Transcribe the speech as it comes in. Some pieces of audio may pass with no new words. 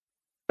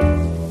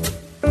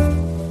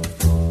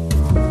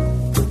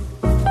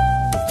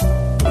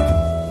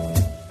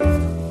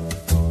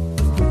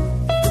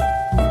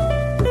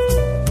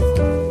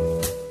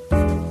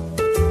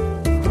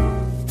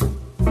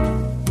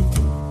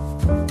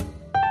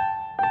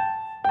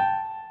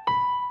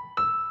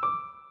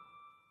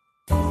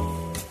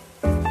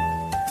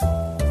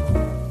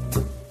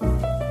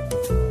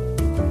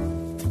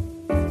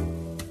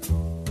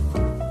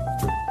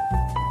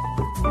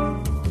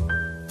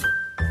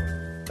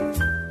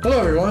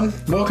Hello, everyone.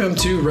 Welcome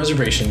to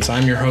Reservations.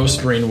 I'm your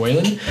host, Rain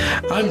Whalen.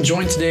 I'm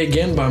joined today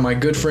again by my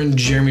good friend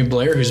Jeremy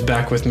Blair, who's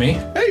back with me.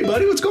 Hey,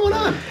 buddy, what's going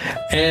on?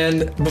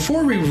 And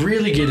before we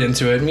really get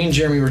into it, me and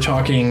Jeremy were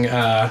talking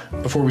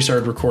before we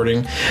started recording.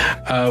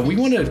 We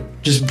want to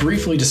just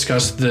briefly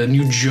discuss the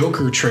new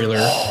Joker trailer.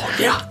 Oh,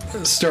 yeah.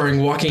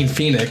 Starring Joaquin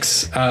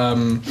Phoenix.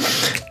 I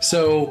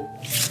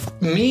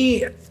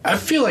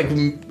feel like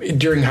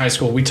during high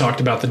school we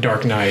talked about The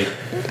Dark Knight.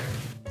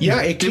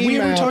 Yeah, it Did we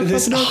ever talk about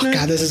The Dark Knight?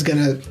 God, this is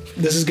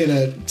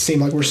gonna seem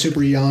like we're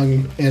super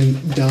young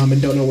and dumb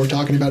and don't know what we're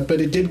talking about.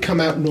 But it did come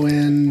out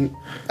when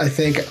I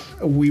think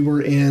we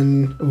were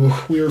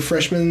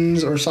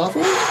freshmen or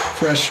sophomores,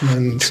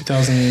 freshmen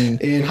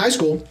 2000 in high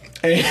school.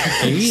 So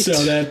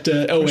that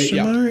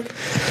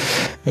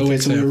so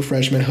we were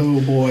freshmen. Oh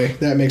boy,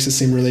 that makes us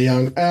seem really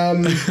young.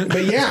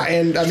 But yeah,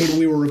 and I mean,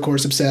 we were of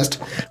course obsessed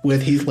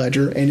with Heath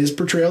Ledger and his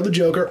portrayal of the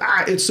Joker.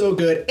 It's so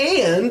good,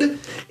 and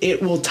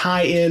it will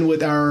tie in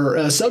with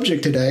our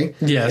subject today.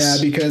 Yes,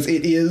 because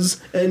it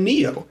is a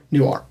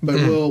neo-noir, but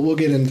we'll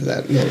get into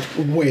that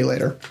way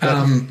later.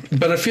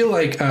 But I feel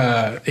like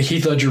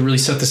Heath Ledger really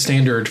set the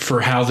standard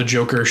for how the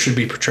Joker should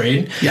be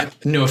portrayed. Yeah.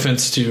 No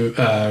offense to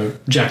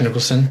Jack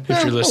Nicholson,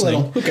 if you're listening.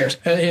 Who cares?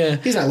 Yeah.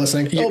 He's not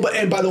listening.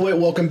 And by the way,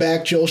 welcome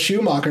back, Joel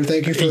Schumacher.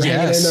 Thank you for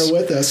hanging in there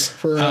with us.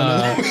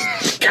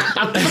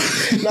 God,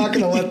 not going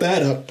to let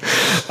that up.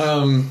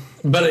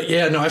 But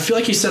I feel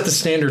like he set the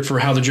standard for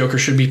how the Joker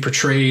should be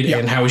portrayed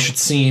and how he should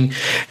seen.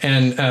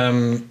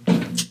 And,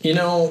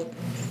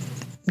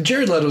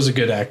 Jared Leto's a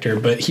good actor,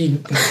 but he...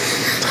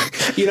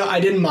 I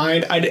didn't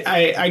mind.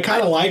 I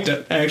kind of liked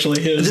it,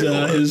 actually, his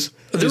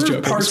There were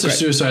Joker. parts of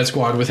Suicide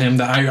Squad with him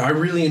that I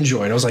really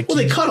enjoyed. I was like... Well,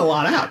 they cut a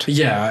lot out.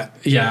 Yeah.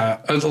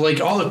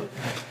 Like, all the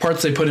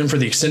parts they put in for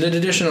the extended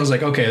edition, I was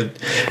like, okay...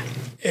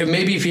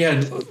 Maybe if he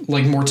had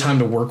like more time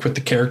to work with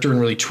the character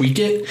and really tweak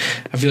it,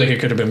 I feel like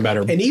it could have been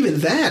better. And even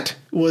that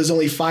was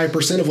only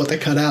 5% of what they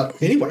cut out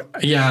anyway.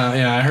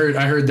 Yeah. I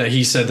heard that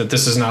he said that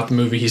this is not the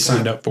movie he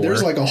signed up for.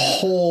 There's like a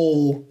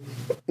whole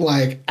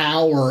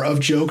hour of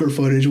Joker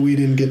footage we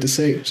didn't get to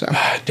see. So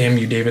damn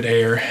you, David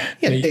Ayer.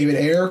 Yeah, David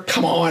Ayer.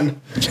 Come on.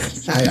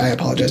 I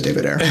apologize,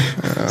 David Ayer.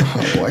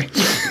 Oh boy.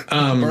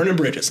 Burning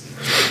bridges.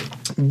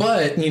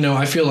 But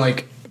I feel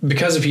like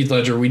because of Heath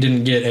Ledger, we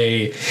didn't get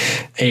a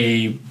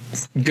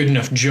good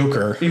enough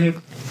Joker. Mm-hmm.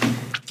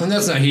 And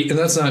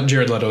that's not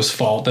Jared Leto's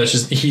fault. That's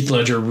just Heath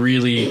Ledger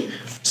really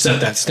set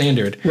that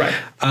standard. Right.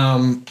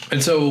 And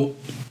so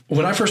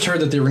when I first heard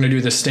that they were going to do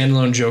this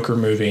standalone Joker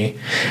movie,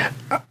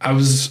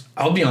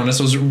 I'll be honest,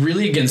 I was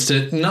really against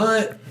it.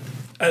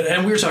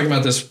 And we were talking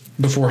about this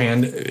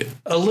beforehand,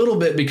 a little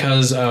bit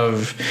because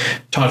of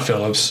Todd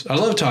Phillips. I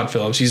love Todd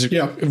Phillips. He's a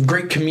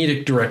great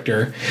comedic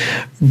director,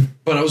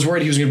 but I was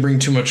worried he was going to bring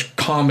too much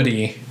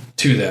comedy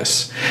to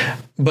this.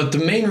 But the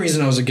main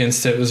reason I was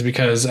against it was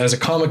because as a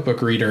comic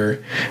book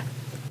reader,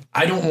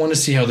 I don't want to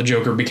see how the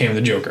Joker became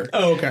the Joker.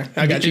 Oh, okay.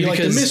 I got you. Like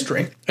the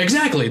mystery.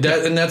 Exactly.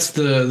 And that's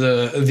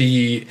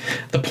the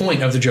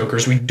point of the Joker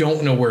is we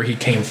don't know where he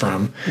came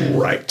from.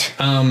 Right.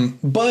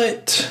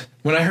 But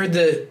when I heard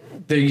that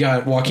they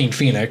got Joaquin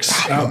Phoenix,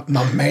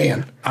 my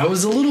man, I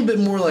was a little bit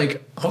more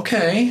like,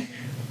 okay.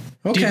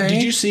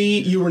 Did you see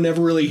You Were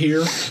Never Really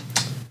Here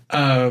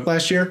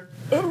last year?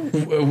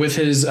 With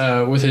his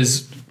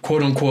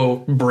quote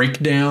unquote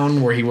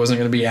breakdown where he wasn't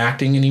going to be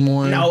acting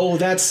anymore. No,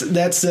 that's I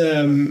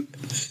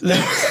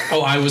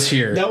Was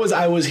Here. That was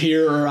I Was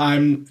Here or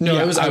I'm No,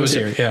 it was I Was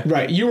Here. Yeah.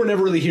 Right. You Were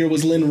Never Really Here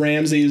was Lynn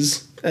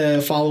Ramsey's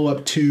follow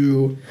up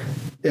to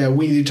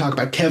We Need to Talk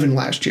About Kevin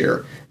last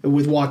year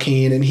with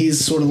Joaquin, and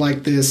he's sort of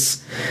like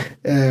this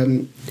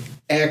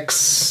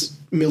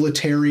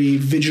ex-military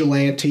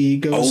vigilante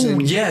goes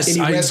and he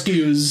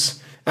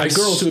rescues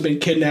girls who have been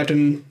kidnapped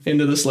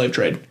into the slave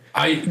trade.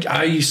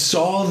 I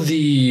saw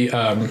the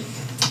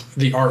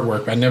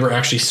artwork. I never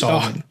actually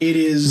saw it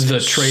is the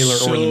trailer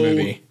or the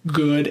movie.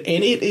 Good,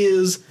 and it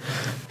is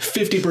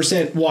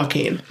 50%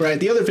 Joaquin, right?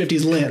 The other 50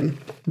 is Lynn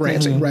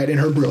Ramsey, right, and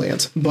her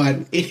brilliance. But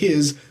it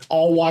is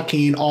all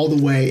Joaquin all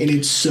the way, and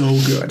it's so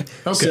good.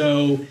 Okay.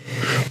 So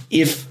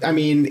if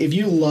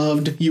you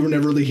loved You Were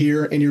Never Really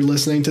Here and you're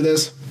listening to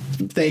this,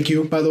 thank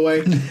you, by the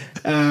way.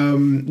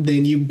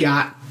 Then you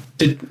got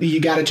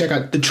to check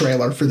out the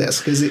trailer for this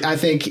because I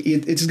think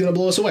it's going to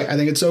blow us away. I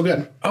think it's so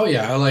good. Oh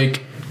yeah, I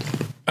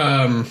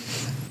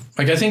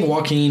think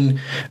Joaquin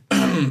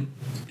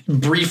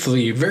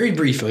very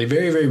briefly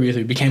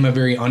became a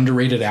very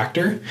underrated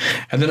actor,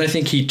 and then I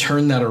think he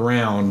turned that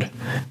around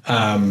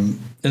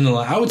in the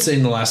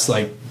last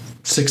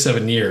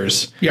 6-7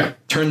 years. Yeah,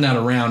 turned that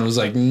around and was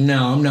like,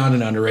 no, I'm not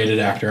an underrated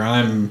actor.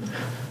 I'm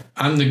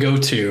the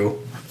go-to.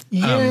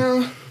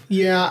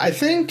 Yeah, I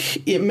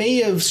think it may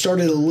have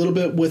started a little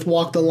bit with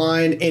Walk the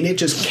Line, and it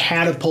just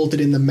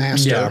catapulted in The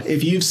Master. Yeah.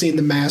 If you've seen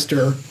The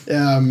Master,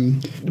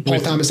 Paul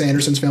Thomas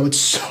Anderson's film, it's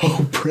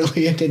so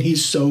brilliant, and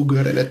he's so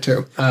good at it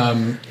too.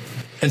 And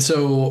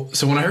so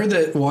when I heard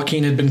that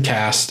Joaquin had been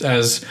cast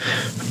as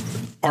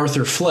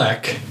Arthur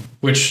Fleck,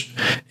 which,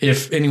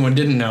 if anyone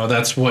didn't know,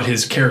 that's what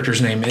his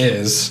character's name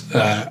is.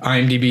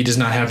 IMDb does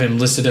not have him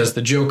listed as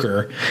the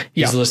Joker.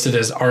 He's listed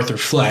as Arthur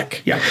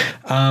Fleck. Yeah.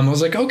 I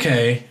was like,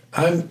 okay,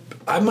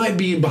 I might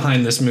be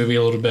behind this movie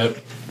a little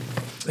bit.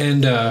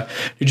 And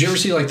did you ever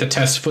see like the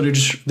test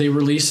footage they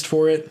released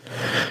for it?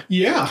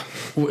 Yeah.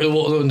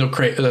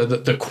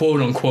 The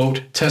quote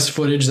unquote test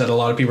footage that a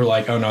lot of people are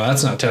like, oh no,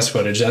 that's not test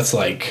footage. That's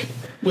like.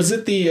 Was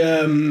it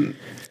the?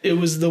 It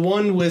was the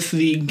one with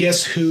the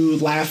Guess Who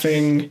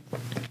laughing.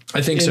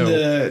 I think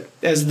so.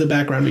 As the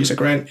background music,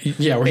 right?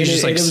 Yeah, where he's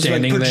just like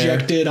standing there. It was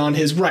projected on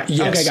his right.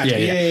 Yes, okay,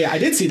 gotcha. Yeah. I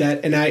did see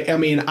that, and I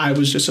mean, I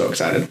was just so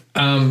excited.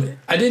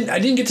 I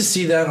didn't get to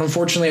see that.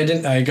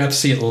 Unfortunately, I got to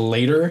see it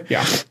later.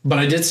 Yeah. But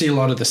I did see a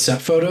lot of the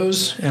set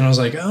photos, and I was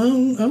like,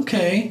 oh,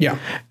 okay. Yeah.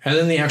 And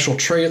then the actual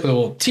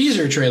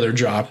teaser trailer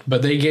dropped,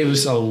 but they gave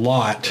us a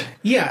lot.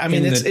 Yeah, I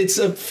mean, it's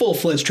a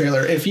full-fledged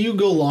trailer. If you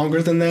go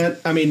longer than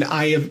that, I mean,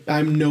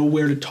 I'm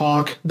nowhere to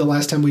talk. The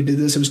last time we did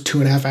this, it was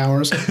 2.5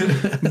 hours,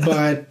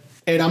 but.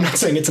 And I'm not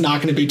saying it's not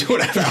going to be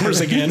 2.5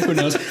 hours again. Who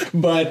knows?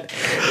 But,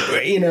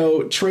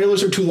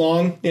 trailers are too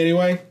long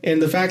anyway.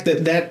 And the fact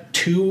that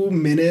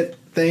 2-minute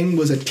thing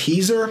was a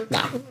teaser,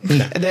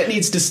 that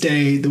needs to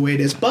stay the way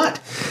it is. But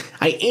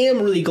I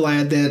am really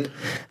glad that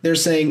they're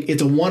saying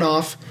it's a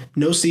one-off,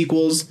 no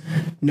sequels,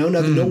 no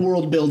nothing, no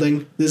world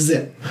building. This is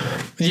it.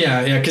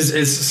 Yeah,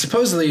 because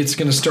supposedly it's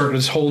going to start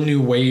this whole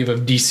new wave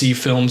of DC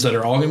films that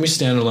are all going to be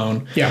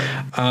standalone.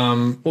 Yeah.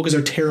 Because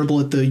they're terrible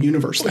at the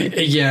universe thing.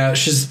 Yeah,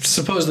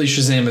 supposedly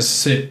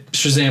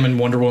Shazam and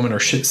Wonder Woman are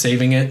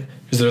saving it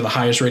because they're the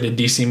highest rated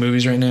DC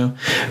movies right now.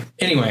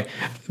 Anyway,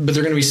 but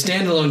they're going to be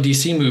standalone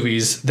DC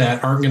movies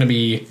that aren't going to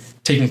be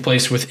taking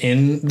place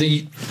within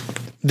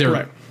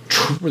their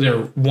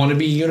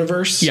wannabe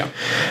universe. Yeah.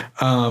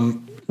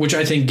 Which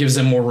I think gives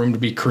them more room to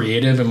be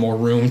creative and more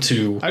room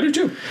to. I do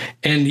too.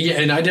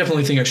 And I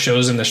definitely think it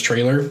shows in this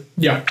trailer.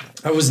 Yeah.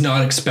 I was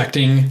not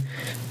expecting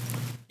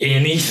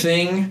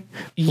anything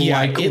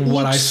like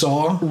what I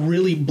saw.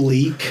 Really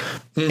bleak,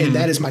 and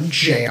that is my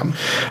jam.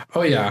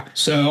 Oh yeah.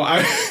 So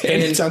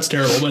it sounds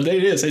terrible, but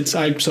it is.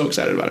 I'm so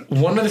excited about it.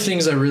 One of the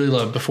things I really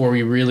love before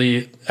we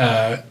really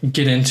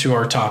get into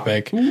our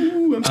topic.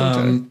 Ooh, I'm so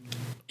excited.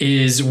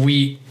 Is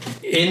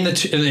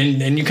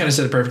and you kind of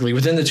said it perfectly,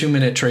 within the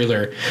 2-minute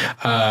trailer,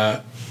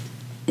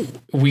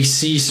 we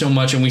see so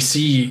much, and we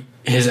see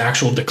his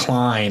actual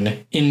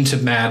decline into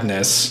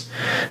madness.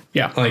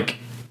 Yeah. Like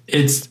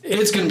it's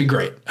going to be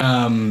great.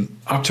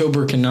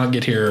 October cannot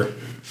get here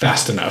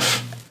fast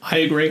enough. I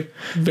agree.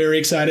 Very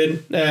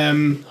excited.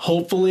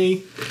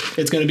 Hopefully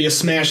it's going to be a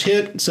smash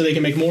hit so they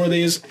can make more of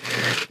these.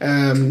 More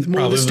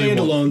of the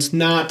standalones,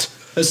 not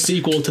a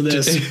sequel to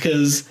this,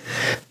 because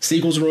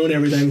sequels ruin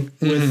everything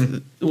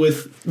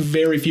with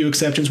very few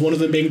exceptions. One of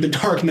them being The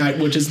Dark Knight,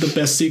 which is the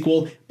best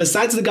sequel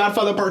besides The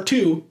Godfather Part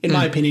 2, in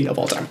my opinion, of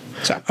all time.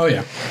 So. Oh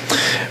yeah.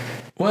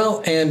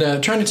 Well,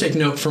 and trying to take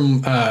note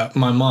from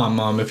my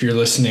mom, if you're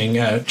listening,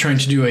 trying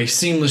to do a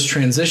seamless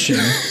transition,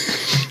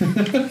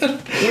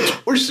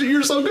 which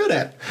you're so good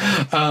at.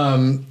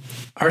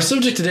 Our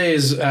subject today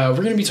is we're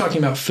going to be talking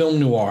about film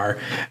noir.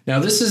 Now,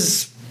 this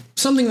is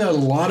something that a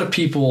lot of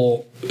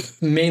people,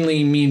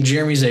 mainly me and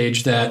Jeremy's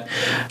age, that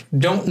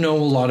don't know a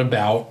lot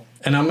about.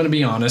 And I'm going to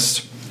be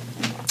honest,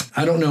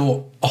 I don't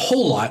know a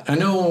whole lot. I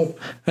know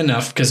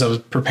enough because I was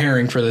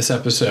preparing for this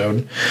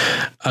episode.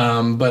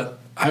 But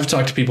I've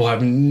talked to people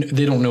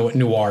they don't know what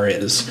noir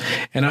is.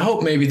 And I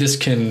hope maybe this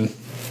can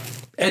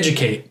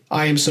educate.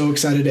 I am so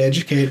excited to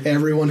educate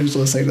everyone who's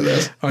listening to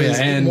this. Oh, yeah.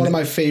 And one of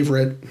my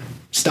favorite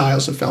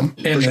styles of film.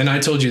 And I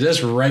told you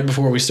this right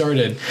before we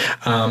started.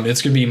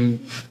 It's going to be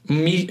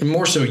me,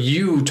 more so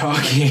you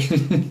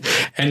talking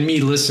and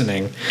me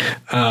listening.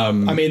 I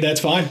mean,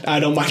 that's fine. I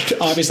don't mind.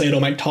 Obviously, I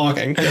don't mind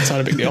talking. That's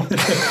not a big deal.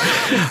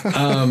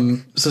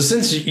 So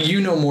since you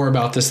know more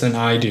about this than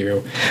I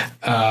do,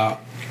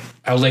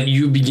 I'll let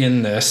you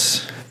begin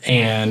this,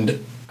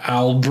 and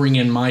I'll bring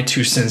in my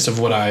 2 cents of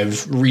what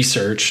I've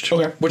researched,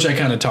 which I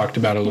kind of talked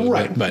about a little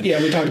bit. But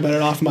yeah, we talked about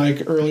it off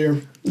mic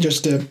earlier,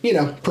 just to,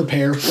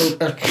 prepare,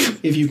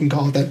 if you can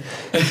call it that.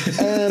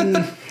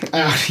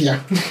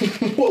 Yeah.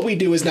 What we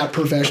do is not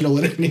professional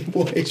in any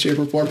way, shape,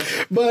 or form,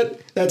 but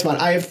that's fine.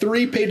 I have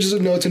 3 pages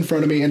of notes in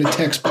front of me and a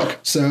textbook,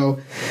 so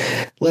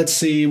let's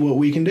see what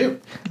we can do.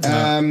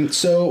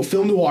 So,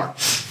 film noir.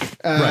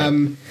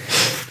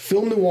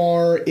 Film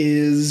noir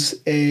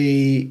is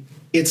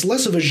it's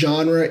less of a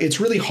genre. It's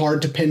really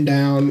hard to pin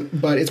down,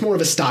 but it's more of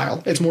a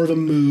style. It's more of a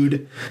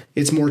mood.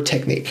 It's more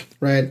technique,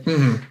 right?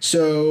 Mm-hmm.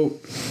 So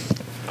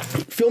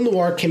film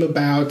noir came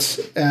about.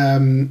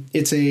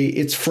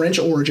 It's French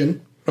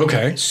origin.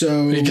 Okay.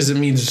 So because it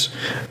means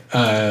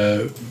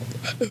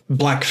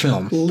black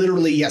film.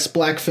 Literally, yes,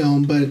 black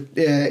film. But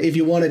if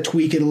you want to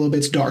tweak it a little bit,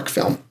 it's dark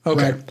film.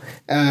 Okay.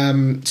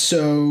 Right?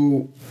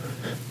 So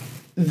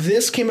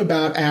this came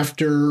about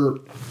after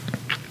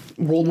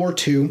World War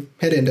II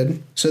had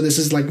ended. So this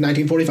is like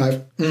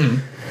 1945.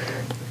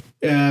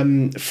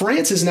 Mm-hmm.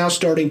 France is now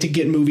starting to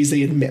get movies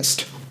they had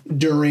missed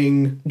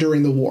during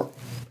the war.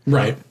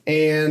 Right.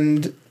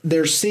 And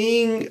they're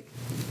seeing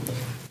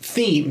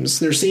themes.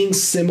 They're seeing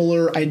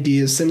similar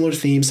ideas, similar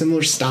themes,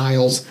 similar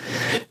styles,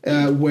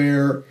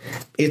 where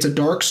it's a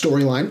dark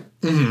storyline.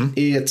 Mm-hmm.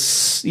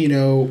 It's,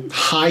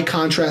 high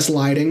contrast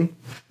lighting.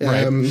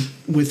 Right.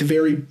 With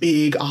very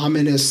big,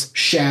 ominous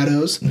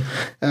shadows.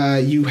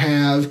 You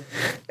have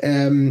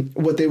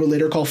what they would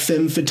later call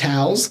femme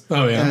fatales,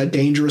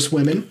 dangerous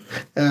women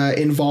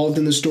involved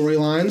in the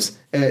storylines.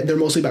 They're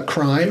mostly about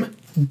crime,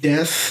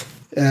 death,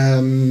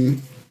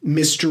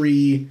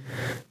 mystery.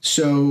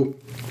 So,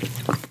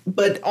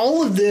 but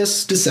all of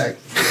this to say,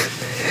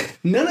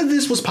 none of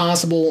this was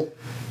possible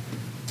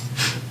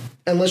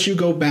unless you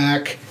go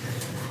back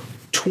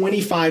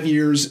 25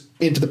 years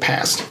into the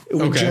past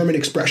with German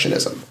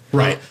Expressionism.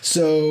 Right.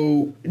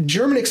 So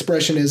German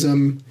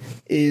Expressionism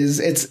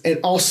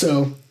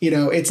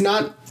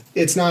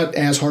it's not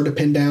as hard to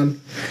pin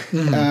down.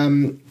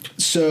 Mm-hmm.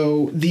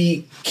 So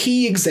the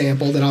key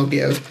example that I'll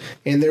give,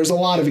 and there's a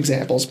lot of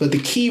examples, but the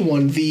key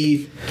one,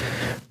 the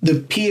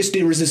pièce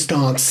de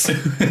résistance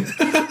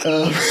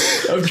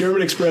of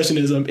German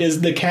Expressionism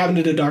is The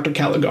Cabinet of Dr.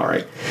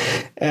 Caligari.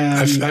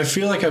 I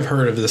feel like I've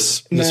heard of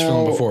this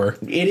film before.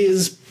 It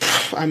is,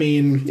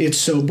 it's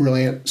so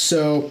brilliant.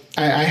 So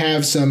I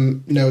have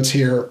some notes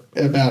here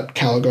about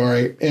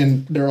Caligari,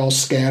 and they're all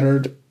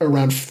scattered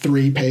around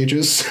 3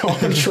 pages, so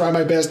I'm going to try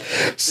my best.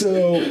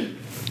 So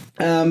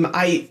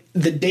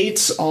the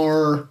dates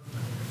are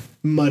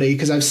muddy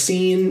because I've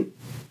seen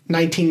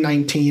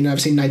 1919,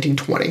 I've seen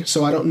 1920,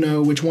 so I don't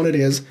know which one it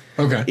is.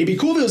 Okay. It'd be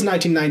cool if it was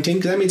 1919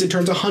 because that means it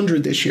turns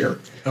 100 this year.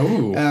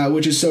 Oh.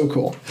 Which is so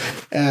cool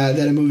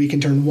that a movie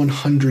can turn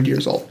 100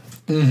 years old.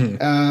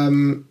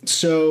 Mm-hmm.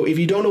 So if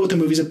you don't know what the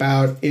movie's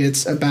about,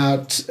 it's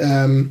about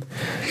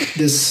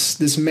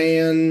this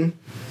man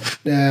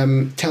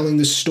telling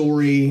the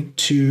story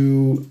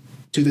to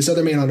this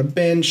other man on a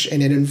bench,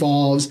 and it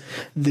involves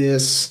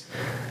this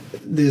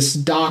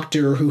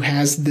doctor who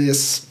has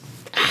this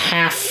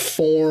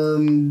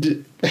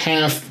half-formed,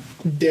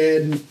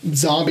 half-dead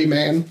zombie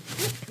man.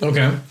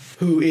 Okay.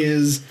 Who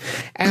is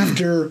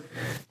after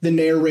the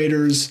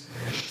narrator's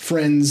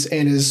friends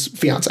and his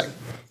fiance.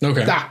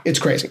 Okay. It's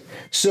crazy.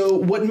 So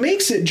what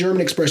makes it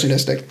German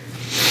Expressionistic,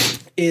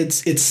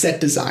 it's set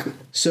design.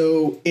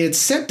 So its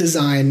set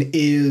design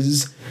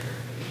is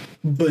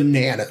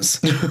bananas.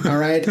 All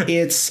right.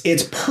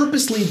 It's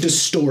purposely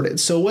distorted.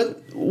 So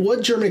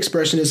what German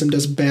Expressionism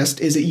does best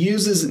is it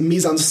uses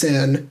mise en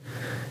scène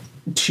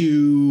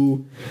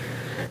to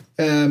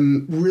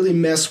really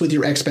mess with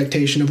your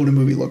expectation of what a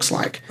movie looks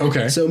like.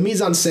 Okay. So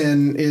mise en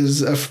scène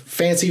is a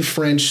fancy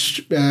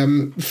French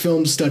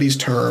film studies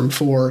term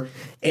for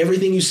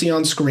everything you see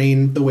on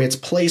screen, the way it's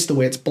placed, the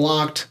way it's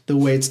blocked, the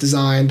way it's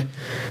designed,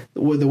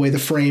 the way the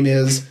frame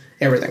is,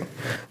 everything.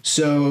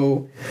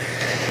 So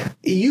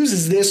it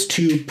uses this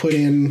to put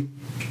in,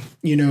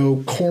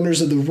 corners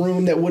of the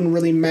room that wouldn't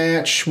really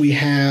match. We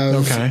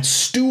have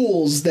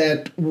stools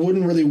that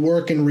wouldn't really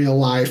work in real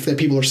life that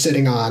people are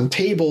sitting on,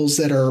 tables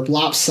that are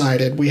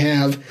lopsided. We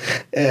have...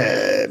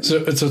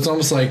 So it's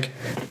almost like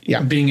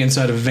being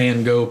inside a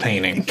Van Gogh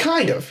painting.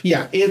 Kind of,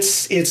 yeah.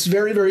 It's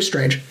very, very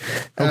strange.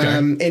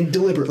 And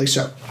deliberately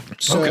so.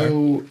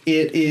 So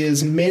it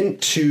is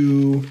meant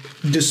to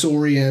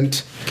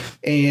disorient,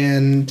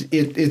 and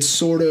it's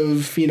sort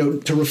of,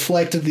 to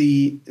reflect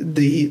the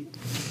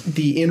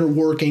inner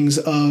workings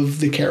of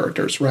the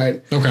characters,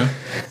 right? Okay.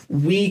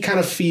 We kind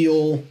of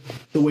feel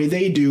the way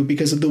they do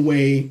because of the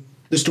way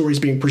the story's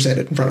being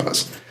presented in front of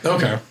us.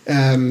 Okay.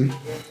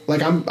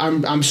 Like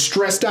I'm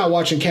stressed out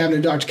watching Cabinet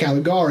of Dr.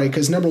 Caligari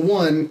because number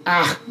one,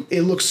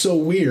 it looks so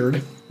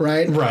weird,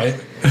 right? Right.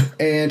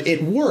 And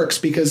it works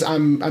because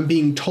I'm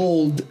being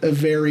told a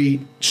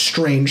very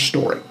strange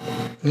story.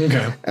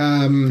 Okay.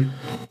 And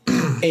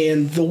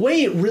the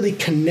way it really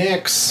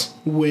connects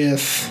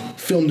with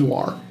film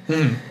noir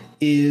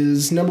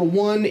is, number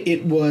one,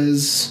 it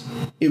was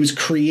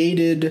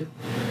created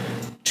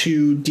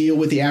to deal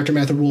with the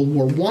aftermath of World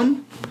War I.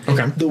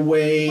 Okay. The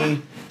way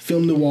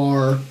film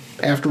noir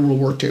after World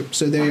War II.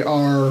 So they're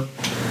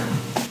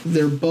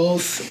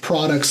both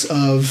products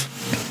of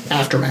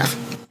aftermath,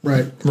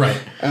 right? Right.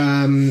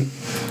 And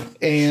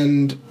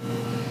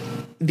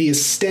the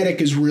aesthetic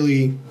is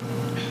really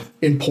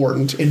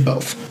important in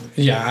both.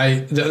 Yeah,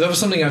 that was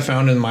something I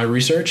found in my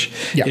research,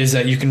 is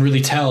that you can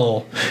really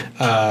tell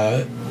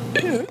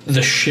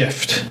the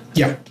shift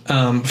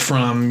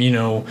from,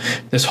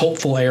 this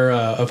hopeful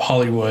era of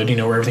Hollywood,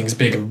 where everything's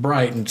big and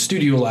bright and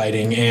studio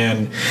lighting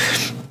and,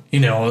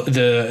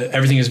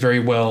 everything is very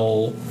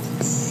well,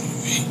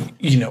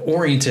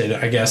 oriented,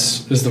 I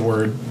guess is the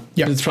word.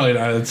 Yeah. It's probably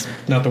it's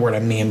not the word I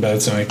mean, but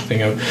it's what I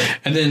think of.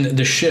 And then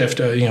the shift,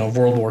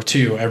 World War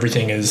II,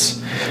 everything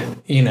is,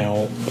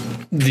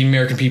 the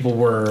American people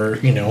were,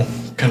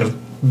 kind of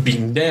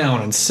beaten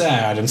down and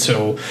sad, and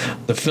so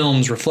the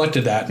films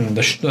reflected that, and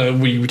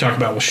we talk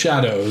about with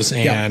shadows,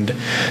 and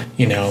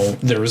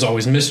there was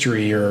always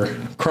mystery or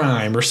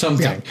crime or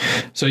something.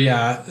 So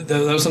that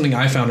was something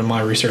I found in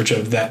my research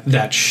of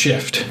that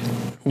shift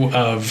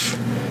of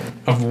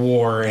of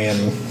war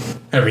and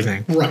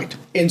everything. Right.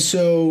 And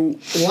so,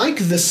 like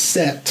the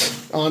set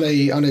on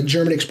a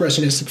German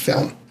expressionistic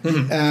film,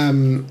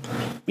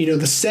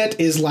 the set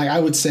is like, I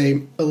would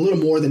say, a little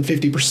more than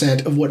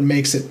 50% of what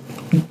makes it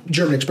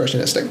German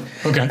expressionistic.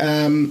 Okay.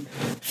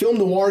 Film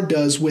noir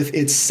does with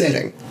its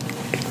setting.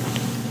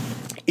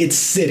 Its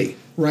city,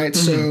 right?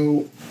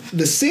 So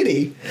the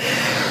city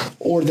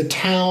or the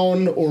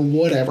town or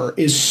whatever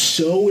is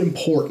so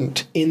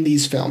important in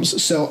these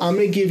films. So I'm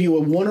going to give you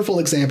a wonderful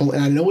example,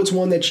 and I know it's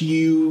one that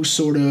you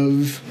sort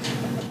of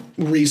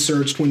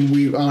researched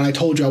when I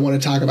told you I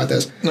want to talk about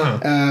this,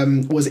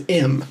 was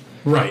M.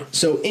 Right.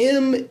 So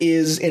M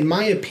is, in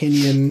my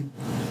opinion,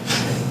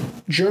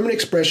 German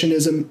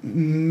expressionism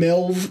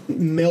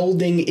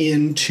melding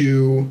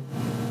into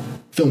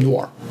film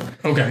noir.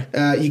 Okay.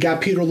 You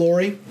got Peter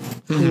Lorre,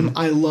 whom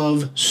I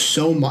love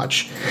so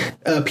much.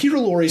 Peter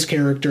Lorre's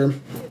character,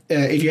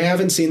 if you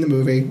haven't seen the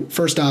movie,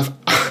 first off,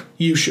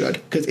 you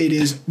should, because it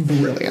is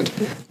brilliant.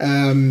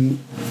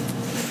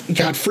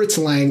 God, Fritz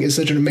Lang is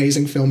such an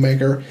amazing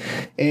filmmaker,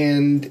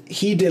 and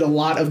he did a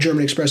lot of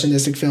German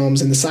expressionistic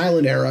films in the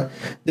silent era.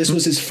 This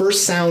was his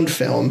first sound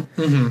film,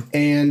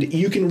 and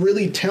you can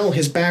really tell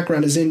his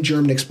background is in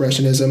German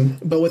expressionism,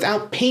 but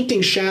without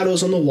painting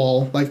shadows on the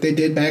wall like they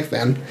did back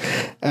then.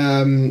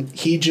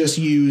 He just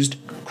used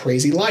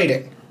crazy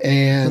lighting.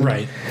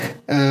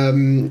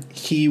 And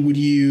he would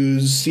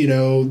use,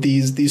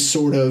 these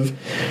sort of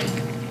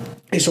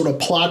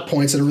plot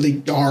points that are really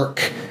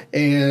dark,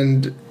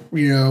 and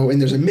and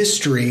there's a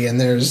mystery,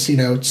 and there's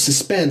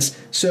suspense.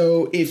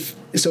 So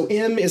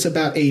M is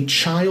about a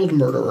child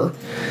murderer,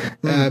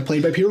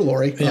 played by Peter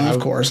Lorre, of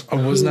course. I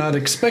was not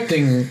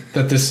expecting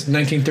that this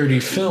 1930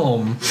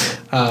 film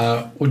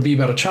would be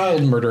about a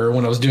child murderer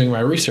when I was doing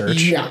my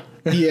research. Yeah.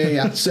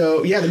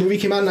 So the movie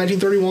came out in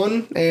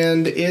 1931,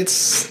 and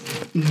it's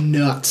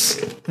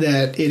nuts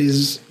that it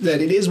is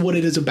what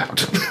it is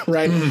about,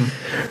 right?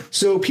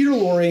 So Peter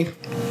Lorre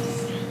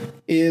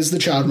is the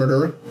child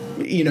murderer.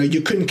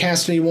 You couldn't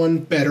cast anyone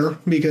better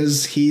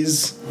because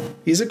he's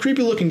a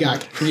creepy looking guy.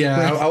 Yeah,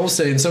 right? I will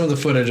say in some of the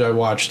footage I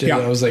watched,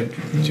 I was like,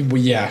 well,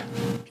 yeah.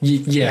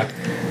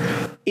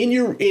 In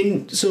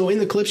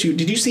the clips,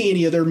 did you see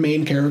any other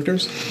main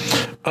characters?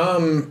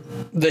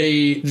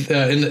 They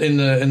in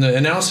the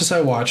analysis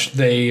I watched,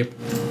 they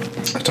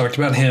talked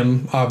about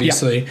him,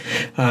 obviously.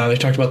 They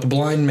talked about the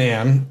blind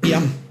man.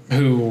 Yeah.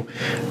 Who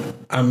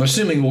I'm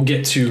assuming we'll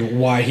get to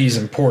why he's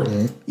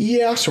important.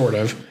 Yeah. Sort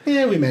of.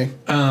 Yeah, we may.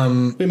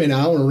 We may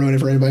not. I don't want to ruin it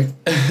for anybody.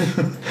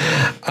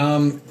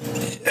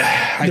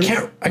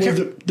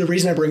 The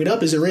reason I bring it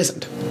up is there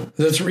isn't.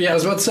 I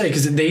was about to say,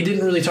 because they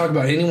didn't really talk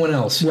about anyone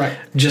else. Right.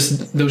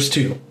 Just those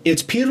two.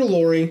 It's Peter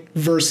Lorre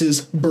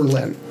versus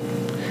Berlin.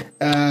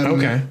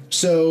 Okay.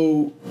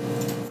 So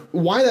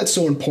why that's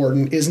so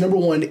important is, number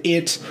one,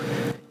 it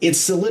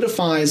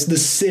solidifies the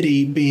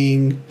city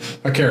being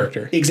a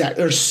character.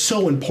 Exactly. They're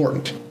so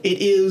important.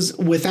 It is,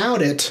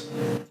 without it,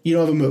 you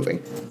don't have a movie.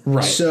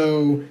 Right.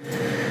 So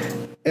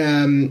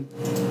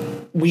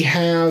we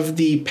have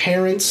the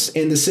parents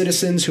and the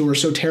citizens who are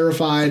so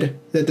terrified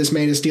that this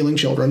man is stealing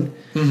children.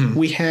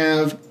 We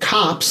have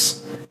cops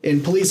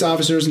and police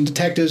officers and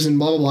detectives and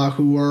blah, blah, blah,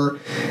 who are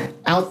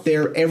out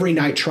there every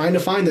night trying to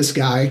find this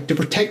guy to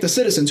protect the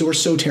citizens who are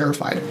so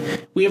terrified.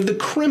 We have the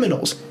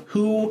criminals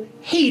who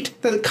hate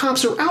that the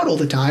cops are out all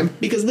the time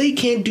because they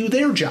can't do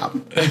their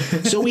job.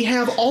 So we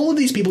have all of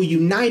these people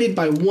united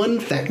by one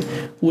thing,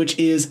 which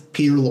is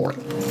Peter Lorre.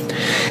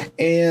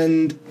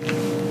 And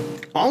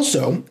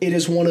also, it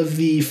is one of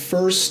the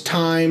first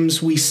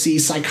times we see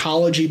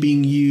psychology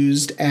being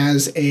used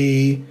as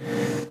a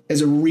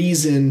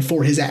reason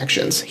for his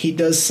actions. He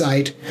does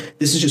cite,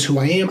 this is just who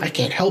I am, I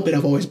can't help it,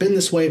 I've always been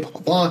this way, blah,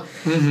 blah, blah.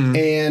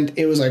 And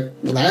it was like,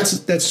 well,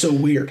 that's so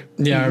weird.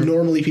 Yeah.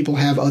 Normally people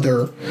have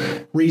other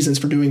reasons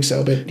for doing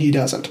so, but he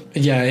doesn't.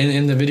 Yeah,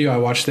 in the video I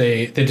watched,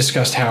 they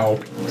discussed how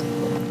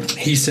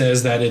he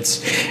says that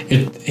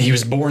he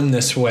was born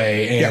this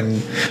way,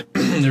 and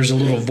there's a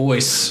little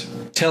voice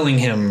telling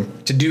him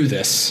to do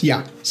this.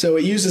 Yeah. So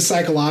it uses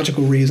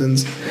psychological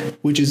reasons,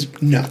 which is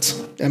nuts.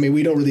 I mean,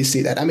 we don't really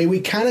see that. I mean, we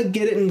kind of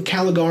get it in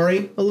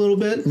Caligari a little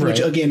bit, which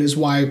again is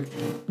why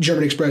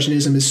German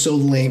expressionism is so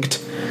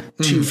linked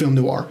to film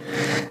noir.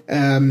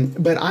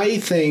 But I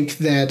think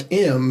that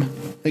M,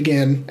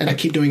 again, and I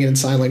keep doing it in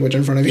sign language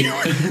in front of you.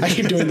 I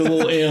keep doing the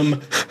little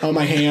M on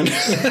my hand.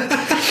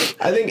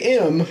 I think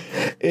M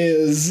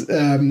is,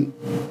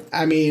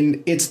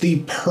 it's the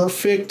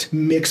perfect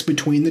mix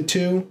between the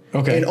two.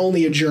 Okay. And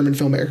only a German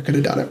filmmaker could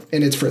have done it.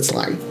 And it's Fritz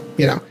Lang,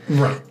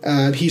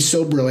 Right. He's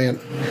so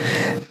brilliant.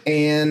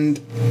 And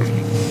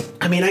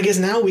I guess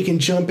now we can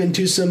jump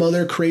into some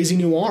other crazy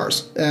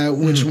noirs,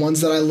 which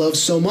ones that I love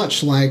so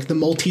much, like The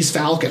Maltese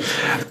Falcon.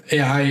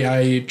 Yeah,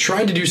 I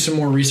tried to do some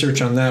more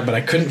research on that, but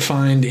I couldn't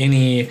find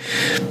any,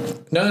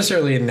 not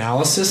necessarily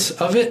analysis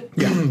of it,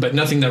 but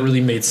nothing that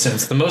really made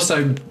sense. The most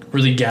I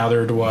really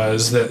gathered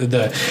was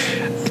the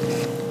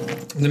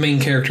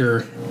main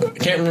character, I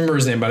can't remember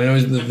his name, but I know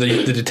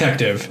he's the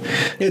detective.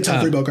 It's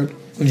Humphrey Bogart.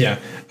 Yeah.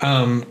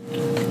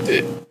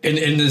 and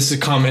this is a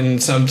common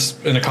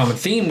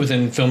theme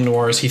within film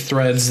noirs. He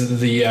threads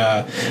the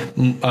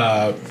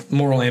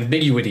moral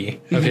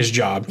ambiguity of his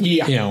job.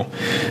 Yeah. You know,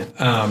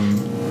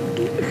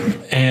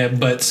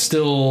 but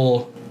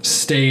still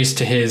stays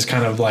to his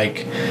kind of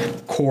like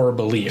core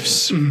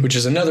beliefs, which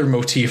is another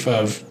motif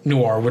of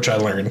noir, which I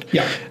learned.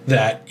 Yeah.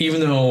 That even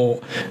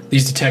though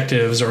these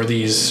detectives or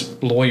these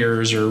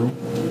lawyers or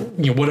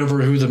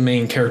whatever who the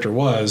main character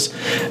was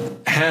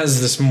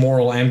has this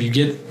moral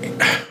ambiguity.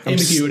 I'm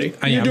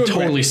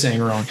totally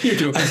saying wrong. You're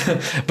doing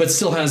but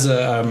still has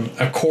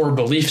a core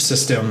belief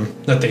system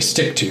that they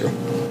stick to.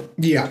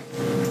 Yeah.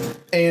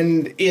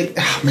 And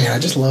I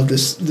just love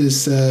this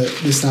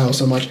style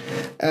so much.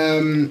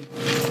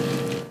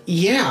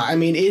 Yeah, I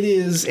mean, it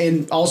is,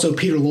 and also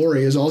Peter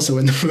Lorre is also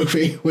in the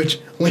movie, which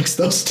links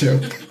those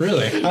two.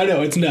 Really? I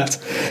know, it's nuts.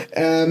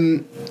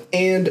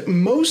 And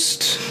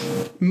most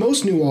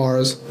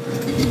noirs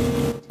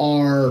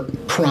are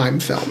crime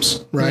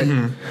films, right?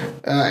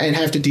 And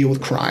have to deal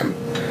with crime.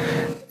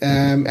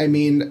 I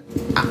mean,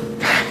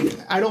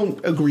 I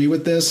don't agree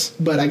with this,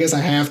 but I guess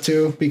I have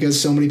to because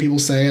so many people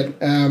say it.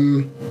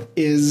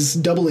 Is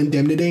Double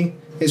Indemnity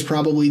is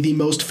probably the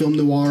most film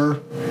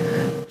noir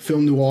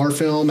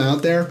film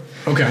out there.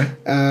 Okay.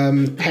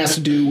 Has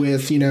to do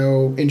with,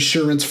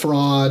 insurance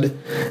fraud.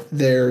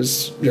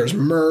 There's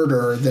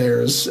murder.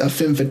 There's a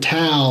femme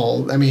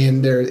fatale. I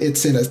mean,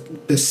 it's in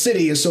the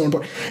city is so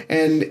important,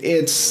 and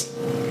it's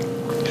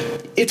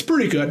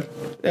pretty good.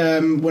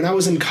 When I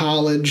was in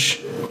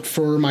college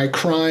for my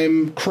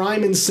crime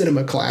and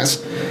cinema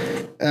class,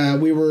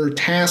 we were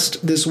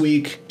tasked this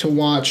week to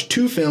watch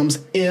two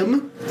films,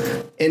 M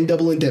and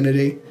Double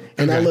Indemnity,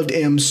 and I loved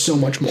M so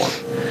much more.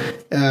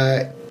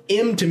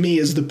 M to me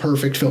is the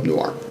perfect film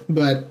noir,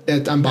 but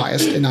I'm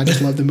biased and I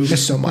just love the movie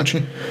so much,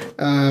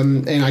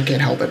 and I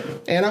can't help it,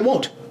 and I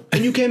won't,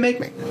 and you can't make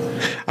me.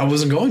 I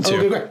wasn't going to.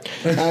 Okay,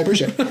 great. I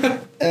appreciate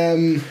it.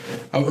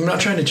 I'm not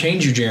trying to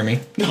change you, Jeremy.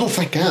 No,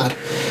 thank God.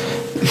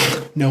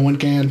 No one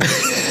can.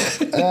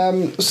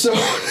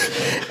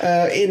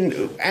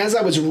 As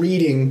I was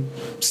reading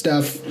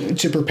stuff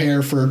to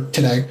prepare for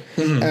today,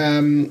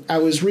 I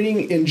was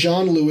reading in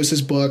John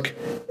Lewis's book,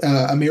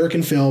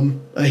 American Film: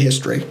 A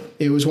History.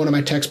 It was one of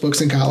my textbooks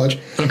in college.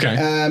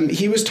 Okay.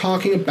 He was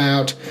talking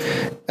about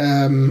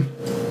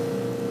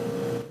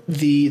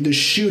the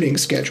shooting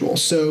schedule.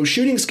 So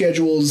shooting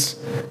schedules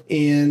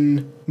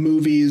in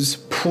movies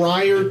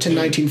prior to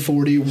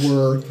 1940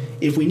 were,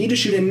 if we need to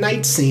shoot a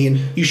night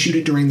scene, you shoot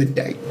it during the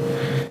day.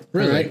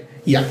 Really? Right?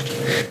 Yeah.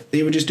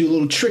 They would just do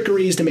little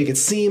trickeries to make it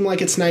seem like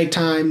it's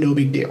nighttime, no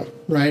big deal,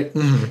 right?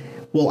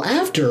 Well,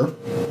 after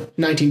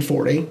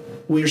 1940,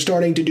 we're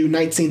starting to do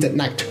night scenes at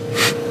night.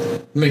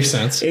 Makes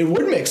sense. It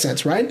would make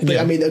sense, right? But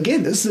Yeah. I mean,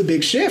 again, this is a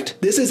big shift.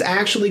 This is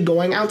actually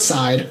going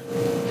outside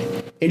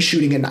and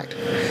shooting at night.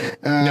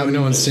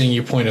 No one's seeing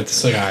you point at the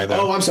sky,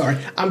 though. Oh, I'm sorry.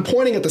 I'm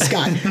pointing at the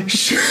sky.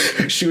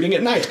 Shooting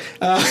at night.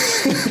 Oh,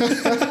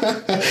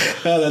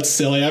 that's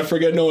silly. I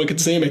forget no one can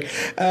see me.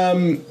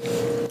 And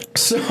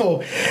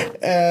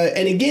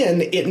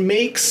again, it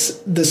makes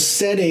the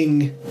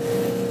setting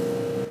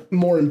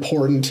more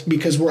important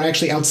because we're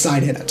actually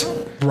outside in it.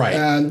 Right.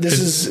 This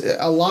is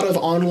a lot of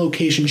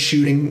on-location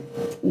shooting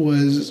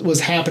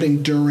was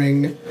happening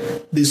during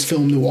this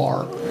film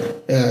noir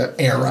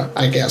era,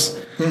 I guess.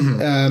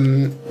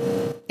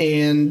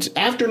 And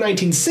after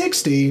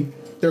 1960,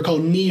 they're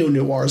called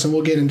neo-noirs, and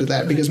we'll get into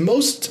that because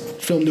most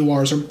film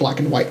noirs are black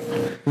and white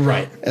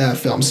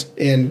films,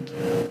 and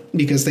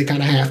because they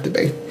kind of have to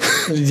be.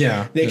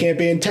 Yeah. They can't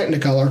be in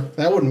Technicolor.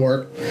 That wouldn't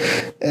work.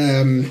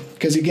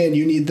 Because, again,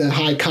 you need the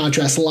high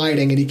contrast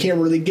lighting, and you can't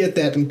really get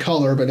that in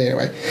color. But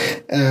anyway,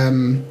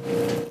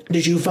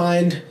 did you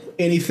find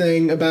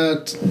anything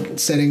about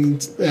setting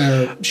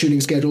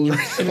shooting schedules?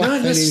 Or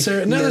not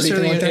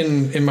necessarily like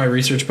in my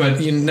research, but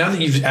now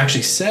that you've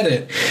actually said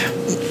it,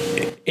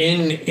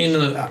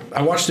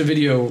 I watched a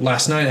video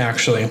last night,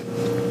 actually,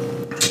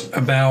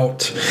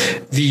 about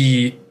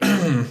the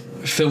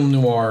film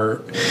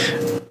noir.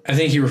 I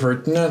think he he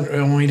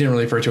didn't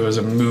really refer to it as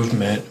a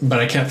movement, but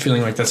I kept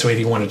feeling like that's what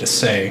he wanted to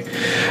say.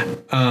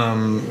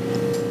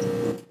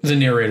 The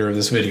narrator of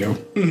this video,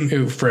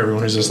 for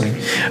everyone who's listening.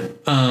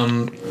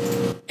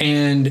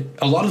 And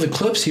a lot of the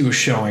clips he was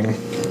showing,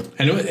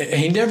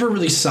 he never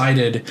really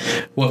cited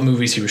what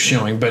movies he was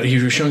showing, but he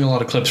was showing a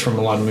lot of clips from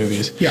a lot of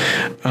movies. Yeah.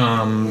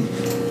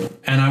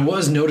 And I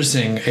was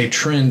noticing a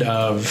trend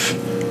of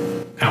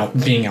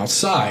being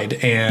outside,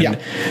 and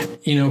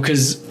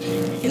because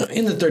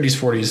in the 30s,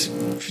 40s,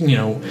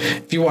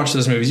 if you watch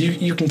those movies,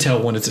 you can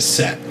tell when it's a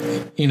set.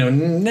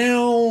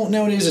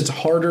 Nowadays it's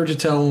harder to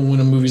tell when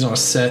a movie's on a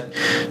set.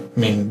 I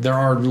mean, there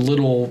are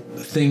little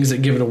things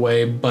that give it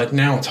away, but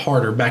now it's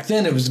harder. Back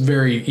then it was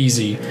very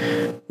easy.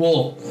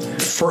 Well,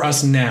 for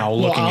us now,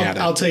 looking at it.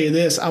 I'll tell you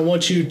this. I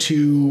want you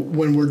to,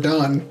 when we're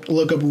done,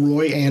 look up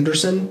Roy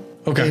Andersson.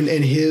 Okay.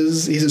 And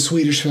he's a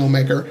Swedish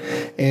filmmaker,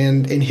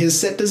 and in his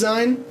set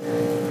design,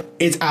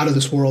 it's out of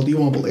this world. You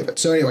won't believe it.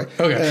 So anyway,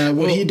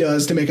 what he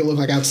does to make it look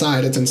like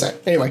outside, it's insane.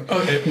 Anyway.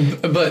 Okay,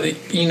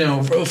 but, you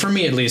know, for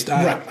me at least,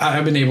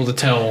 I've been able to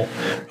tell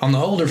on the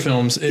older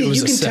films, it was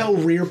you can tell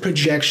rear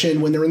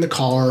projection when they're in the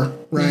car,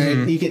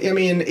 right? You can, I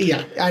mean,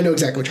 yeah, I know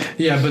exactly what you're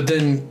talking about. Yeah, but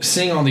then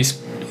seeing all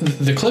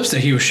the clips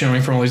that he was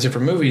showing from all these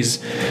different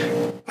movies,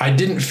 I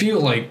didn't feel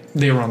like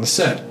they were on the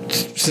set.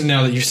 So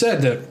now that you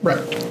said that,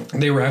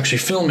 they were actually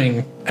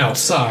filming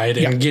outside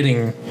and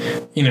getting,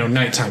 you know,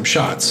 nighttime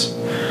shots.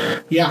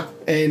 Yeah,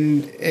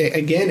 and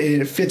again,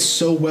 it fits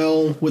so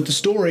well with the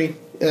story.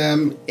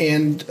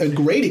 And a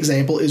great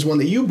example is one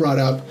that you brought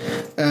up,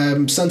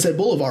 Sunset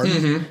Boulevard.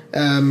 I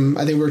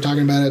think we were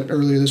talking about it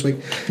earlier this week.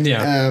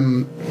 Yeah.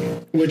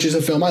 Which is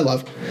a film I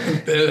love.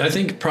 I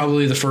think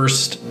probably the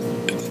first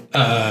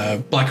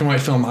black and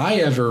white film I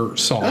ever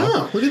saw.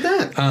 Oh, look at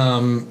that.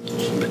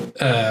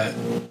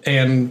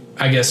 And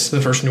I guess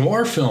the first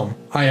noir film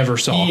I ever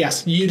saw.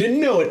 Yes, you didn't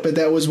know it, but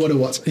that was what it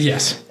was.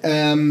 Yes.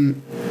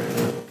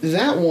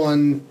 That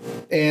one,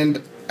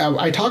 and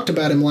I talked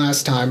about him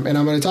last time, and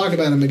I'm going to talk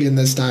about him again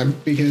this time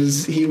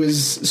because he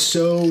was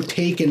so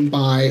taken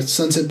by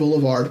Sunset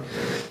Boulevard,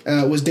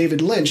 was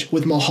David Lynch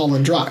with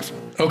Mulholland Drive.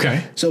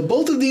 Okay. So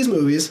both of these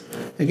movies,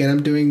 again,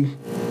 I'm doing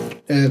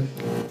a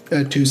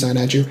two-sign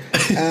at you.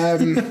 I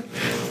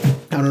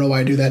don't know why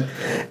I do that.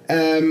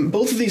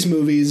 Both of these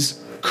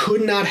movies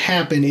could not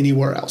happen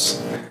anywhere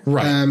else.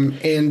 Right.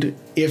 And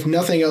if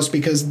nothing else,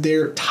 because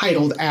they're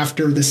titled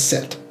after the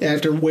set,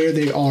 after where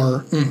they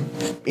are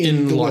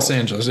in Los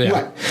Angeles. Yeah.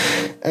 Right.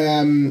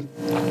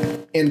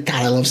 And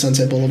God, I love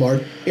Sunset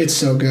Boulevard. It's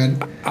so good.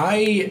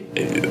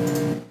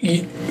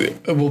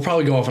 We'll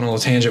probably go off on a little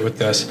tangent with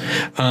this.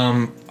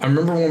 I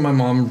remember when my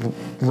mom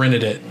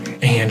rented it,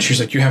 and she was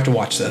like, "You have to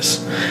watch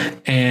this."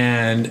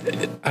 And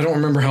I don't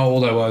remember how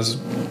old I was.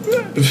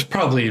 It was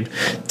probably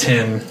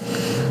 10.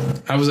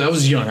 I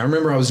was young. I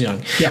remember I was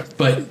young. Yeah.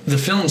 But the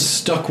film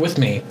stuck with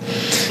me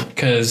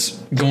because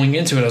going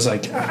into it, I was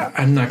like,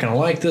 I'm not going to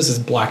like this. It's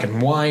black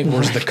and white.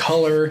 Where's the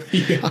color?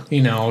 Yeah.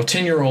 You know,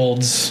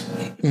 10-year-olds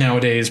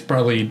nowadays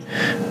probably,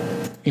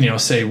 you know,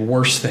 say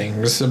worse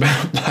things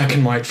about black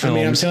and white films. I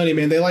mean, I'm telling you,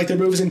 man, they like their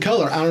movies in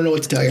color. I don't know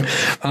what to tell you.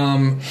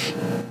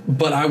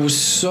 But I was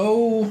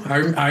so,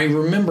 I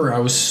remember I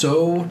was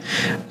so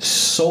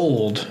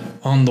sold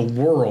on the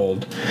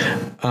world.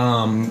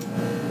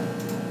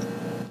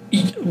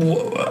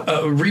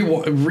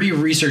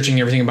 Researching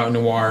everything about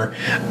noir,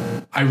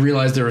 I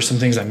realized there were some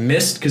things I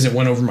missed because it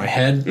went over my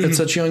head at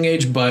such a young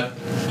age, but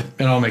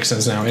it all makes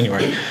sense now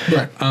anyway.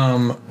 Right.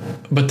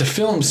 But the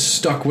film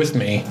stuck with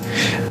me.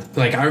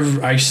 Like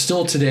I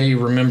still today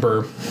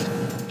remember,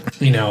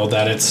 you know,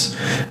 that it's,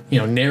 you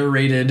know,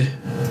 narrated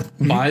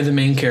by the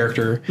main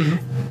character,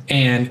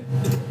 and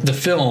the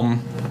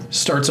film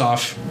starts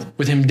off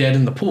with him dead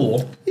in the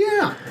pool.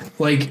 Yeah.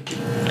 Like,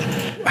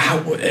 how?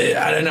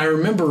 And I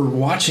remember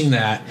watching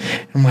that,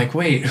 and I'm like,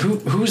 wait,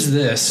 who's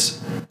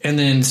this? And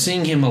then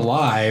seeing him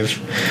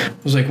alive, I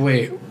was like,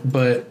 wait,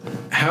 but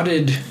how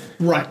did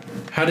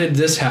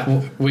this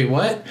happen? Wait,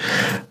 what?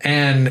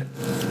 And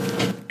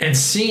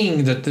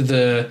seeing that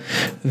the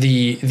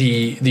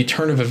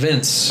turn of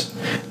events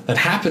that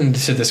happened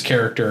to this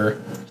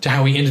character, to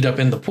how he ended up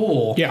in the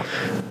pool,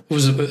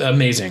 was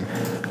amazing.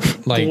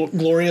 Like,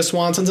 Gloria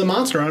Swanson's a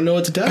monster. I don't know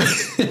what to tell you.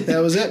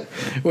 That was it.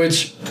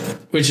 Which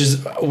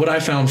is what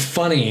I found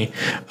funny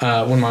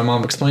when my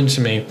mom explained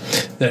to me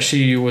that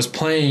she was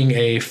playing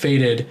a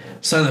faded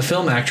silent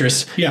film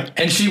actress. Yeah.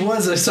 And she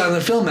was a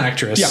silent film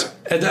actress. Yeah.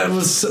 And that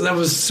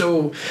was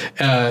so,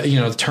 you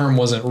know, the term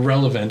wasn't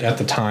relevant at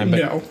the time.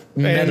 But no.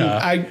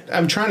 Meta. And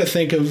I'm trying to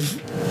think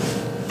of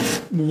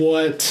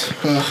what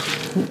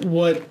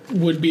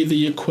would be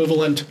the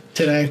equivalent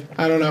today.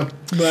 I don't know.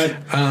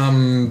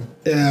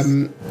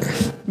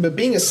 But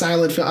being a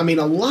silent film, I mean,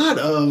 a lot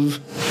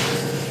of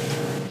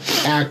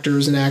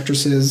actors and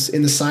actresses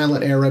in the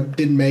silent era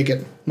didn't make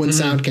it when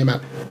sound came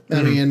out.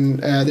 I mean,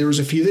 there was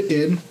a few that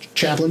did,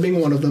 Chaplin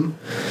being one of them.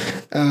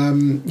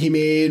 He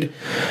made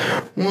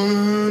 4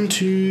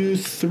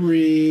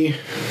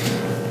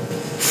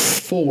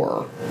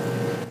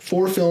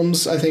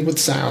 films, I think, with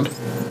sound.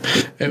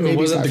 It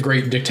wasn't 5. The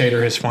Great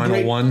Dictator his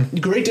final one?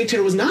 Great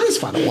Dictator was not his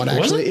final one,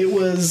 actually. It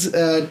was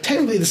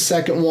technically the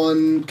second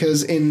one,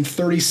 because in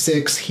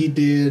 36 he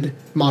did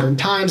Modern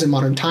Times, and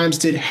Modern Times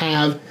did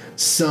have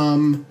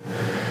some...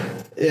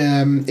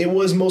 it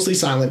was mostly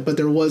silent, but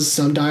there was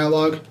some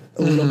dialogue,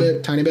 a little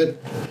bit, tiny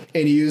bit.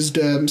 And he used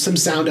some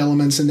sound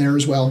elements in there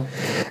as well.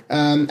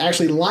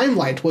 Actually,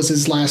 Limelight was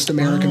his last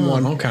American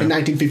one in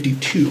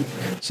 1952.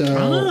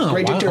 So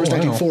Great Dictator was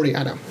 1940.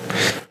 I know.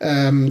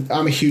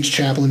 I'm a huge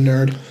Chaplin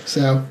nerd,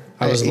 so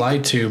I was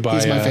lied to by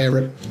he's my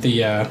favorite.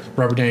 The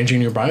Robert Downey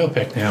Jr.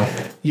 biopic now.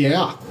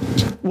 Yeah.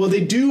 Well,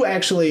 they do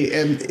actually,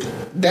 and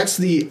that's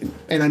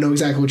and I know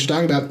exactly what you're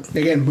talking about.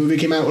 Again, movie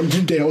came out on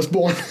the day I was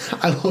born.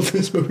 I love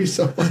this movie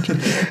so much.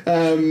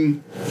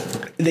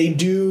 They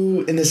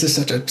do, and this is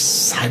such a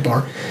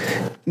sidebar,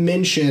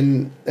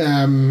 mention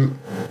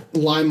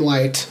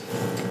Limelight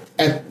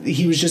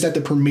he was just at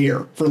the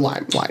premiere for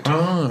Limelight,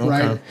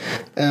 right?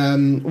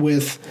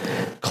 With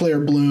Claire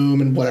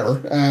Bloom and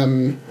whatever.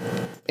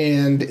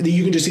 And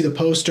you can just see the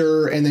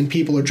poster, and then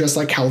people are dressed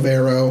like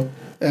Calvero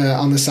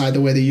on the side,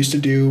 the way they used to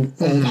do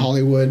old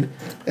Hollywood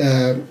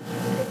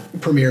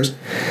premieres.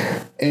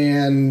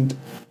 And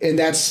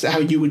that's how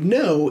you would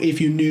know if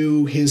you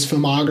knew his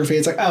filmography.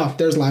 It's like, oh,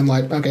 there's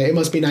Limelight. Okay, it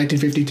must be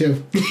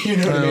 1952. You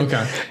know what I mean?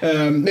 Okay.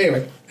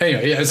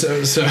 Anyway, yeah.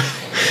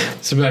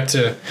 So back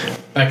to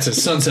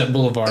Sunset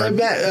Boulevard.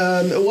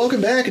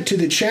 Welcome back to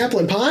the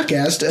Chaplin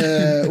podcast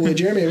with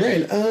Jeremy and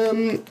Rain.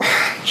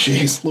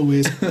 Jeez,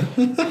 Louise.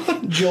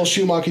 Joel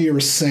Schumacher, you're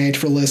a saint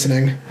for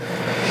listening.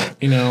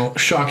 You know,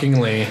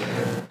 shockingly,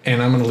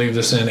 and I'm going to leave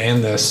this in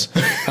and this.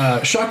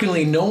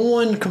 Shockingly, no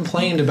one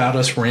complained about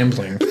us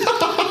rambling.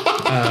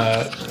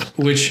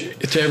 Which,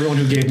 to everyone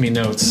who gave me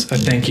notes,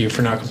 thank you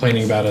for not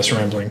complaining about us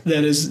rambling.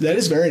 That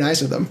is very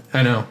nice of them.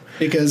 I know.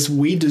 Because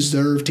we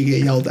deserve to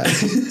get yelled at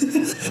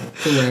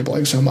for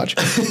rambling so much.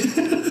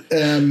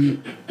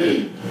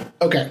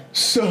 Okay,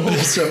 so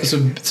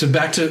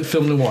back to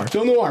film noir.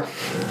 Film noir.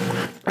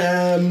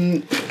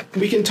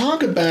 We can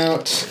talk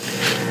about,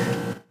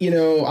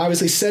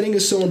 obviously setting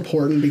is so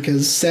important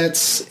because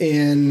sets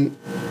in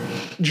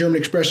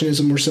German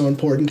Expressionism were so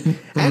important.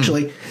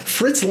 Actually,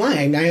 Fritz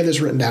Lang, I have this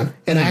written down,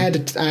 and I had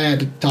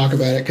to talk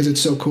about it because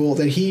it's so cool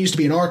that he used to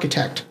be an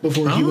architect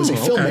before he was a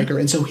filmmaker,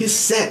 and so his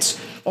sets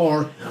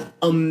are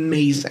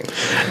amazing.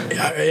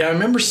 I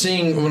remember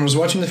seeing when I was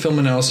watching the film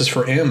analysis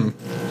for M.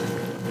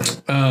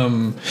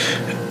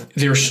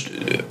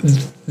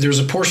 There's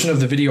a portion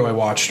of the video I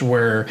watched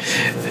where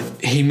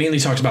he mainly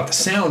talked about the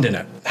sound in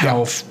it,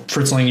 how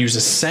Fritz Lang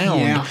uses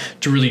sound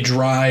to really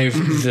drive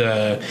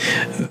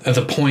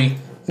the point.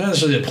 Not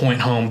necessarily the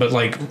point home, but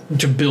like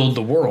to build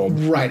the world,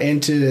 right,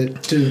 and to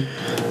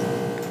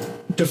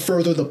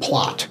further the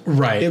plot,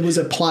 right. It was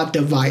a plot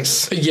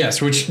device.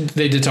 Yes, which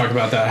they did talk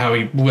about that, how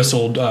he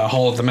whistled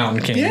 "Hall of the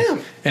Mountain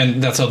King,"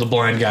 and that's how the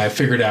blind guy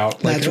figured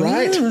out. Like,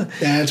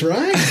 That's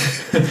right.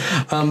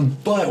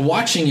 But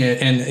watching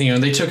it,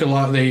 and they took a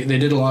lot. They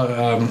did a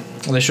lot.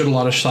 They showed a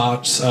lot of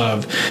shots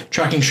of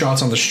tracking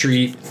shots on the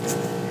street.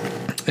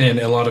 And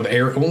a lot of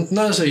not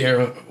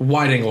necessarily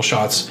wide angle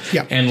shots,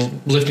 and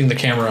lifting the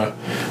camera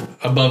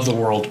above the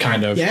world,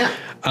 kind of.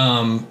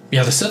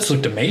 The sets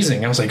looked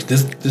amazing. I was like,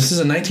 this is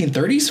a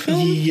 1930s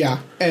film? Yeah,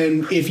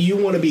 and if you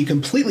want to be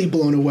completely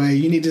blown away,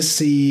 you need to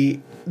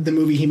see the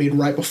movie he made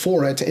right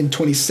before it in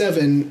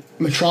 27,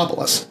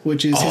 Metropolis,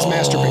 which is his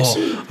masterpiece.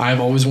 I've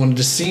always wanted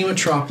to see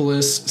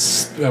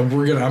Metropolis. I'm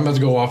about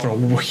to go off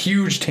on a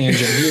huge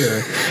tangent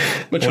here.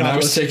 When I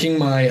was taking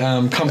my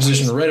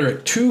Composition and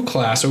Rhetoric 2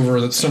 class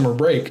over the summer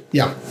break.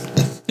 Yeah.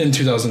 In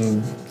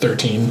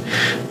 2013.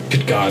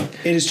 Good God.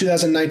 It is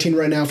 2019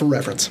 right now for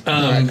reference.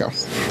 All right, go.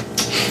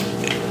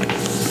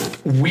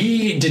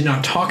 We did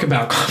not talk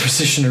about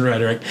Composition and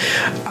Rhetoric.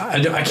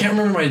 I can't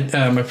remember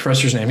my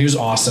professor's name. He was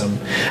awesome.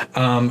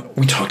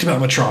 We talked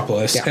about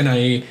Metropolis, and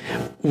I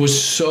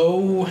was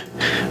so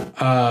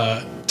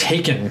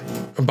taken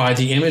by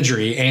the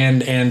imagery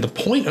and the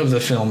point of the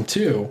film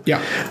too.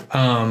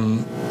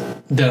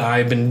 That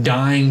I've been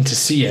dying to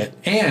see it.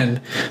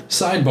 And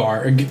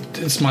sidebar,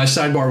 it's my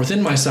sidebar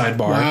within my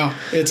sidebar. Wow,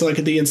 it's like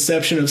the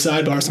inception of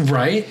sidebars,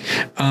 right?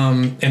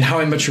 And How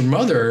I Met Your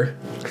Mother.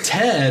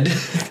 Ted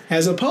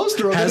has a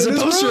poster of it in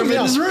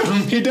his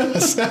room. He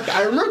does.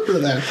 I remember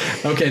that.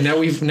 Okay, now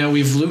we've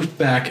looped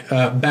back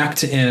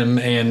to M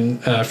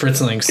and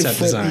Fritz Lang's set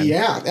design.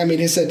 Yeah, I mean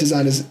his set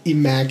design is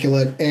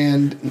immaculate,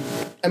 and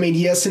I mean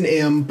yes in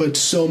M, but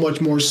so much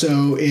more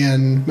so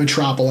in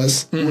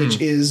Metropolis, which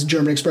is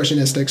German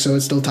expressionistic, so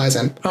it still ties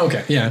in.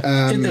 Okay,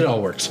 yeah, it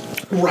all works.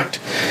 Right.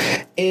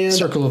 And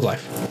circle of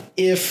life.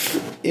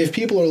 If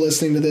people are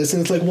listening to this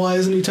and it's like, why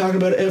isn't he talking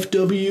about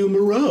F.W.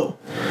 Moreau?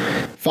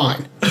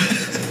 Fine.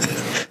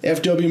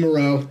 F.W.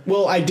 Moreau.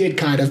 Well, I did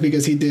kind of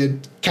because he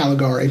did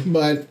Caligari,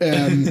 but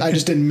I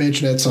just didn't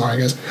mention it. Sorry,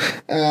 guys.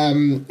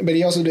 But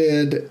he also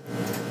did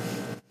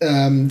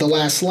The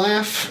Last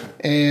Laugh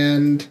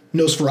and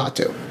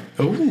Nosferatu.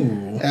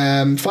 Ooh.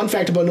 Fun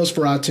fact about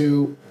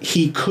Nosferatu,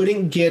 he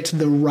couldn't get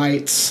the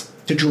rights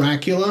to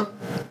Dracula,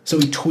 so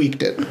he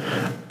tweaked it.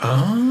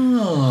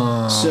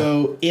 Oh.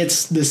 So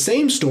it's the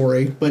same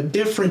story, but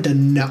different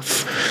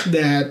enough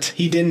that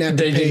he didn't have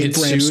to pay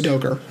Bram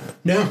Stoker.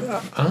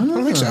 No, I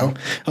don't think so.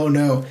 Oh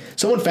no,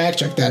 someone fact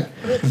check that.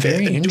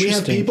 Very interesting. Do we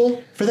have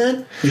people for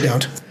that? We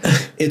don't.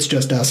 It's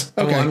just us.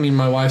 Okay. Well, I mean,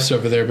 my wife's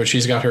over there, but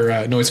she's got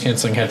her noise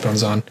canceling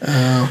headphones on.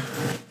 Oh.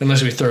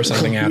 Unless we throw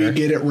something at her. We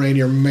get it, Rain.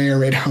 You're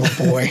married. Oh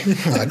boy.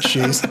 Oh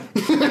jeez.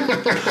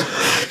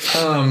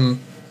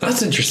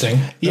 That's interesting.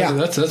 Yeah,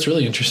 that's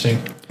really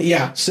interesting.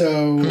 Yeah.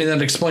 So I mean,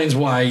 that explains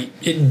why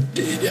he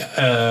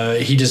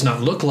does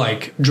not look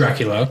like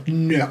Dracula.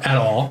 No. At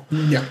all.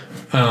 No.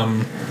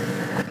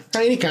 I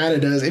mean, he kind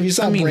of does. If you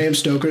saw Bram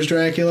Stoker's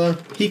Dracula,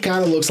 he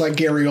kind of looks like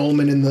Gary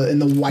Oldman in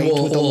the white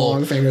with the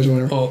long fingers.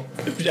 Well,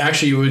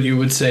 actually, you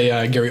would say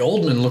Gary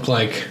Oldman looked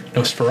like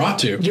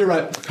Nosferatu. You're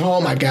right.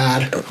 Oh my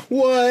God!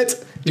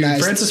 What? Dude,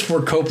 Nice. Francis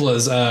Ford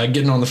Coppola's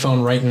getting on the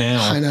phone right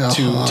now I know.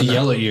 to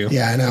yell at you.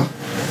 Yeah, I know.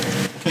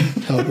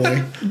 Oh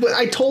boy! But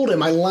I told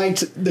him I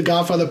liked The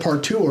Godfather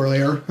Part 2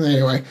 earlier.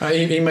 Anyway,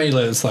 He may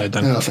let it slide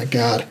then. oh thank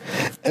God.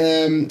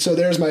 So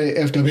there's my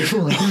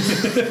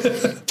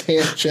FW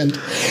tangent.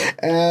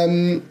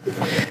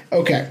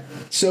 Okay,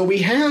 so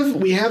we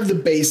have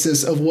the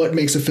basis of what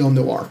makes a film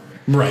noir.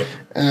 Right.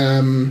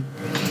 And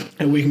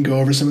we can go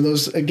over some of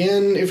those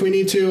again if we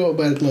need to,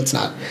 but let's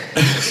not.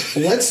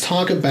 Let's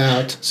talk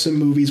about some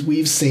movies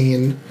we've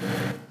seen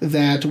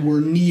that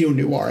were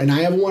neo-noir. And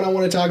I have one I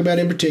want to talk about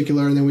in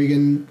particular, and then we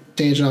can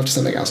tangent off to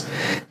something else.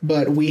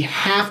 But we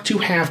have to,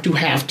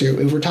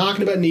 if we're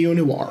talking about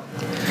neo-noir,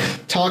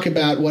 talk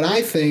about what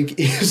I think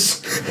is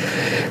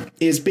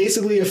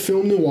basically a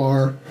film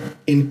noir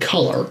in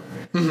color,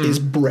 is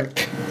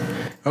Brick.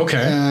 Okay.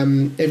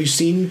 Have you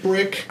seen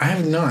Brick? I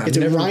have not. It's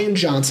a Rian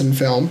Johnson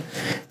film,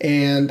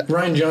 and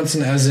Rian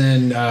Johnson, as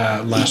in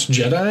Last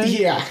Jedi.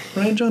 yeah,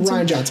 Rian Johnson.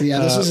 Rian Johnson. Yeah,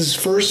 this was his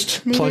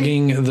first movie.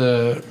 Plugging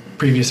the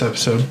previous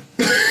episode,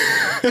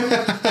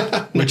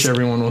 which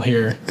everyone will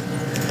hear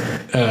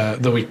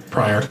the week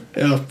prior.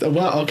 Oh,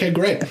 well, okay,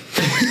 great.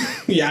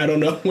 Yeah, I don't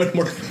know when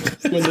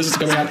this is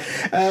coming out.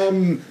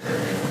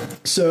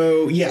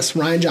 So yes,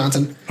 Rian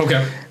Johnson.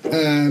 Okay.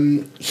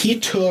 He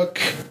took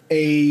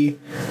a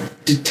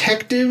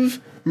detective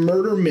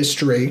murder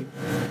mystery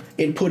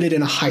and put it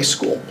in a high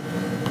school.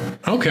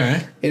 Okay.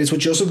 And it's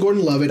with Joseph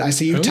Gordon-Levitt. I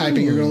see you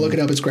typing. You're going to look it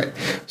up. It's great.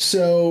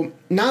 So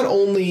not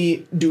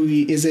only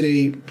is it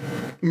a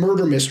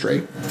murder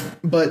mystery,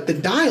 but the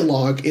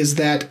dialogue is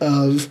that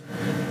of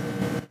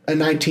a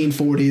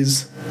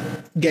 1940s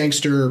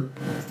gangster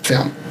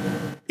film.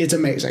 It's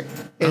amazing.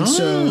 And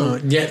so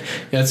yeah,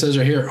 it says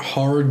right here,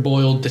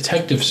 hard-boiled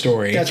detective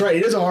story. that's right.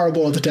 It is a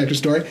hard-boiled detective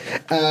story.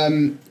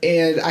 And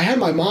I had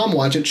my mom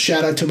watch it.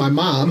 Shout out to my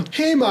mom.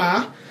 Hey,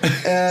 Ma.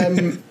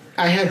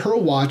 I had her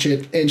watch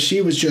it, and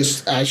she was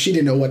just, she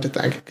didn't know what to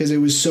think because it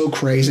was so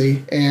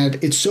crazy, and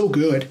it's so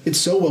good. It's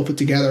so well put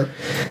together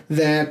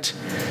that,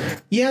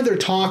 yeah, they're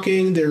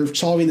talking, they're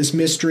solving this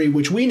mystery,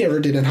 which we never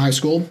did in high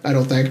school, I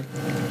don't think.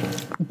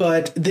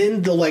 But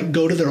then they'll, like,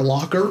 go to their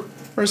locker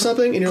or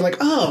something, and you're like,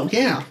 oh,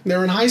 yeah,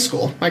 they're in high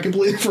school. I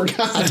completely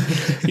forgot,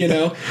 you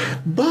know?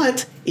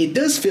 But it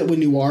does fit with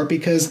noir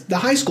because the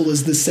high school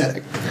is the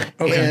setting.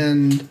 Okay.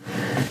 And,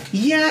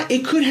 yeah,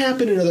 it could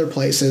happen in other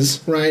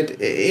places, right?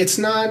 It's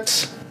not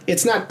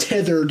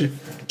tethered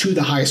to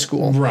the high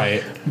school.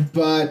 Right.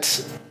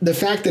 But the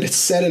fact that it's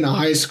set in a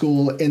high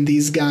school and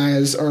these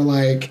guys are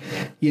like,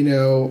 you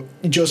know,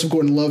 Joseph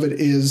Gordon-Levitt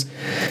is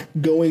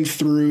going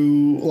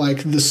through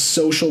like the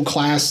social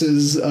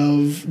classes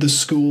of the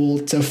school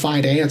to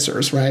find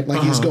answers, right?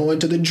 Like he's going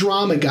to the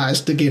drama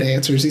guys to get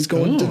answers. He's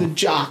going to the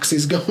jocks.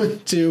 He's going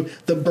to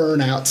the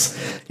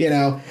burnouts, you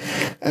know.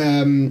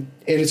 And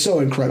it's so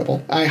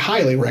incredible. I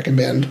highly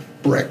recommend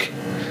Brick.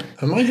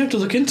 I might have to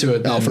look into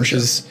it. Oh, for sure.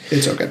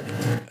 It's so good.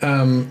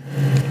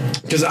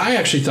 Because I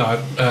actually thought,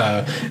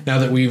 now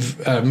that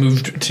we've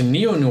moved to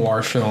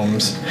neo-noir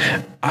films,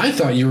 I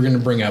thought you were going to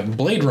bring up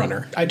Blade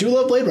Runner. I do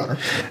love Blade Runner.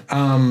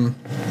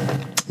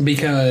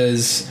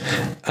 Because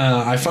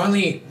I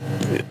finally,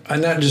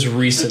 not just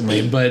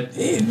recently, but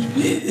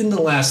in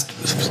the last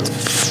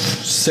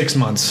 6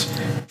 months,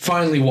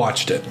 finally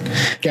watched it.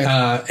 Okay.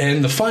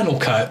 And the final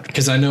cut,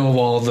 because I know of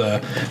all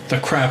the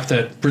crap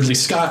that Ridley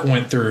Scott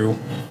went through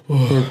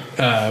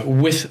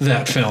with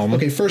that film.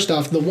 Okay, first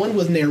off, the one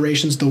with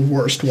narration's the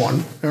worst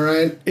one. All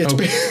right, it's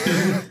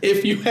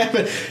if you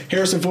haven't,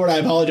 Harrison Ford, I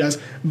apologize,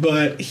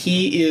 but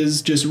he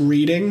is just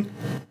reading,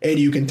 and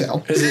you can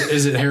tell.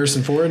 Is it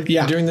Harrison Ford?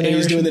 Yeah, doing the narration?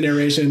 He's doing the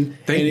narration.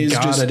 Thank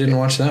God I didn't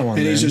watch that one.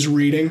 And he's just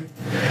reading,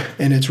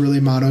 and it's really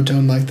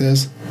monotone like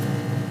this,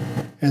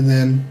 and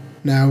then.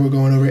 Now we're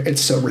going over it. It's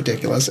so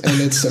ridiculous,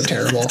 and it's so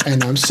terrible,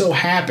 and I'm so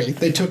happy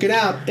they took it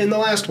out in the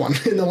last one,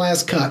 in the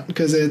last cut,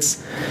 because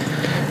it's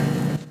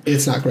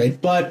not great.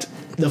 But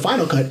the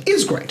final cut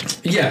is great.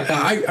 Yeah,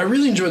 I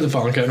really enjoyed the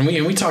final cut, and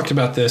we talked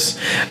about this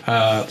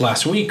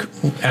last week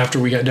after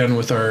we got done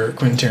with our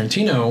Quentin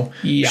Tarantino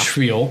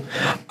spiel.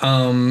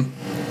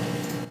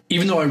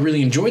 Even though I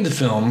really enjoyed the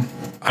film,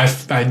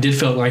 I did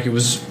feel like it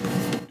was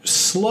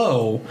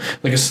slow,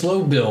 like a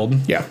slow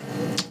build. Yeah.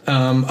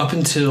 Up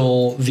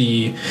until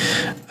the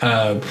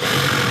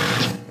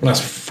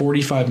last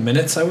 45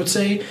 minutes, I would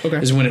say,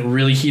 is when it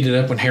really heated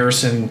up, when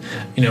Harrison,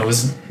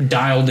 was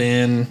dialed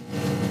in.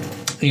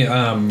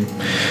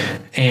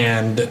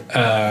 And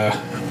I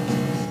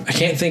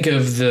can't think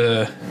of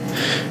the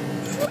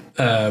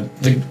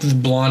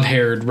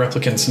blonde-haired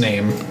replicant's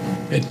name.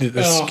 It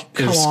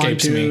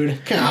escapes me.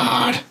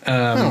 God,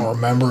 I don't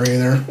remember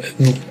either.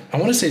 I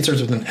want to say it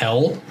starts with an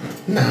L.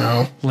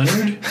 No.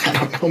 Leonard? I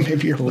don't know.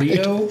 Maybe you're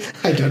Leo?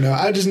 right. I don't know.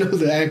 I just know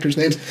the actors'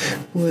 names.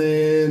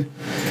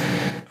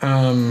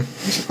 On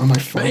my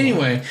phone. But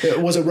anyway.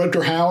 Was it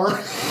Rutger Hauer?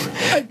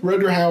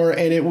 Rutger Hauer,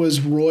 and it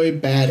was Roy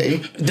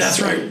Batty.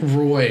 That's right,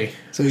 Roy.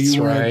 So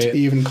you weren't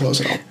even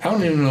close at all. I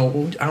don't even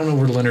know. I don't know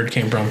where Leonard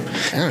came from.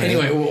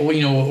 Anyway,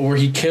 where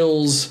he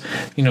kills,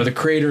 the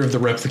creator of the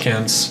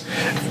replicants,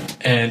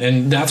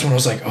 And that's when I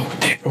was like,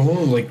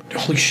 like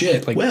holy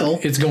shit, like Well,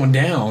 it's going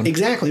down.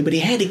 Exactly, but he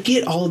had to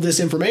get all of this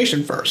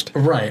information first.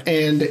 Right.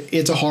 And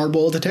it's a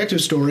hardboiled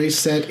detective story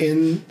set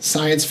in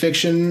science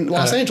fiction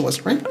Los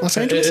Angeles, right? Los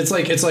Angeles? It's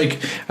like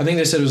I think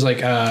they said it was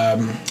like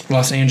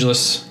Los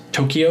Angeles,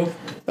 Tokyo.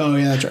 Oh,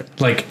 yeah, that's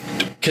right. Like,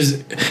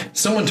 because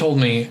someone told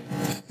me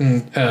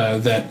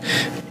that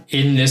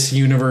in this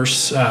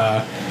universe,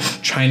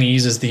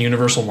 Chinese is the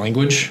universal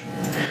language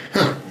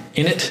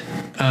in it,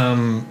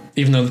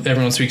 even though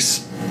everyone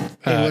speaks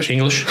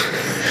English.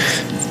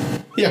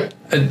 Yeah.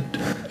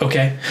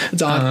 Okay.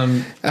 It's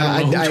odd.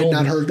 I had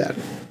not heard that.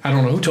 I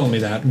don't know who told me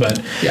that,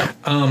 but yeah.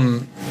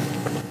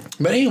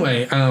 But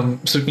anyway,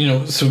 so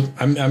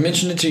I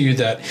mentioned it to you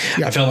that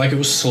I felt like it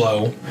was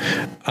slow,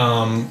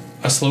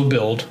 a slow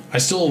build. I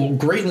still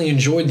greatly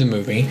enjoyed the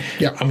movie.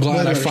 Yeah, I'm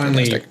glad I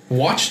finally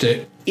watched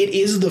it. It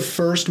is the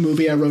first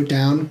movie I wrote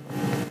down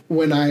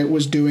when I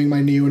was doing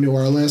my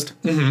neo-noir list.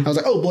 I was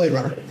like, oh, Blade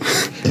Runner.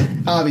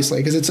 Obviously,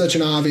 because it's such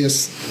an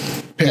obvious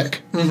pick,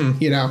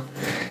 you know.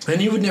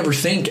 And you would never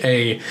think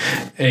a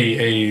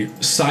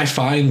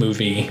sci-fi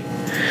movie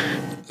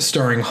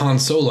starring Han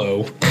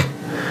Solo,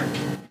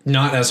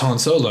 not as Han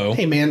Solo.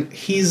 Hey, man,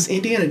 he's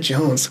Indiana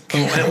Jones.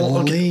 Well,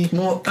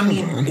 I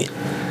mean,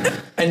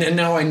 and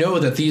now I know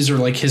that these are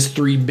like his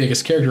three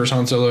biggest characters: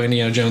 Han Solo,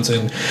 Indiana Jones,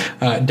 and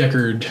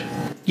Deckard.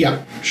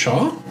 Yeah.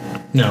 Shaw?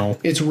 No.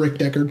 It's Rick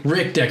Deckard.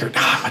 Rick Deckard.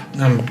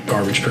 I'm a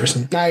garbage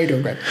person. Nah, you're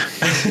doing great.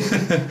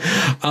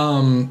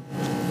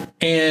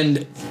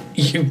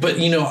 But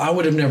I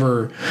would have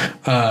never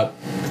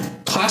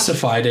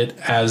classified it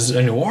as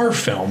a noir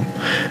film.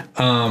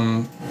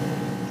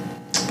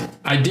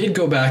 I did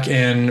go back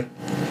and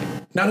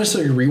not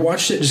necessarily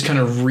rewatched it, just kind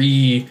of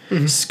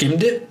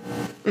skimmed it.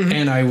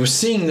 And I was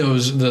seeing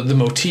the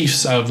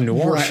motifs of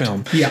noir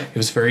film. Yeah. It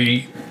was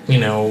very,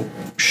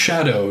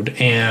 shadowed,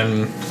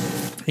 and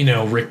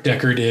Rick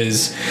Deckard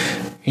is,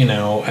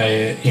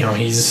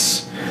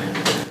 he's.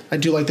 I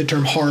do like the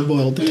term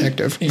hard-boiled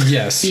detective.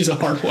 Yes. He's a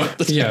hard-boiled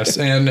detective. Yes,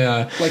 and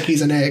like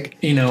he's an egg.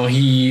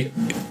 He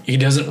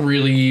doesn't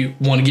really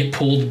want to get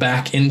pulled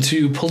back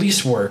into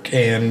police work,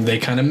 and they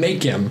kind of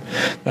make him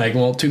like,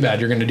 well, too bad,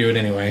 you're going to do it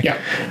anyway.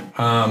 Yeah.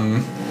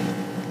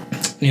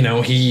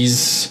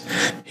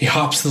 He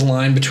hops the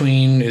line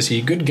between, is he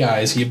a good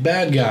guy, is he a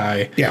bad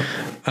guy? Yeah.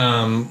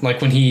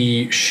 Like when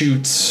he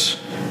shoots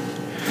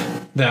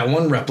that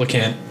one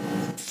replicant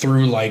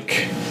through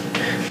like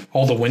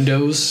all the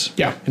windows,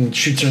 and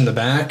shoots her in the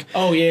back.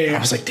 Oh yeah. I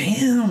was like,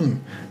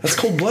 damn, that's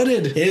cold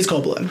blooded. It is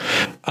cold blooded.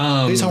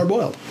 He's hard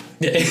boiled.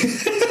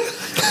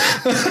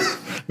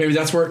 Maybe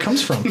that's where it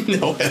comes from.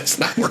 No, that's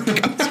not where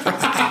it comes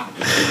from.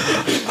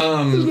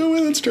 There's no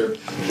way that's true.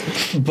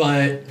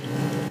 But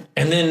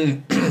and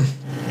then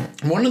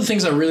one of the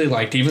things I really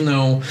liked, even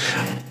though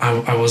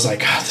I was like,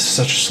 this is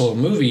such a slow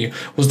movie,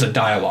 was the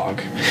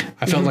dialogue.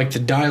 I felt like the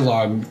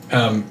dialogue,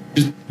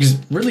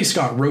 Ridley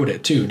Scott wrote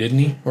it too, didn't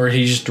he? Or did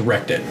he just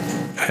direct it?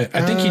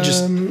 I think he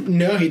just...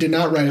 No, he did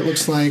not write it. It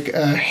looks like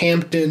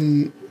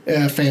Hampton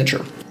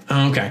Fancher.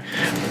 Oh, okay.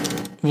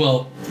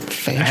 Well,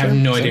 Fancher? I have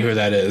no idea who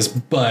that is,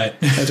 but...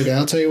 That's okay.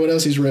 I'll tell you what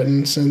else he's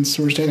written since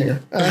we're standing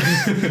here.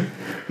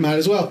 Might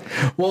as well.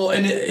 Well,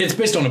 and it's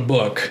based on a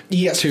book.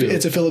 Yes, too.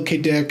 It's a Philip K.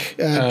 Dick,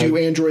 Do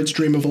Androids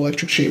Dream of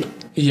Electric Sheep?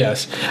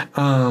 Yes.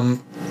 But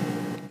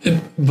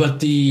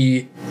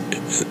the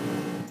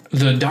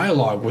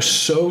dialogue was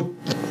so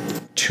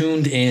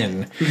tuned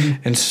in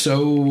and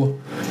so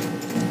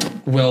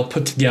well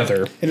put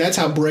together. And that's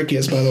how Brick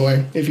is, by the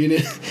way. If you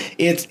did,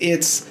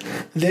 it's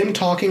them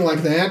talking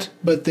like that,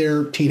 but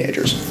they're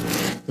teenagers.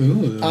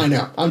 Ooh. I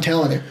know. I'm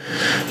telling you.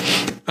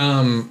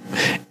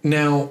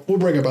 Now we'll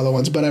bring up other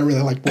ones, but I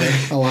really like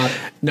Brick a lot.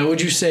 Now,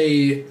 would you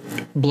say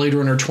Blade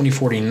Runner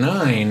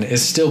 2049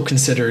 is still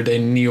considered a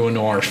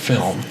neo-noir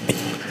film?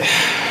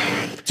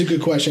 It's a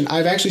good question.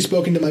 I've actually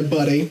spoken to my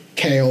buddy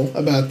Kale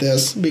about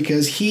this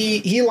because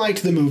he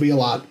liked the movie a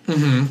lot,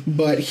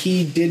 but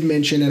he did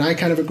mention, and I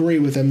kind of agree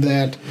with him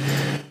that.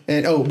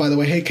 And oh, by the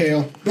way, hey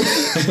Kale,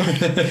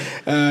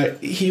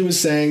 he was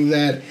saying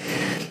that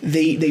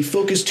they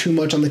focused too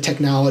much on the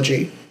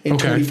technology in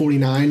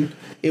 2049.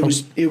 It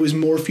was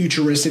more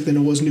futuristic than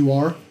it was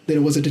noir, than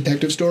it was a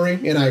detective story,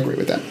 and I agree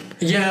with that.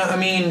 Yeah, I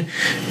mean,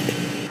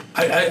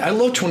 I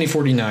love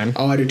 2049.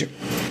 Oh, I do too.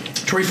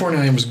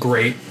 2049 was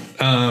great.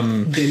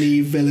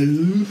 Denis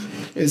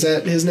Villeneuve. Is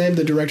that his name?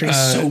 The director is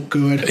so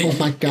good. Oh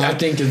my god! I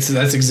think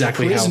that's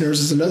exactly Prisoners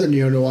is another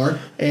neo noir.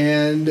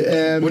 And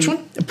which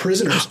one?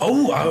 Prisoners.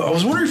 Oh, I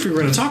was wondering if we were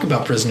going to talk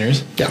about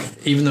Prisoners. Yeah.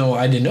 Even though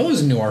I didn't know it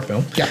was a noir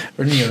film. Yeah.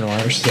 Or neo noir,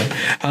 I should say.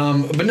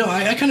 But no,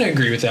 I kind of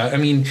agree with that. I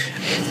mean,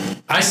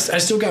 I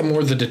still got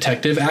more of the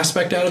detective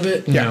aspect out of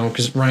it. You know,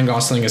 because Ryan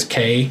Gosling is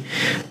K.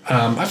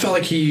 I felt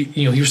like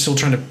he was still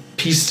trying to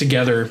piece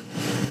together.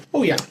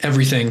 Oh yeah,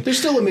 everything. There's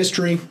still a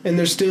mystery, and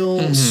there's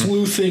still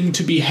sleuthing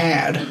to be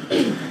had,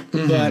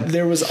 but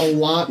there was a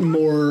lot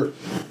more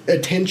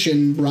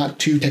attention brought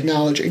to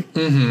technology.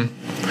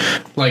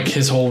 Like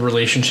his whole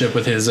relationship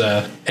with his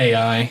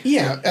AI.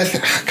 Yeah,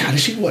 God,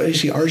 is she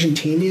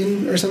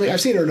Argentinian or something?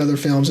 I've seen her in other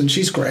films, and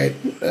she's great.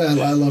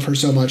 I love her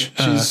so much.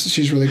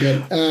 She's really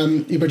good.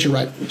 But you're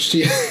right.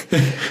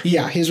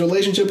 Yeah, his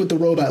relationship with the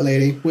robot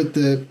lady,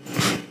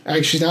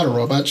 actually, she's not a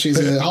robot. She's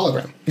a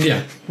hologram.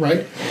 Yeah.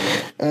 Right.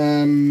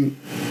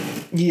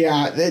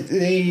 Yeah,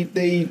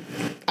 they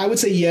I would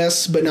say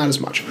yes, but not as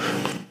much.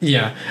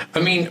 Yeah. I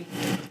mean,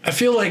 I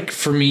feel like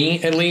for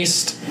me, at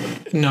least,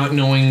 not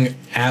knowing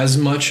as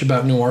much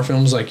about noir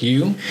films like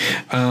you,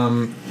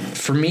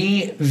 for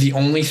me, the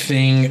only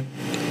thing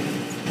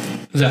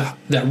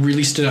that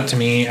really stood out to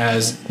me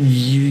as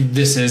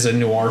this is a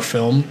noir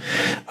film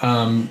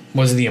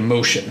was the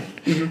emotion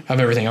of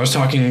everything. I was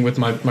talking with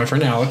my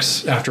friend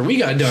Alex after we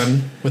got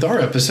done with our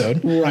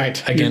episode.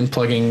 Right. Again,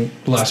 plugging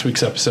last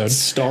week's episode.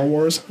 Star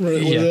Wars.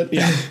 Right?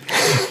 Yeah.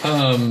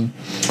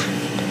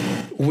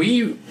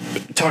 We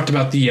talked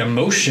about the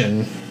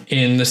emotion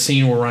in the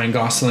scene where Ryan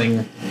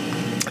Gosling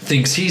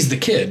thinks he's the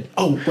kid.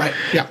 Oh, right.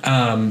 Yeah.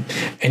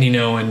 And you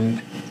know,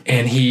 and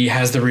he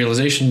has the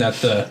realization that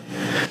the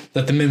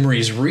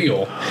memory is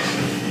real.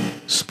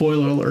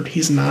 Spoiler alert,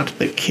 he's not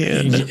the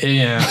kid.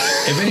 Yeah.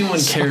 If anyone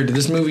cared,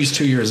 this movie's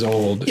 2 years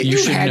old. You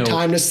should had know.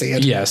 time to see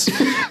it. Yes.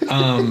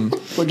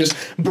 We're just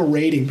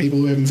berating people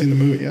who haven't seen the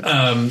movie yet.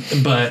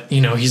 But, you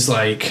know, he's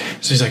like,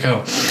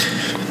 oh,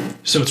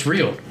 so it's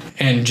real.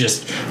 And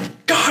just,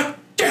 God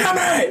damn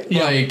it!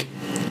 Yeah. Like,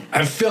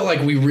 I feel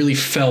like we really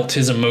felt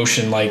his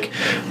emotion, like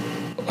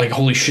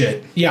holy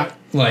shit. Yeah.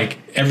 Like,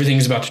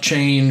 everything's about to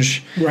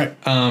change. Right.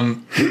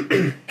 And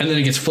then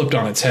it gets flipped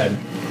on its head.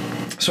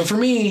 So for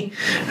me,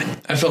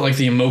 I felt like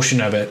the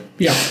emotion of it,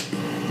 Yeah.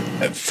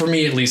 for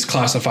me at least,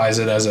 classifies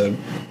it as a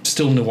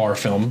still noir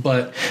film.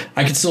 But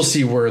I could still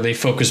see where they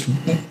focused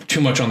too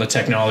much on the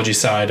technology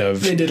side of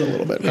They did a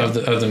little bit. Yeah. of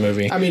the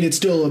movie. I mean, it's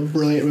still a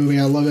brilliant movie.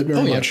 I love it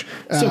very much.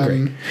 Still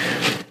great.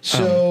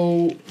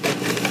 So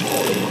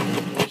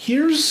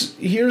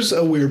here's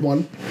a weird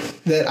one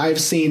that I've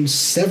seen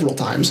several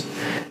times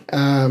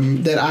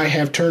that I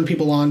have turned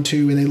people on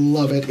to and they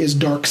love it is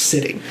Dark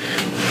City.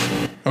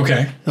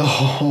 Okay.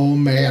 Oh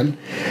man.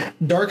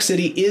 Dark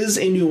City is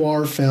a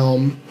noir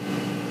film,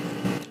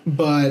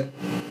 but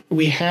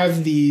we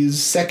have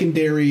these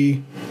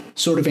secondary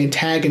sort of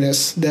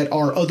antagonists that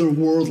are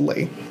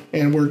otherworldly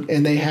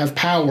and they have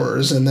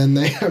powers and then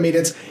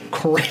it's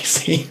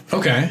crazy.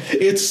 Okay.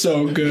 It's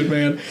so good,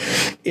 man.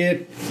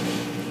 It's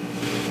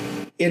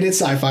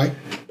sci-fi.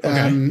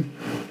 Okay.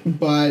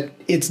 But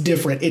it's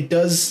different. It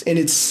does, and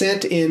it's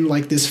set in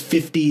like this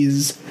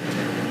 50s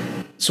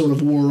sort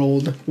of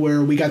world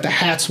where we got the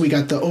hats, we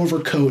got the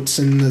overcoats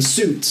and the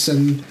suits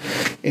and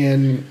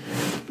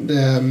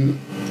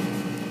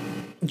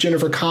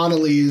Jennifer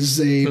Connelly is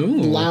a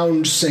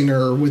lounge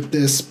singer with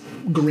this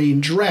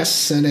green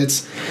dress, and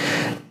it's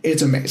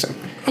amazing.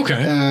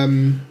 Okay.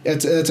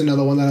 That's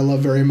another one that I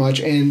love very much,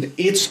 and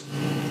it's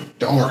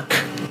dark.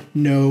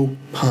 No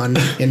pun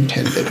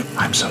intended.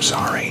 I'm so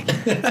sorry.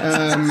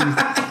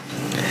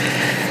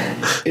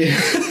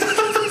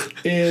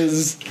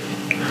 Is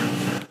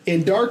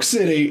in Dark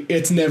City,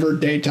 it's never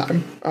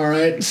daytime. All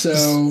right,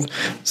 so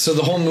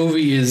the whole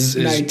movie is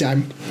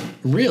nighttime.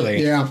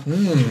 Really? Yeah.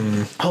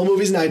 Whole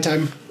movie's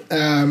nighttime,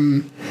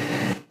 and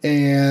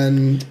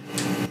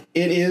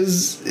it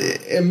is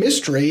a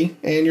mystery,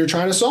 and you're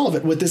trying to solve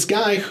it with this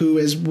guy who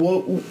has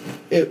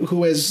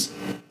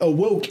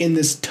awoke in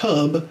this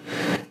tub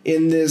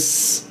in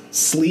this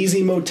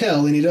sleazy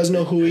motel, and he doesn't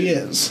know who he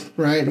is,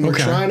 right? And we're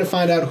trying to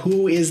find out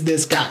who is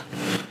this guy.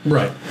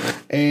 Right.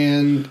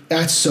 And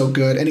that's so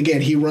good. And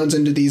again, he runs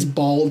into these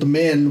bald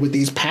men with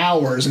these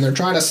powers, and they're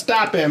trying to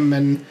stop him,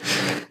 and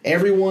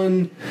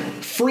everyone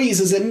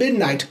freezes at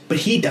midnight, but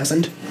he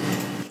doesn't.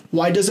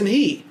 Why doesn't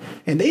he?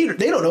 And they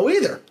don't know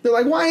either. They're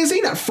like, why is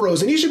he not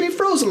frozen? He should be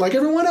frozen like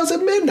everyone else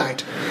at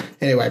midnight.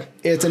 Anyway,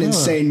 it's an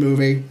insane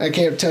movie. I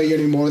can't tell you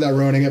any more without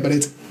ruining it, but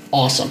it's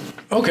awesome.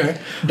 Okay.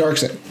 Dark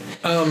City.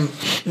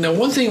 Now,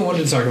 one thing I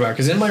wanted to talk about,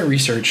 because in my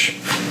research,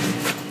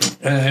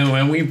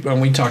 and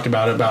we talked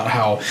about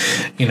how,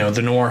 you know,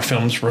 the noir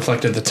films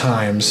reflected the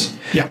times.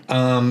 Yeah.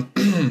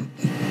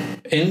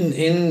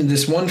 In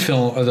this one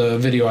film, the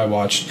video I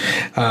watched,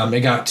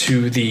 it got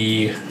to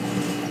the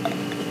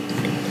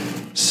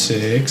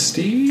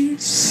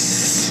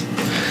 60s.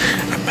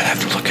 I'm gonna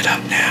have to look it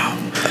up now.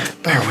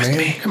 Bear with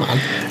me. Come on.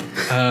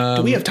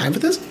 Do we have time for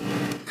this?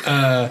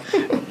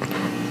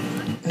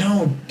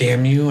 No,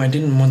 damn you! I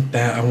didn't want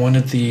that. I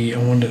wanted.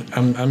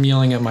 I'm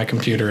yelling at my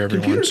computer.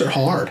 Everyone. Computers are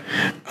hard.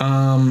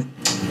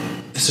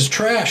 This is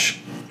trash.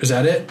 Is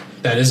that it?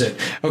 That is it.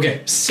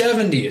 Okay,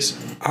 70s.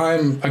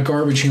 I'm a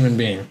garbage human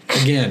being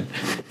again.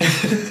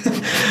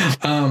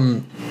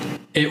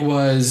 It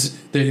was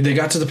they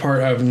got to the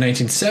part of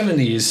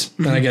 1970s,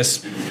 and I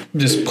guess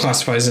this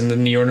classifies in the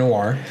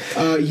neo-noir.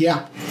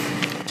 Yeah.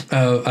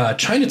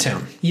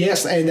 Chinatown.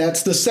 Yes, and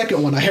that's the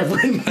second one I have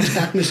written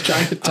down is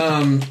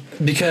Chinatown.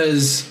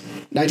 Because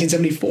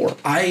 1974.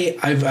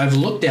 I've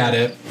looked at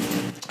it.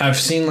 I've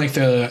seen like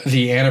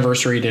the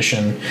anniversary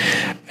edition,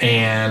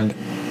 and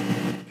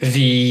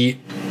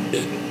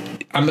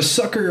I'm a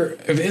sucker.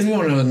 If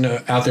anyone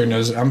out there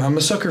knows, I'm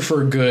a sucker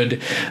for a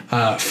good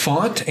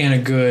font and a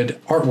good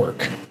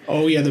artwork.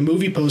 Oh yeah, the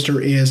movie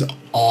poster is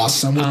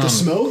awesome with the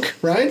smoke,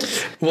 right?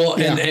 Well,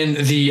 Yeah. and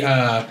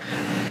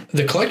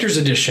the collector's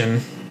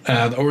edition,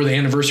 or the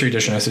anniversary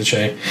edition, I should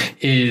say,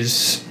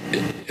 is,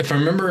 if I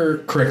remember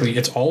correctly,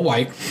 it's all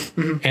white,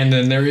 and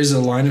then there is a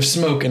line of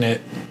smoke in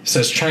it. It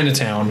says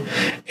Chinatown,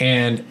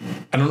 and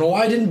I don't know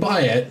why I didn't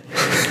buy it.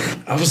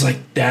 I was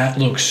like, that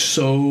looks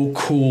so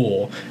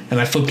cool, and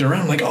I flipped it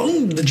around, like,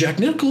 oh, the Jack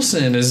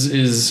Nicholson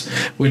is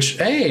which,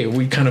 hey,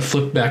 we kind of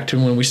flipped back to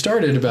when we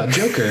started about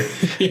Joker.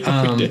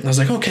 I was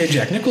like, okay,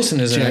 Jack Nicholson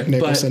is in it,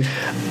 but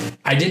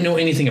I didn't know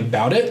anything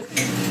about it,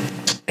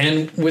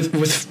 and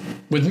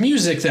with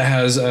music that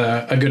has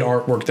a good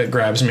artwork that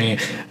grabs me,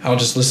 I'll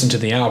just listen to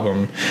the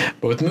album.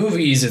 But with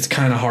movies, it's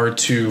kind of hard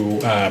to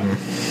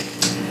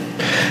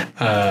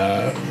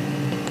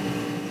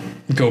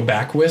go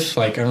back with.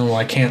 Like, I don't know,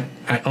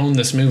 I own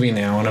this movie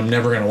now, and I'm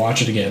never going to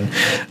watch it again.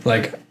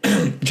 Like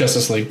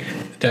Justice League.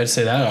 Did I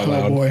say that out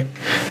loud? Oh boy.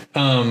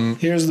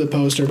 Here's the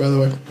poster, by the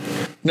way.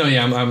 No,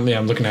 yeah, I'm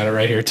looking at it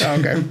right here too.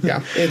 Okay,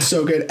 yeah, it's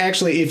so good.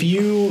 Actually, if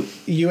you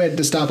had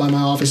to stop by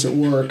my office at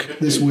work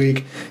this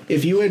week,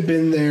 if you had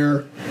been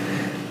there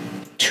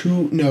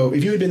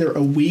if you had been there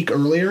a week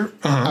earlier,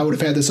 I would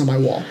have had this on my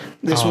wall.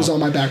 This was on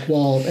my back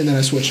wall, and then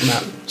I switched them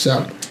out.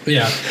 So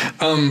yeah,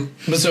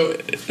 but so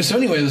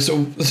anyway,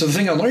 so the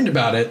thing I learned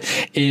about it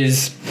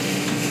is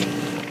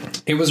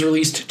it was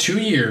released 2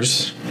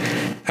 years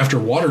after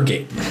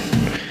Watergate.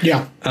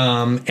 yeah,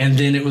 And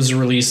then it was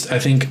released, I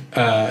think,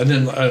 and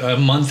then a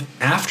month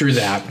after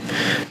that,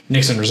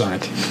 Nixon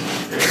resigned.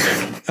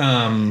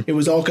 it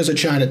was all because of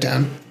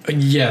Chinatown.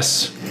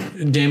 Yes.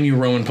 Damn you,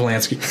 Roman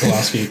Polanski.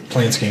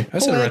 I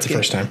said it right the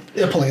first time.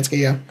 Yeah, Polanski,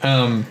 yeah.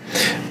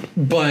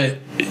 But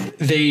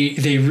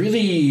they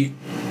really,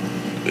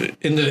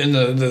 in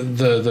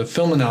the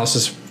film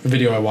analysis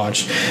video I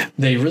watched,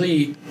 they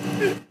really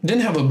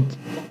didn't have a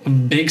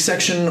big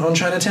section on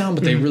Chinatown,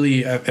 but they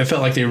really, it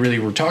felt like they really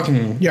were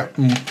talking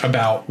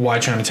about why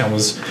Chinatown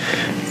was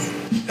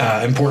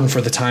important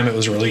for the time it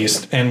was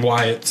released and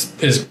why it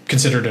is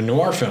considered a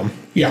noir film.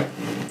 Yeah.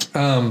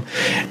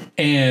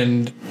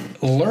 And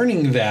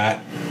learning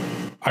that,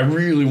 I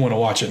really want to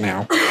watch it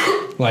now.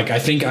 Like, I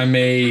think I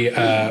may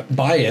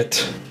buy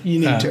it. You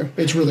need to.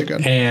 It's really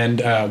good.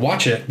 And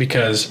watch it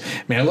because,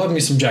 man, I love me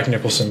some Jack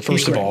Nicholson,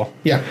 first of all.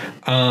 Yeah.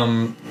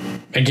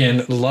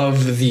 Again,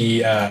 love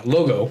the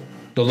logo.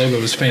 The logo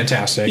is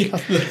fantastic. Yeah,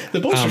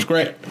 the poster's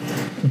great.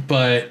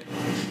 But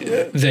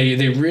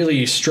they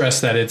really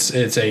stress that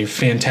it's a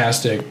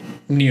fantastic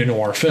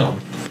neo-noir film.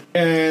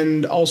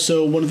 And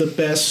also one of the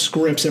best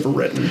scripts ever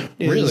written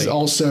is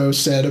also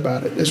said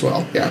about it as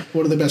well. Yeah,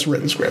 one of the best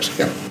written scripts.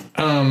 Yeah.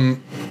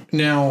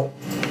 Now,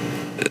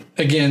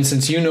 again,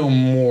 since you know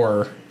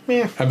more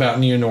about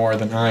neo-noir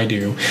than I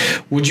do,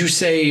 would you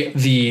say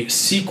the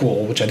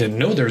sequel, which I didn't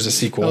know there was a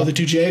sequel. Oh, the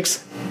two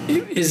Jakes?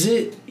 Is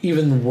it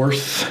even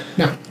worth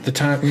the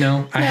time?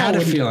 No, I had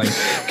a feeling.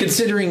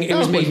 Considering it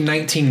was made in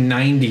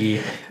 1990.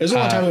 It was a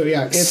long time ago,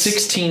 yeah. It's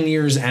 16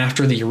 years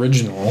after the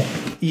original.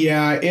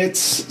 Yeah, it's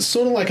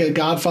sort of like a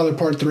Godfather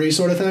Part 3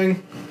 sort of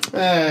thing.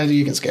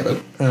 You can skip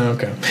it.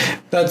 Okay.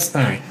 That's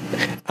all right.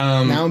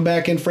 Now I'm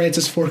back in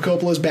Francis Ford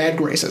Coppola's bad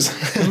graces.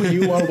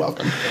 You are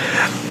welcome.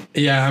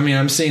 Yeah, I mean,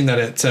 I'm seeing that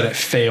it said it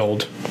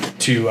failed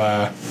to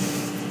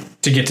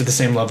get to the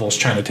same level as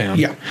Chinatown.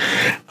 Yeah.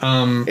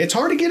 It's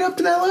hard to get up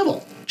to that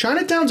level.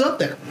 Chinatown's up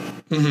there.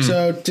 Mm-hmm.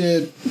 So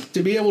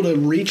to be able to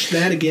reach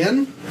that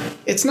again,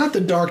 it's not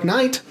the Dark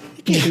Knight.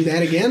 You can't do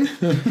that again.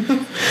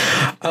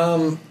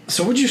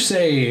 So would you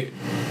say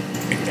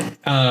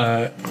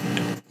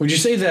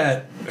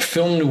that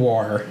film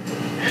noir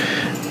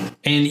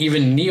and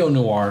even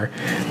neo-noir,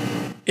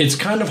 it's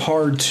kind of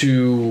hard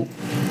to,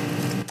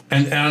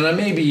 and I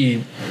may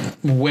be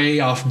way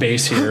off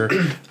base here,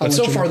 but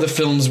so far the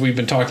films we've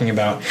been talking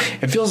about,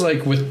 it feels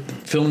like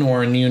with film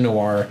noir and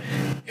neo-noir,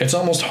 it's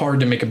almost hard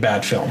to make a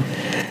bad film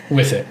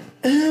with it.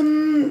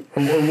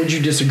 Or would you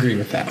disagree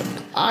with that?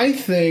 I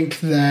think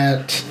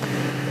that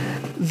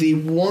the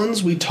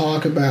ones we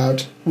talk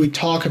about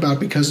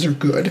because they're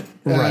good.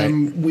 Right.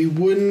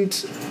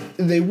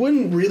 They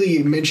wouldn't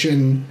really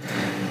mention,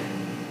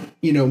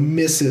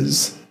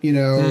 misses,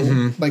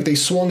 like they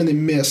swung and they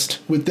missed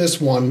with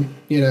this one,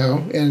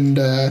 and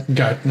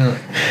No.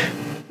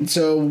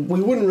 So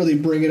we wouldn't really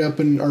bring it up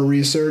in our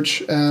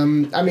research. I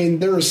mean,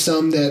 there are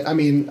some that,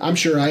 I'm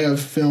sure I have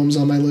films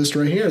on my list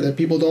right here that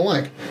people don't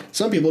like.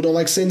 Some people don't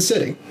like Sin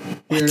City.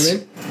 You know what I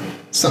mean?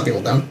 Some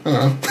people don't. I don't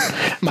know.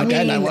 My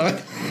dad and I love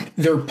it.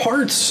 There are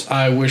parts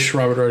I wish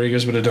Robert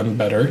Rodriguez would have done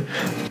better,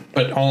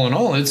 but all in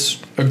all, it's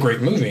a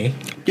great movie.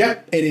 Yeah,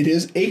 and it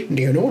is a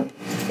neo-noir.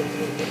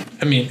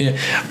 I mean, yeah.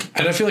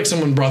 And I feel like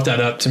someone brought that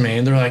up to me,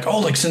 and they're like, "Oh,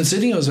 like Sin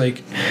City." I was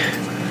like,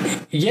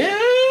 "Yeah."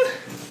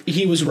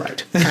 He was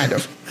right, kind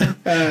of.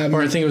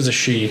 Or I think it was a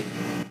she.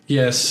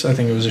 Yes, I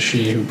think it was a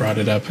she who brought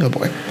it up. Oh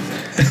boy.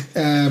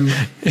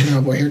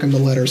 Oh boy, here come the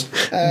letters.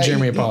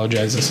 Jeremy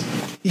apologizes.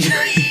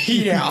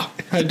 Yeah,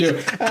 I do.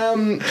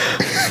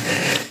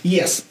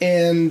 Yes,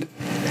 and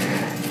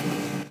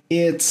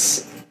it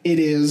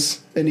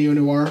is a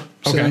neo-noir,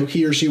 so Okay.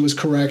 he or she was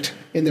correct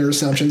in their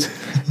assumptions.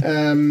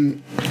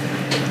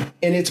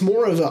 And it's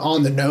more of a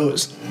on the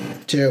nose,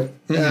 too.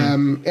 I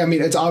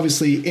mean, it's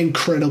obviously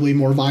incredibly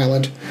more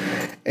violent.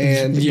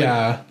 And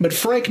Yeah. but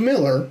Frank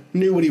Miller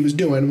knew what he was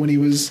doing when he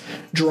was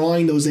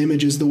drawing those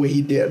images the way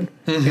he did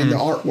in the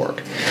artwork.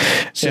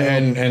 So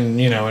And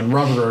you know, and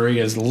Robert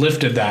Rodriguez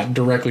lifted that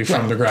directly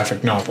from the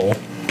graphic novel.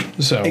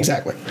 So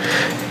exactly.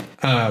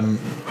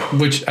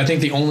 which I think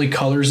the only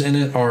colors in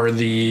it are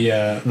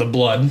the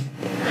blood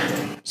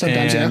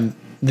Sometimes, and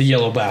the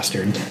yellow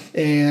bastard.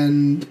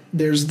 And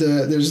there's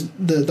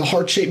the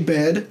heart-shaped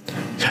bed,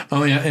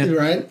 Oh yeah, and,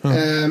 right?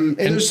 And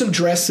there's some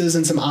dresses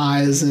and some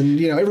eyes, and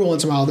you know, every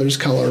once in a while there's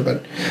color,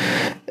 but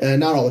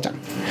not all the time.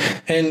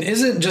 and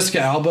isn't Jessica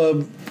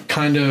Alba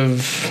kind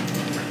of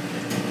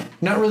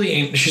not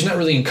really? She's not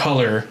really in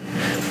color,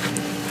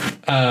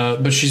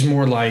 but she's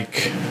more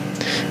like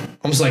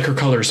almost like her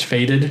color's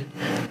faded.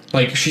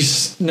 Like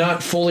she's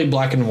not fully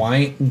black and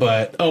white,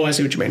 but Oh, I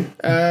see what you mean.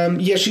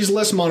 Yeah, she's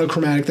less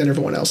monochromatic than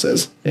everyone else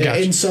is.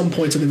 Gotcha. In some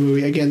points of the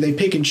movie. Again, they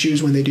pick and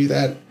choose when they do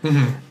that.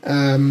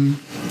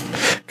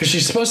 because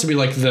she's supposed to be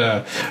like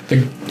the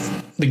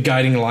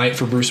guiding light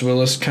for Bruce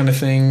Willis kind of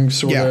thing,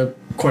 sort Yeah. of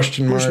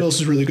question mark. Bruce Willis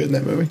is really good in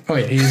that movie. Oh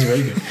yeah, he's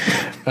very good.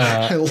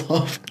 I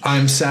love.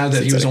 I'm sad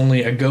that he was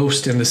only a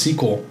ghost in the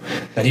sequel.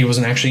 That he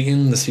wasn't actually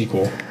in the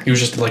sequel. He was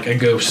just like a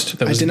ghost.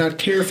 That I was. did not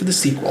care for the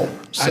sequel.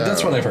 So,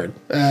 That's what I've heard.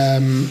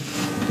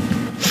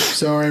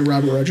 Sorry,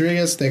 Robert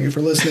Rodriguez. Thank you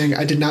for listening.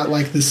 I did not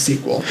like the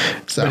sequel.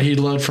 So But he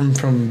loved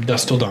from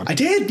Dusk Till Dawn. I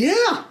did.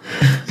 Yeah,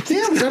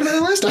 yeah. We talked about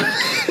it last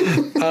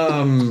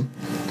time.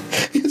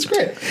 It's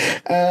great.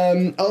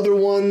 Other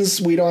ones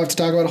we don't have to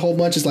talk about a whole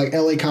bunch is like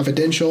L.A.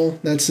 Confidential.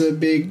 That's a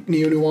big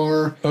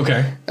neo-noir.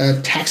 Okay.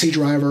 Taxi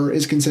Driver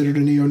is considered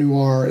a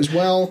neo-noir as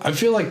well, I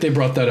feel like they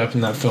brought that up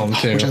in that film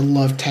too. which I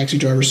love Taxi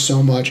Driver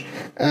so much.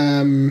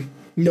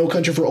 No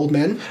Country for Old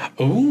Men.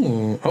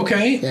 Ooh,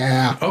 okay.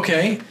 Yeah.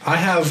 Okay. I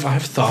have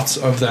thoughts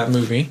of that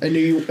movie.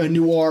 A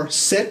noir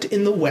set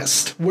in the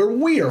West, where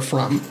we are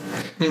from.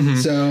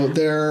 So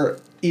there,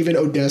 even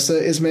Odessa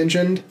is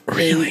mentioned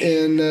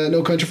in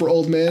No Country for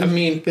Old Men. I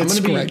mean, it's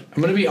I'm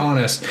gonna be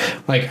honest.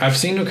 Like, I've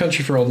seen No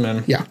Country for Old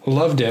Men. Yeah.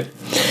 Loved it.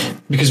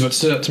 Because what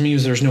stood out to me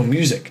was there's no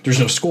music. There's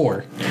no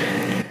score.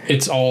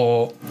 It's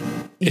all...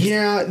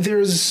 Yeah,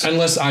 there's...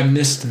 Unless I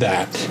missed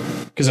that.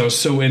 Because I was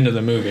so into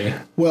the movie.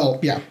 Well,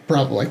 yeah,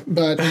 probably.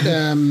 But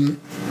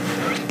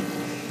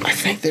I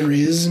think there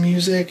is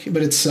music,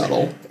 but it's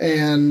subtle.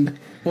 And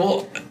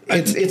Well,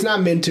 it's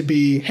not meant to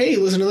be, hey,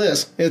 listen to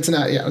this. It's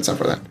not, yeah, it's not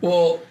for that.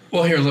 Well,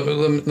 here,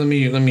 let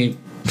me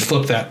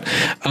flip that.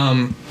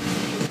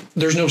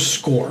 There's no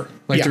score.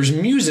 Like, Yeah. there's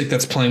music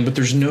that's playing, but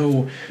there's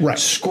no Right.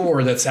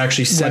 score that's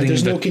actually setting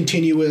There's the... no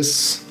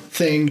continuous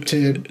thing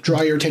to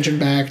draw your attention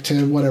back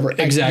to whatever.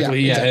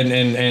 Exactly, yeah.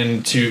 exactly.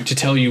 And to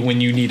tell you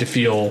when you need to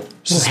feel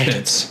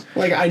suspense.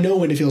 Like, I know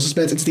when to feel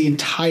suspense. It's the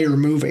entire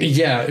movie.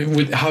 Yeah,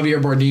 with Javier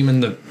Bardem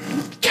and the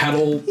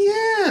cattle.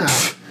 Yeah,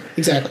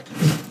 exactly.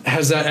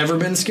 Has that ever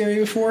been scary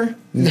before?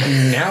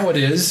 Now it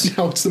is.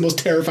 Now it's the most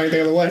terrifying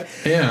thing on the way.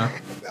 Yeah.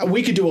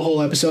 We could do a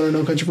whole episode on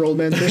No Country for Old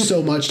Men. There's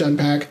so much to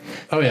unpack.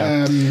 Oh,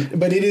 yeah.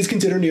 But it is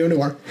considered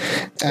neo-noir.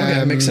 Okay,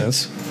 that makes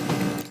sense.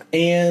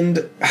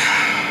 And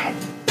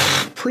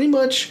pretty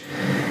much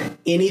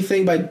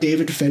anything by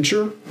David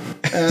Fincher.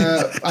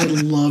 I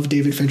love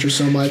David Fincher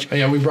so much. Oh,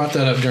 yeah, we brought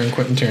that up during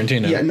Quentin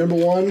Tarantino. Yeah, number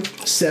one,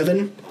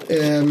 Seven.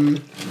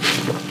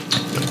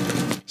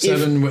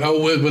 Seven,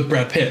 with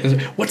Brad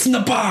Pitt. What's in the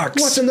box?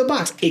 What's in the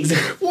box?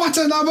 What's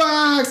in the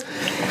box?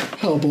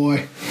 Oh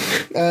boy.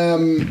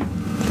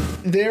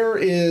 There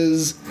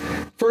is,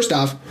 first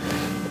off,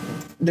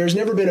 there's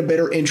never been a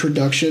better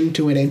introduction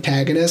to an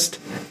antagonist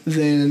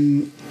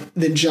than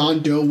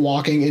John Doe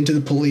walking into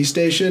the police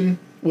station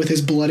with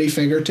his bloody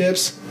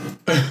fingertips,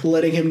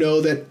 letting him know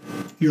that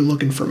you're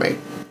looking for me.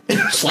 And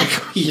it's like,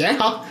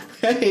 yeah,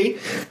 hey,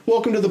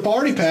 welcome to the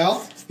party,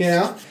 pal. You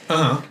know?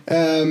 Uh-huh.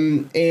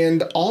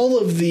 And all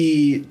of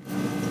the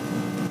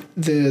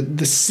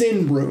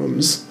sin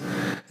rooms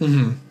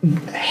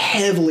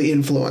heavily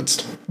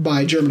influenced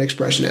by German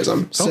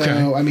Expressionism. So,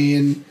 Okay. I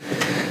mean,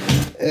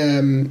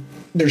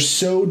 they're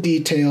so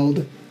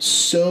detailed,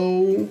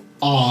 so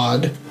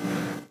odd,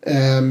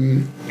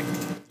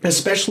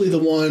 especially the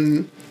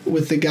one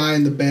with the guy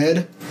in the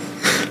bed.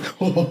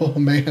 Oh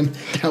man,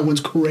 that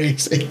one's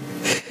crazy.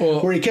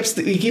 Well, Where he keeps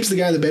the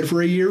guy in the bed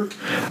for a year.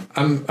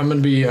 I'm going to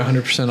be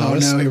 100% Oh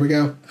honest. no, here we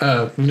go.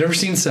 We've never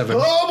seen Seven.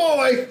 Oh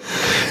boy.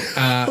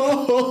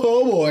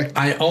 Oh boy.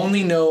 I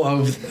only know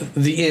of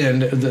the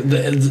end,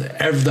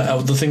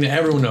 the thing that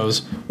everyone knows.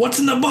 What's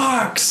in the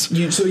box?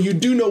 So you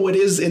do know what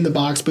is in the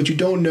box, but you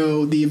don't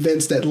know the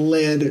events that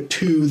led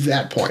to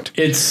that point.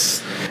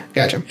 It's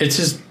Gotcha.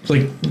 just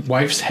like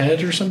wife's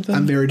head or something.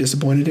 I'm very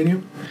disappointed in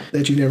you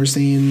that you've never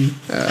seen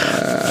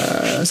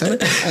Seven.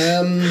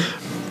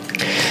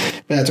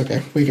 But that's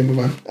okay. We can move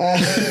on.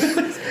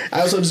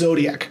 I also have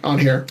Zodiac on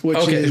here,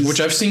 which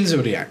I've seen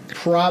Zodiac.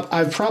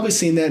 I've probably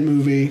seen that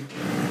movie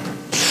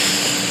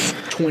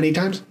 20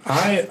 times.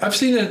 I've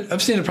seen it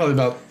probably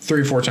about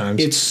 3 or 4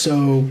 times. It's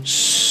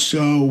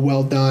so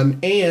well done,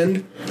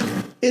 and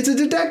it's a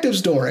detective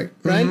story,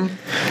 right?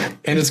 Mm-hmm.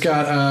 And it's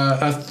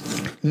got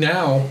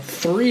now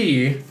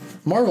 3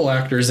 Marvel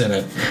actors in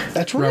it.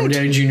 That's right. Robert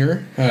Downey Jr.,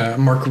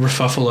 Mark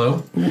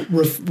Ruffalo.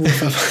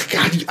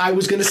 God, I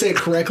was going to say it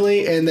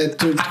correctly, and that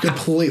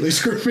completely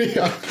screwed me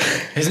up.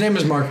 His name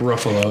is Mark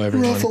Ruffalo,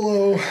 everyone.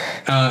 Ruffalo.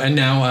 And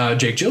now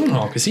Jake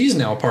Gyllenhaal, because he's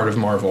now part of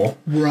Marvel.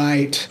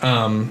 Right.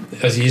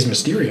 As he's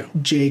Mysterio.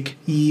 Jake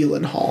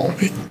Gyllenhaal.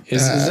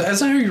 Is that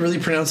how you really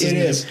pronounce his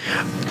name? It is.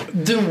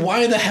 Then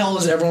why the hell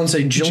does everyone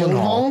say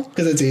Gyllenhaal?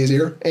 Because it's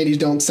easier, and you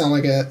don't sound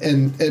like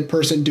a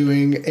person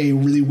doing a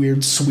really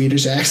weird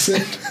Swedish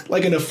accent.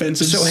 Like an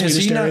offensive Swedish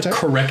stereotype. Has he not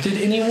corrected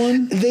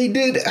anyone? They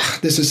did.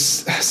 This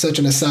is such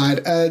an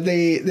aside.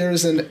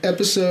 There's an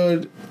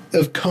episode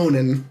of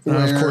Conan.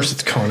 Of course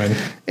it's Conan.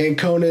 And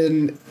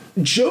Conan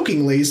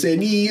jokingly said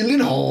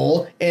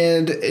Gyllenhaal,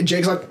 and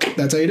Jake's like,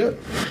 that's how you do it.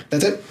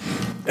 That's it.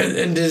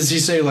 And does he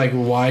say like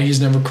why he's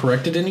never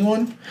corrected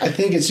anyone? I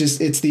think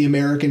it's the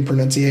American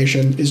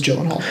pronunciation is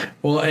Gyllenhaal.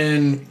 Well,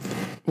 and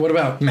what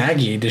about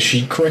Maggie? Does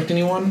she correct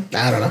anyone?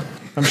 I don't know.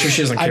 I'm sure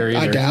she doesn't care either.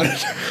 I doubt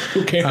it.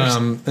 Who cares?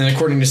 And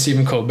according to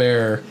Stephen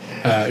Colbert,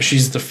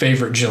 she's the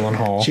favorite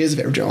Gyllenhaal. She is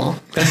the favorite Gyllenhaal.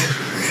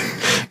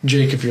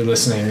 Jake, if you're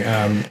listening,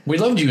 we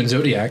loved you in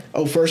Zodiac.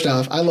 Oh, first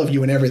off, I love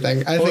you in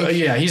everything. I think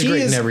he's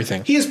great in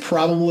everything. He is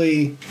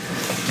probably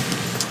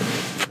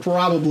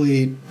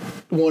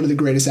one of the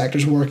greatest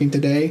actors working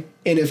today,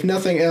 and if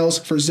nothing else,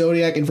 for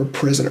Zodiac and for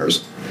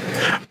Prisoners.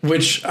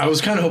 Which I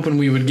was kind of hoping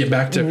we would get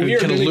back to. We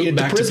kind of loop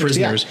back to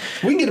Prisoners.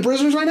 Yeah. We can get to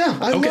Prisoners right now.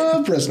 I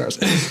love Prisoners.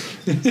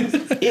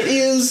 It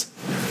is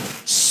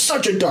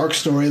such a dark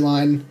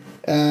storyline.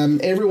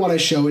 Everyone I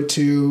show it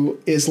to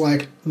is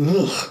like,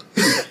 ugh,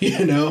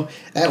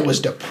 that was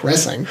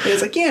depressing. And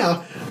it's like,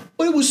 yeah,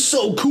 but it was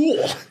so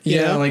cool.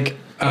 Yeah, like,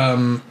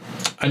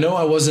 I know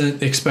I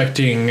wasn't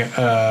expecting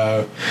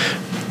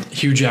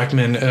Hugh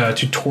Jackman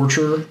to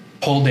torture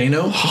Paul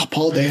Dano. Oh,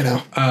 Paul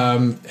Dano.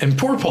 And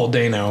poor Paul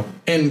Dano.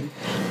 And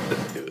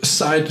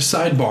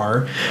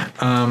sidebar,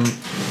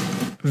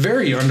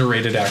 very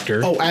underrated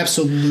actor. Oh,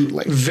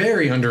 absolutely.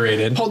 Very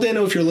underrated. Paul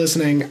Dano, if you're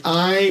listening,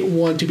 I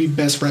want to be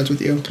best friends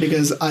with you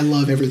because I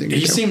love everything you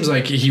do. He seems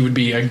like he would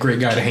be a great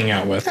guy to hang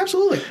out with.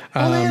 Absolutely.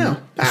 Paul Dano.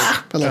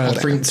 I love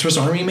Paul Dano. Swiss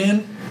Army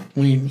Man.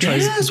 When he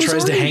tries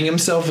to hang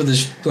himself with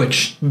his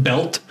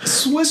belt.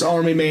 Swiss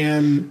Army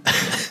Man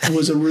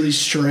was a really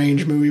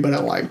strange movie, but I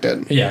liked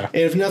it. Yeah. And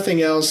if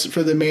nothing else,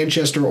 for the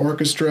Manchester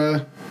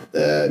Orchestra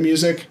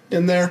music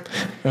in there.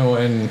 Oh,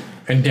 and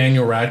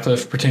Daniel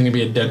Radcliffe pretending to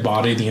be a dead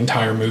body the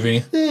entire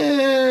movie.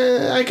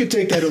 I could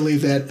take that or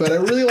leave that, but I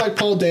really like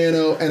Paul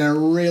Dano and I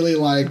really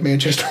like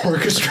Manchester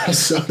Orchestra,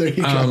 so there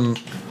you go.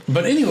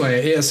 But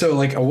anyway, yeah,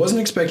 so I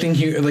wasn't expecting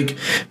Hugh,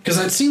 because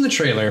I'd seen the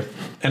trailer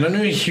and I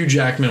knew Hugh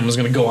Jackman was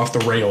going to go off the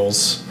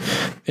rails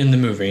in the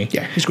movie.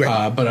 Yeah, he's great.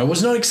 But I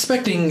was not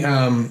expecting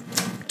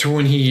to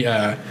when he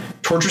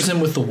tortures him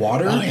with the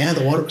water. Oh yeah,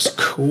 the water was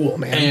cool,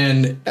 man.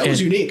 And that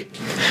was unique.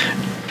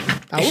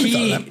 I would have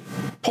thought of that.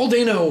 Paul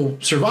Dano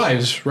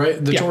survives,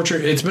 right? The torture.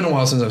 It's been a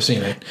while since I've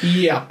seen it.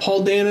 Yeah,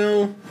 Paul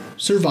Dano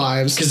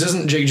survives. Because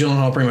doesn't Jake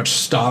Gyllenhaal pretty much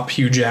stop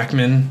Hugh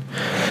Jackman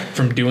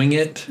from doing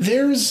it?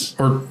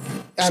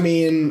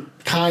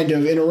 Kind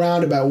of in a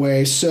roundabout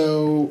way.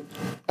 So,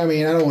 I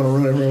don't want to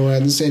ruin it for everyone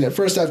and saying it.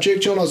 First off, Jake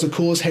Gyllenhaal has the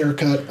coolest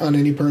haircut on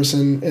any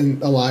person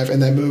alive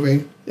in that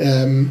movie.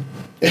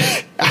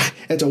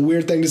 It's a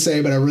weird thing to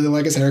say, but I really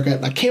like his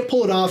haircut. I can't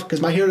pull it off because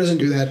my hair doesn't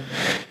do that.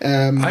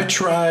 I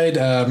tried.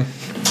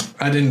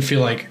 I didn't feel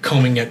like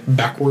combing it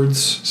backwards,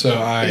 so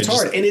it's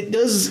hard, and it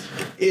does.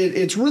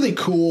 It's really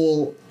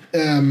cool.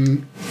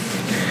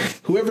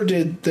 Whoever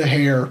did the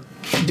hair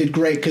did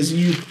great because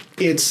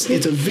it's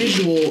a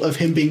visual of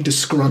him being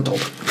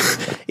disgruntled.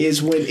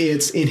 Is when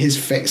it's in his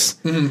face.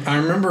 Mm-hmm. I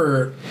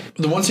remember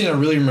the one scene I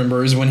really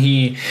remember is when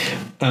he.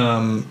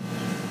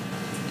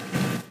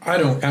 I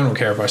don't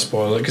care if I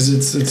spoil it because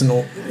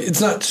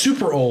it's not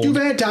super old. You've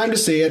had time to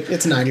see it.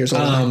 It's 9 years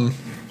old.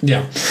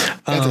 Yeah,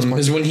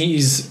 is when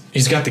he's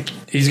got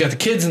the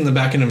kids in the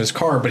back end of his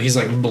car, but he's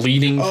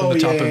bleeding from the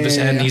top of his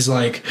head, and he's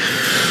like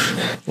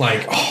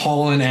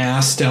hauling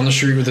ass down the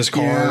street with his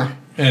car,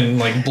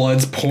 and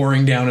blood's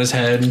pouring down his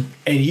head,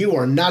 and you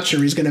are not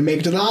sure he's going to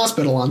make it to the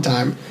hospital on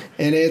time,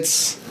 and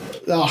it's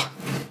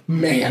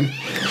man,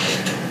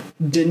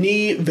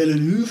 Denis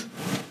Villeneuve,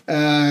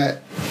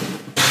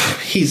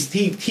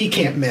 he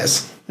can't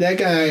miss. That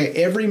guy,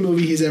 every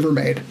movie he's ever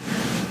made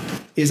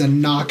is a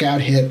knockout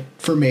hit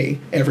for me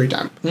every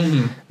time.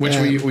 Mm-hmm. Which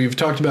we've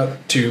talked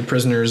about too,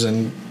 Prisoners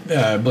and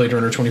Blade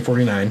Runner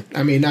 2049.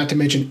 Not to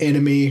mention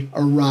Enemy,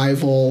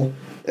 Arrival,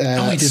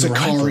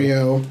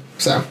 Sicario.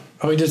 So.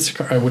 Oh, he did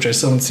Sicario, which I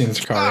still haven't seen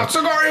Sicario.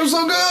 Sicario's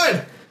so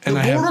good! And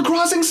the border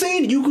crossing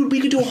scene? We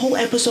could do a whole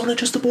episode on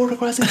just the border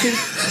crossing scene.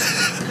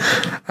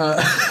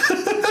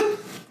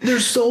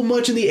 there's so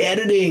much in the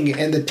editing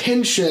and the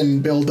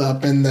tension build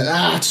up and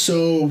it's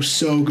so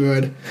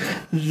good.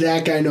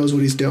 That guy knows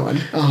what he's doing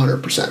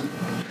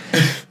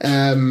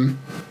 100%.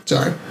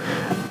 Sorry.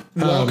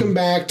 Welcome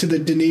back to the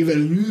Denis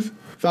Villeneuve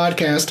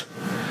podcast.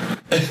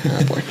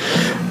 Oh boy.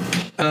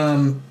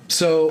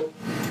 So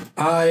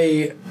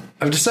I've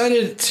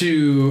decided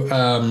to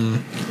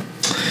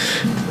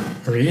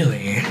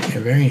really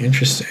very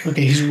interesting.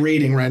 Okay, he's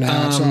reading right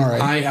now. I'm sorry.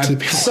 I've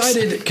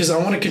decided because I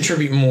want to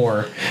contribute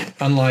more,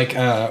 unlike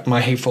my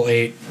Hateful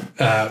Eight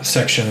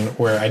section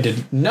where I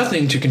did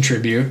nothing to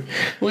contribute.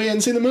 Well, you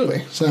hadn't seen the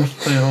movie, so.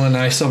 And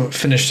I still haven't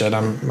finished it.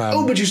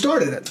 But you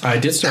started it. I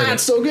did start it.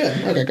 That's so good.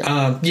 Okay,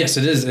 good. Yes,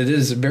 it is. It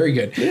is very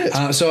good. It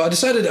is. So I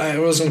decided I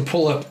was going to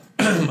pull up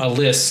a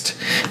list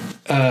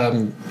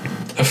of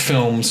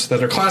films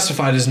that are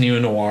classified as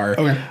neo-noir.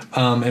 Okay.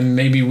 And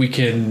maybe we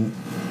can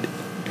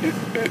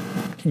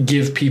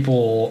give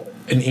people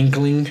an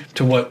inkling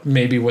to what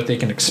they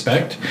can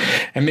expect,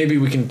 and maybe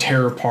we can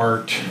tear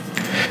apart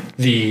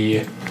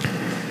the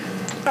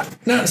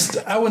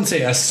I wouldn't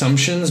say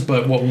assumptions,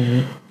 but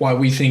why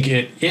we think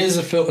it is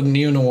a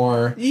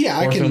neo-noir,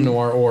 film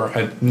noir, or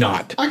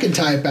not. I can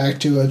tie it back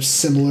to a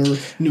similar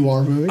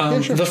noir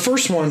movie. Sure. The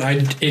first one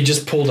it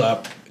just pulled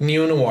up,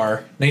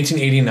 neo-noir,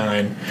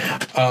 1989.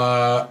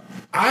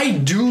 I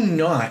do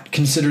not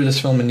consider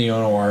this film a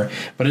neo-noir,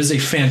 but it is a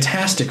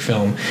fantastic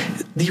film.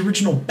 The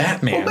original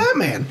Batman. Oh,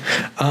 Batman.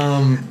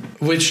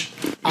 Which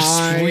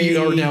we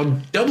are now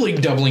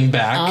doubling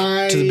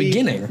back to the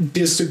beginning.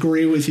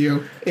 Disagree with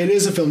you. It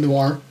is a film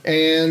noir,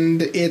 and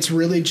it's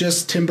really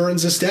just Tim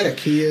Burton's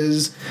aesthetic. He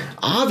is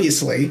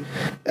obviously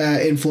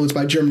influenced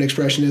by German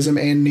Expressionism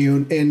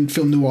and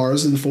film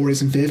noirs in the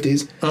 40s and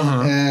 50s.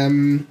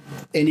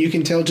 And you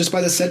can tell just by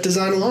the set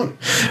design alone.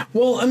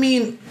 Well, I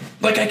mean,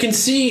 like I can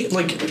see,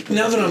 like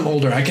now that I'm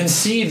older, I can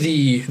see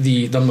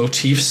the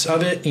motifs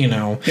of it,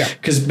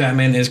 because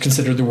Batman is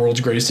considered the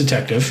world's greatest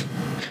detective.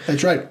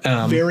 That's right.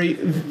 Very,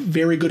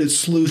 very good at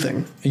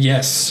sleuthing.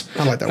 Yes.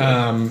 I like that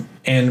word.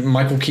 And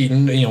Michael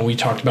Keaton, we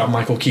talked about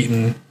Michael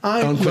Keaton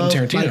on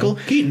Quentin Tarantino. Michael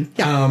Keaton.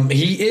 Yeah.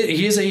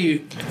 He is a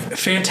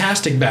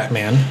fantastic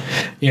Batman.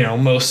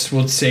 Most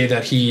would say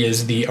that he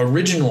is the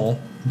original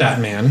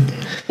Batman.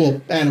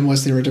 Well, Adam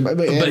West, the original.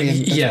 But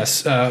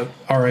yes,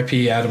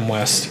 R.I.P. Adam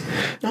West.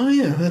 Oh,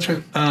 yeah, that's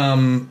right.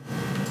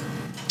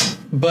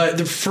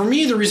 But for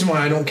me, the reason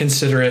why I don't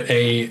consider it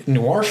a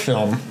noir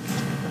film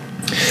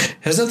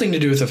has nothing to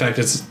do with the fact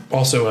it's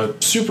also a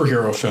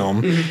superhero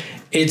film. Mm-hmm.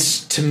 It's,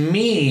 to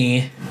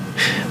me,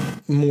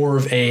 more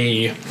of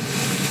I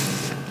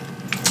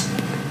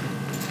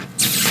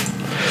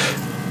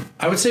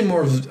would say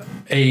more of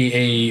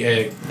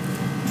a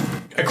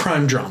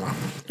crime drama.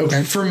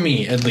 Okay. For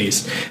me, at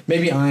least.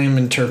 Maybe I'm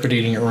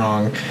interpreting it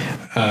wrong.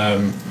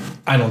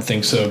 I don't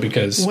think so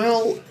because...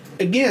 Well,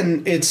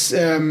 again, it's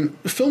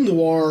film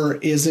noir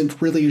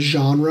isn't really a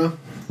genre.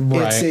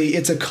 Right.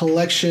 It's a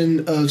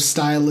collection of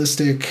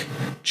stylistic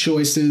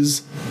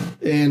choices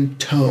and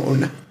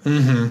tone.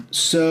 Mm-hmm.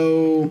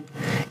 So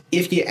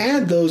if you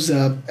add those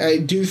up, I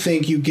do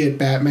think you get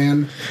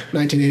Batman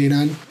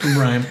 1989.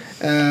 Right.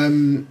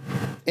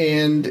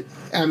 And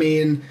I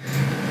mean,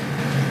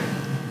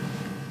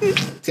 you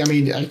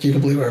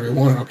can believe whatever you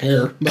want. I don't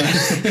care. But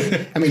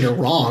I mean, you're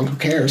wrong. Who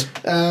cares?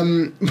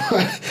 Well,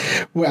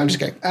 I'm just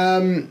kidding.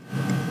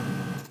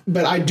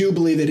 But I do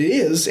believe that it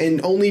is,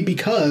 and only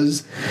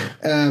because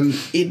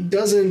it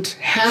doesn't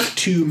have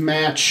to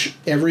match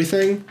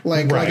everything.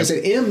 Like I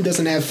said, M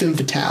doesn't have femme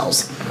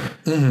fatales,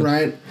 mm-hmm.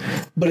 right?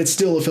 But it's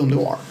still a film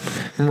noir.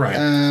 Right.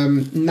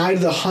 Night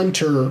of the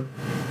Hunter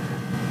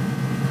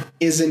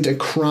isn't a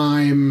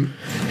crime.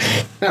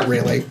 Not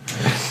really.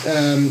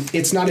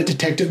 It's not a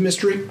detective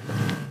mystery,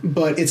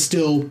 but it's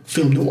still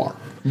film noir.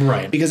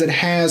 Right. Because it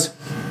has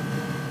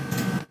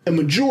a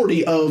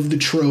majority of the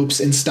tropes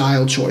and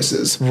style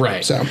choices.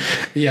 Right. So,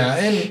 yeah,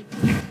 and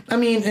I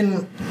mean,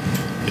 and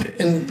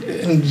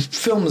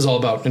film is all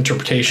about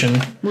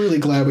interpretation. I'm really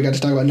glad we got to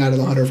talk about Night of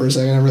the Hunter for a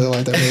second. I really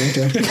like that movie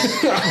too.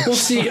 We'll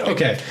see.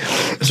 Okay,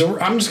 so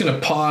I'm just going to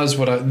pause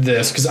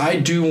this because I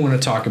do want to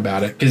talk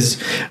about it because,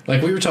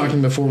 like we were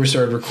talking before we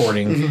started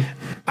recording, mm-hmm.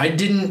 I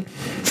couldn't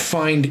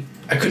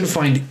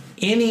find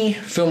any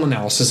film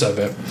analysis of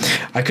it.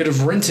 I could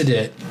have rented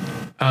it.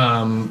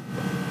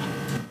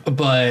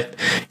 But,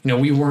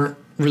 we weren't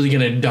really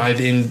going to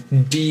dive in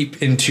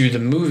deep into the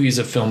movies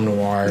of film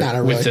noir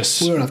with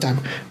this. We don't have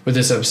time. With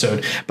this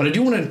episode. But I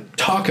do want to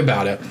talk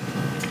about it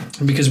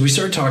because we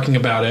started talking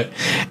about it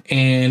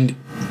and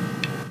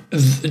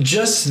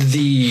just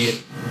the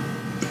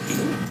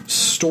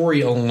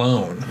story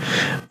alone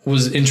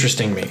was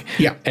interesting me.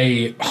 Yeah.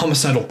 A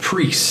homicidal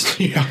priest.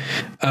 Yeah.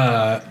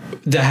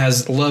 That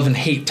has love and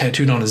hate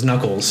tattooed on his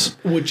knuckles.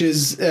 Which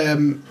is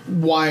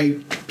why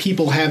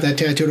people have that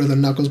tattooed on their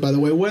knuckles, by the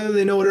way. Whether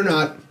they know it or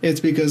not, it's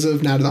because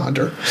of Night of the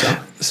Hunter.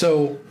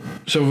 So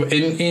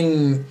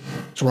in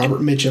it's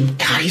Robert Mitchum.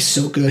 God, he's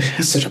so good.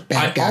 He's such a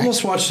bad guy. I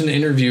almost watched an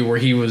interview where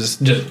he was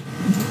just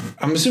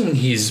I'm assuming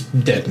he's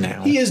dead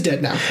now. He is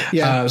dead now.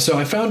 Yeah. So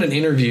I found an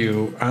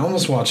interview. I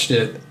almost watched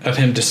it of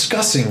him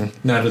discussing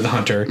Night of the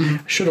Hunter.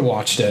 Should have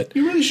watched it.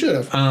 You really should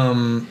have.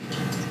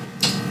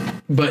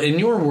 But in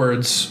your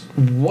words,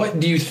 what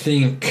do you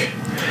think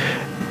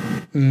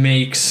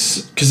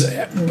makes, because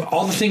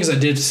all the things I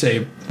did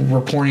say were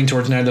pointing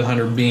towards Night of the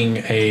Hunter being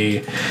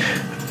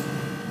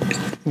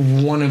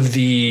one of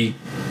the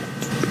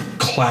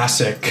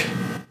classic.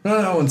 No,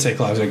 I wouldn't say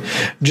classic.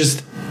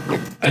 Just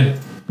a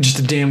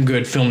damn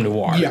good film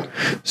noir. Yeah.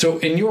 So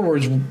in your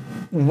words,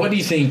 what do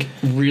you think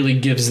really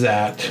gives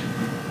that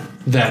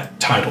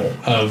title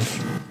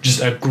of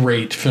just a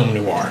great film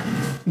noir?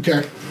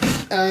 Okay.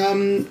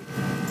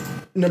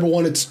 Number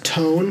one, it's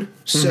tone.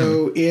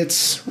 So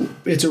it's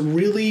a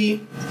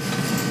really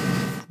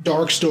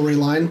dark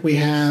storyline. We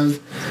have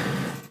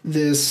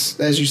this,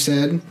 as you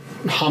said,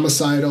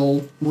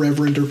 homicidal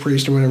reverend or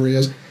priest or whatever he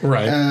is,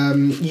 right?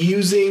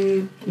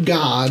 Using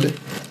God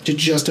to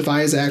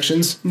justify his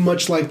actions,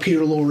 much like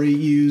Peter Lorre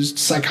used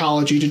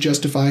psychology to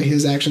justify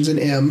his actions in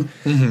M.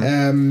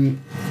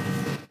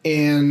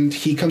 And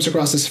he comes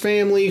across this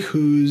family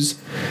whose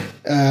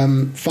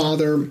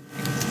father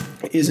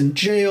is in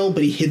jail,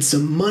 but he hid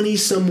some money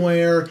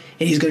somewhere,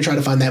 and he's going to try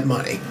to find that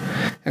money.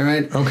 All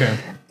right? Okay.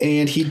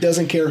 And he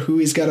doesn't care who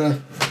he's got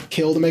to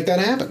kill to make that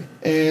happen.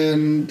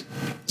 And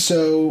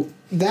so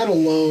that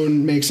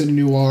alone makes it a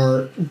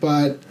noir,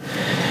 but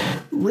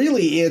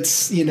really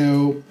it's,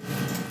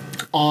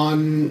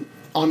 on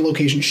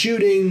location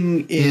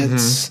shooting.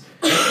 It's,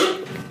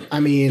 I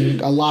mean,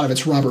 a lot of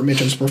it's Robert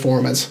Mitchum's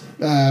performance.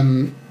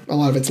 A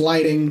lot of it's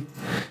lighting.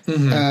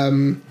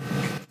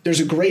 There's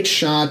a great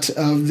shot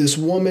of this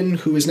woman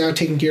who is now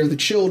taking care of the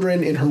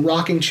children in her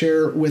rocking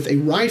chair with a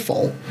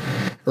rifle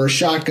or a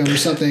shotgun or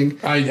something.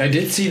 I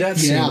did see that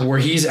scene where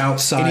he's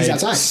outside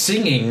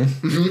singing,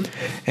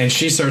 and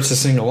she starts to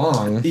sing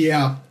along.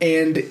 Yeah,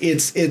 and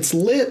it's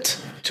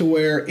lit to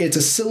where it's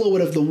a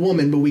silhouette of the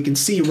woman, but we can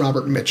see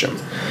Robert Mitchum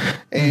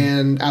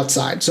and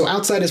outside. So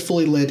outside is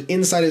fully lit,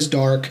 inside is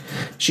dark.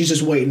 She's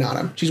just waiting on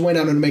him. She's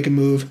waiting on him to make a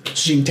move so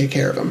she can take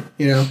care of him,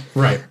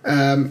 Right.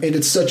 And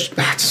it's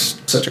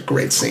such a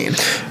great scene.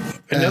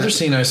 Another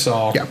scene I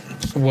saw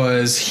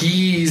was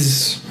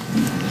he's,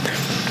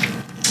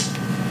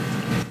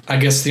 I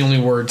guess the only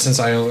word since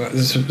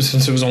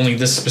it was only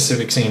this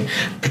specific scene,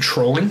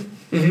 patrolling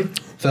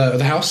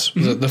the house,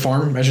 the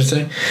farm, I should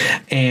say,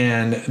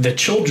 and the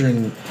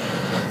children.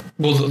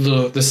 Well,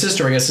 the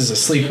sister, I guess, is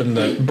asleep, and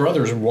the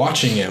brother's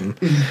watching him,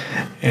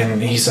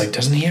 and he's like,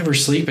 "Doesn't he ever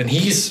sleep?" And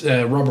he's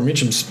Robert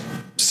Mitchum's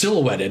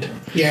silhouetted,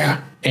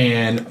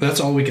 and that's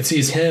all we could see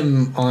is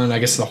him on, I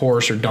guess, the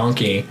horse or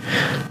donkey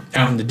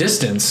out in the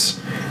distance,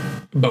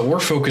 but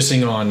we're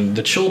focusing on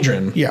the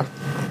children,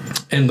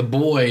 and the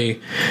boy.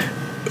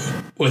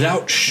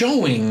 Without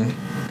showing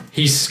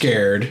he's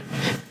scared,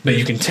 but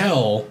you can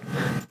tell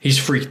he's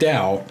freaked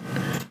out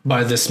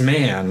by this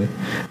man.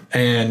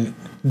 And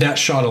that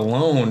shot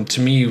alone, to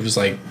me, was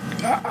like,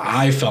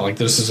 I felt like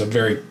this is a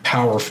very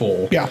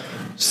powerful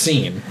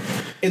scene.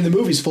 And the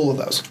movie's full of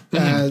those.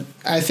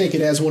 I think it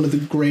has one of the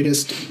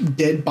greatest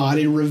dead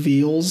body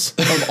reveals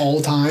of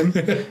all time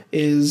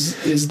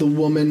is the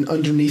woman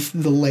underneath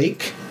the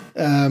lake.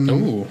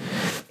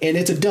 And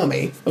it's a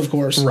dummy, of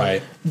course.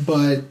 Right.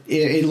 But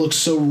it looks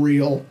so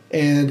real,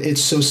 and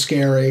it's so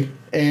scary.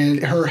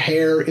 And her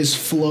hair is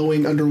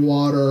flowing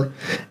underwater,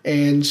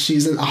 and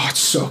she's in... Oh, it's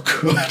so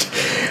good.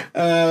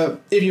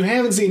 If you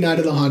haven't seen Night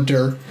of the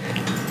Hunter,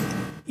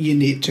 you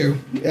need to.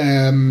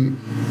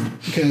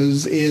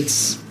 Because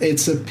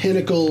it's a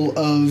pinnacle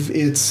of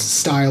its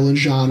style and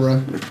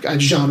genre.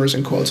 Genres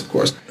in quotes, of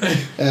course.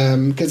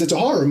 Because it's a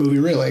horror movie,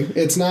 really.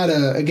 It's not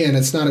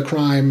a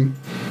crime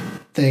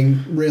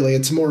thing, really.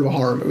 It's more of a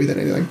horror movie than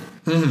anything.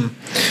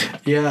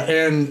 Yeah,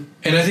 and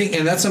I think,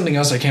 and that's something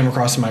else I came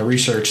across in my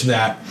research,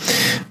 that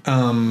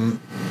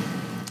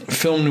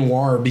film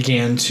noir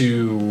began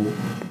to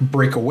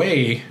break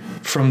away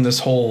from this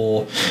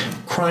whole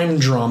crime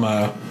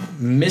drama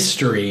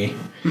mystery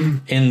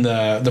in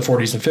the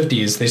 40s and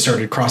 50s. They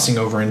started crossing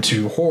over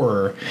into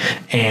horror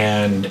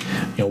and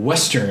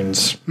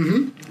westerns.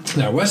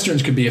 Now,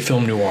 westerns could be a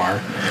film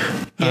noir.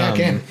 Yeah, it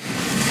can.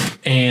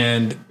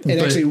 And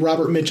actually,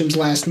 Robert Mitchum's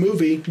last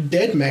movie,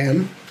 Dead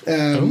Man,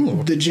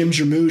 the Jim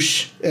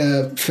Jarmusch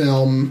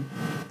film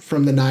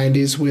from the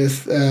 90s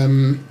with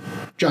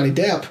Johnny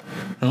Depp,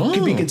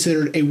 could be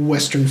considered a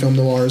Western film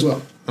noir as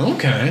well.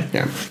 Okay.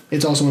 Yeah.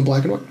 It's also in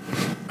black and white.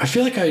 I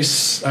feel like I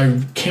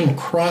came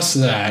across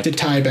that. To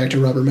tie it back to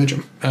Robert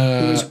Mitchum,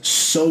 who was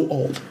so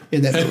old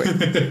in that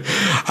movie.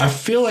 I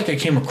feel like I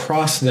came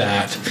across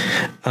that.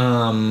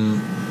 I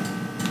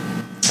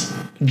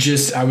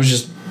was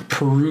just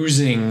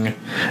perusing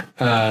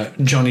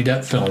Johnny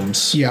Depp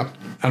films. Yeah.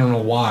 I don't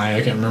know why.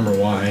 I can't remember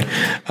why.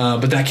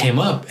 But that came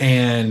up,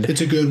 and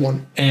it's a good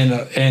one. And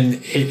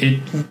it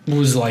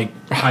was like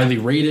highly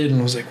rated, and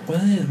I was like,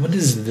 what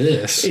is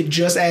this? It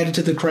just added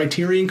to the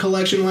Criterion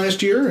Collection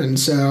last year, and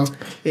so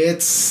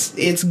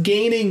it's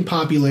gaining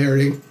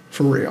popularity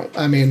for real.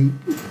 I mean,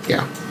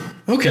 yeah.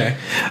 Okay.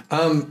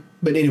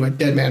 But anyway,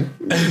 Dead Man.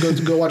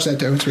 Go watch that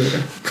too. It's really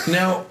good.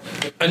 Now,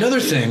 another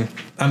thing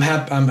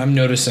I'm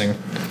noticing,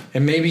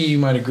 and maybe you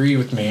might agree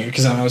with me,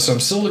 because I'm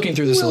still looking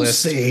through this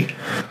list. See.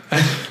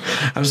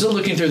 I'm still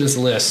looking through this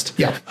list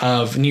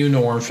of new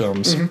noir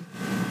films.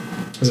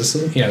 Is it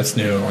still? Yeah, it's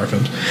new noir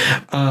films.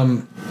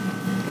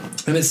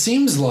 And it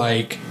seems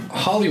like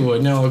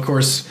Hollywood. Now, of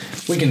course,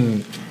 we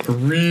can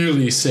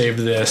really save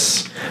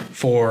this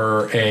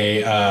for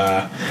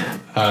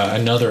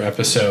another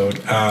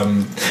episode.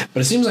 But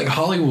it seems like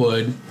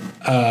Hollywood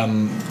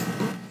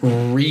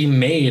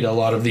remade a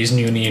lot of these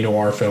new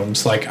neo-noir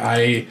films. Like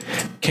I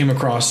came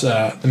across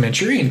The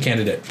Manchurian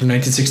Candidate from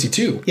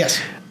 1962.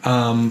 Yes.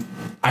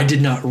 I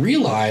did not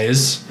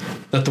realize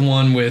that the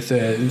one with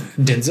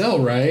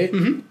Denzel, right,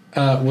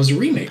 was a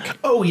remake.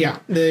 Oh yeah,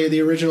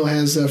 the original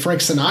has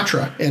Frank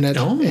Sinatra in it.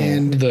 Oh,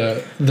 and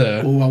the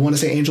I want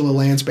to say Angela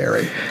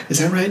Lansbury. Is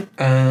that right?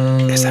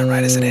 Is that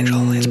right? Is it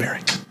Angela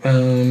Lansbury?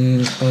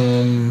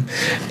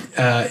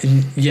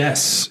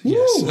 Yes.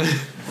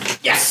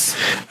 Yes.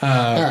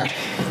 All right.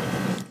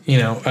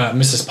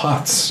 Mrs.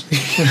 Potts,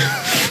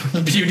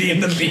 Beauty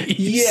and the Beast.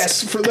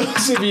 Yes, for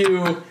those of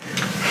you,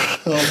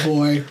 oh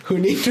boy, who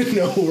need to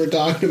know what we're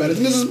talking about, it's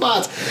Mrs.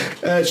 Potts.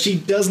 She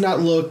does not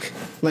look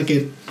like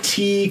a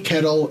tea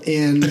kettle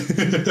in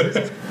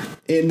The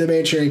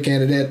Manchurian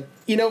Candidate.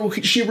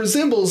 She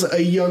resembles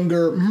a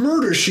younger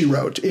Murder, She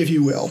Wrote, if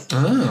you will.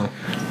 Oh.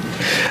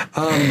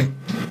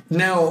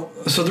 Now,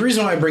 so the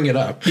reason why I bring it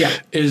up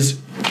is,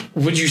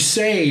 would you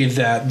say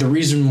that the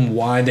reason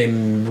why they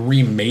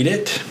remade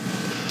it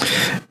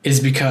is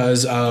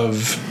because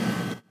of,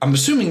 I'm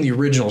assuming the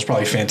original is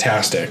probably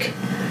fantastic.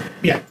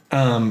 Yeah.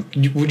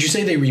 Would you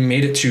say they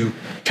remade it to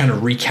kind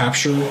of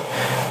recapture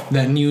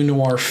that new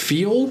noir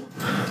feel?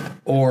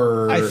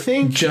 Or I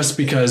think just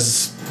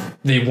because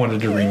they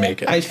wanted to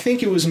remake it? I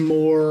think it was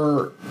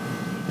more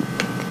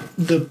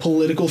the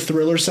political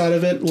thriller side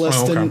of it,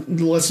 less the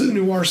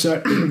noir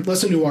side.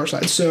 Less the noir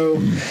side.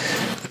 So,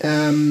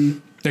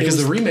 because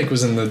the remake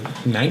was in the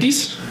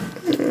 90s,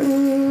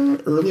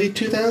 early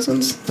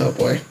 2000s. Oh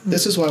boy,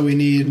 this is why we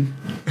need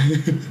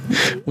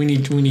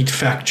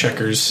fact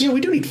checkers. Yeah,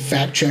 we do need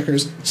fact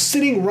checkers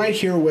sitting right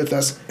here with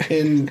us.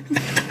 In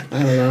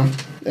I don't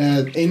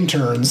know,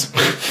 interns.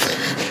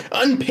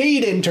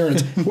 Unpaid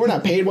interns. We're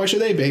not paid. Why should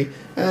they be?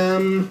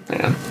 I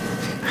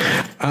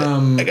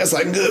guess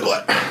I can Google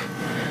it.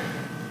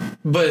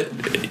 But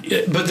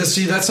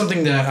see, that's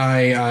something that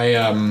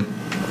I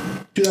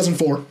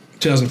 2004.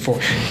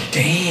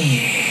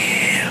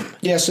 Damn.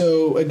 Yeah.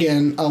 So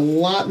again, a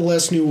lot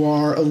less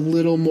noir, a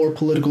little more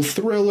political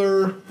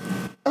thriller.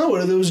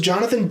 Oh, there was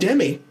Jonathan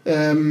Demme,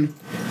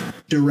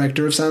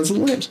 director of Silence of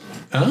the Lambs.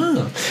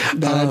 Oh,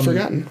 that I'd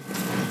forgotten.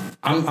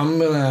 I'm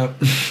gonna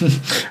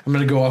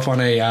go off on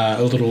a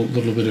little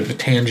bit of a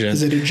tangent.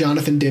 Is it a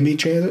Jonathan Demme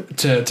channel?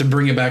 To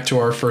bring it back to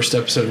our first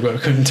episode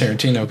about Quentin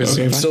Tarantino, because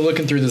I'm still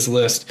looking through this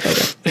list.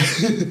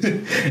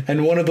 Okay.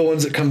 And one of the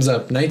ones that comes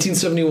up,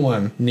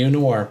 1971,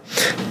 neo-noir.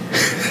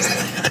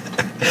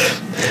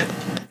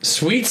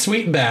 Sweet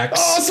Sweetbacks.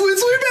 Oh, Sweet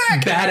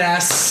Sweetback!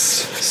 Badass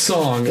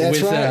song.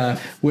 That's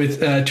with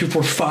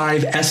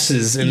 245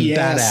 S's in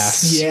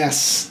badass.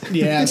 Yes.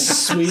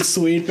 Sweet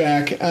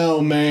Sweetback. Oh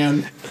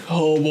man.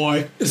 Oh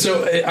boy.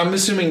 So I'm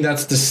assuming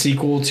that's the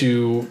sequel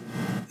to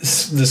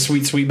the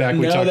Sweet Sweetback.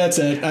 No, that's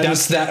it.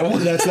 That's that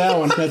one. That's that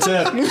one. That's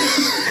it.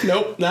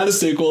 Nope, not a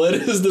sequel. It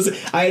is this.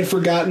 I had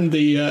forgotten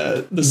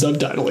the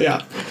subtitle.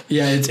 Yeah.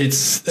 Yeah, it's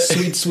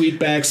Sweet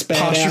Sweetback's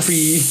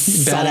badass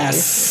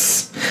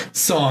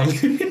song.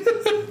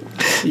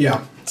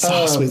 Yeah.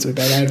 Sweet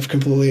Sweetback. I had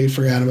completely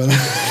forgotten about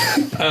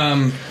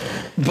that.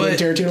 But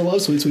Tarantino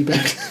loves Sweet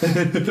Sweetback.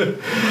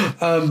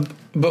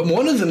 But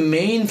one of the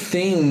main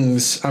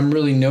things I'm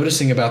really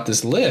noticing about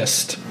this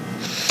list,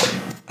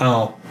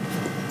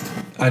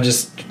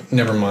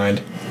 never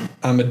mind.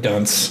 I'm a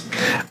dunce.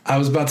 I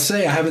was about to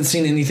say I haven't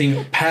seen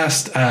anything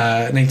past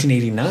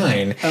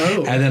 1989.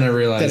 Oh, and then I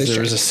realized there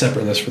was a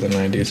separate list for the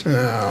 90s.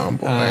 Oh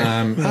boy,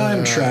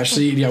 I'm trash.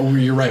 See, yeah,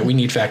 you're right. We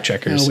need fact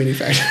checkers. No, we need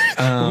fact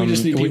checkers. We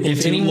just need people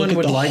if anyone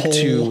would like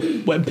to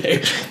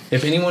webpage.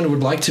 If anyone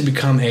would like to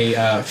become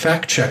a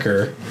fact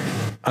checker,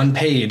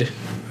 unpaid,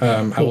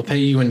 I will pay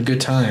you in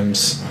good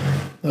times.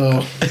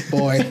 Oh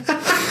boy.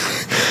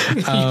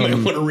 You might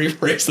want to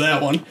rephrase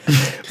that one.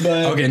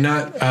 But okay,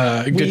 not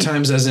good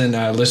times as in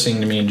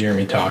listening to me and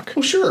Jeremy talk.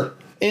 Well, sure.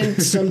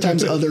 And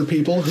sometimes other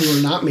people who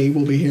are not me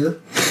will be here.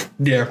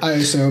 Yeah. I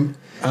assume.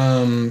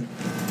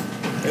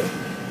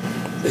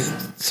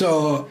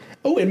 So...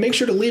 Oh, and make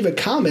sure to leave a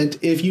comment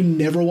if you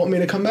never want me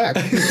to come back.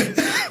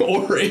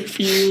 Or if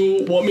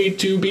you want me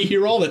to be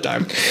here all the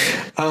time.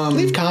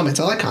 Leave comments.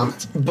 I like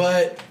comments.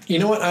 But you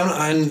know what?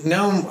 I'm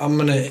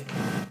going to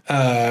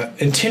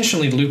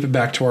intentionally loop it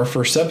back to our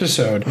first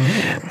episode.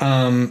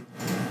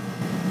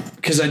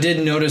 Because I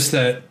did notice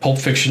that Pulp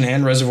Fiction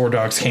and Reservoir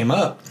Dogs came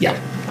up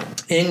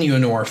in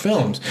neo-noir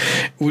films.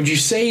 Would you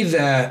say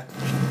that...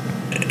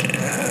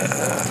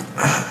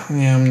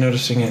 I'm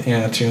noticing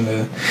it,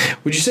 too.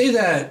 Would you say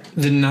that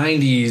the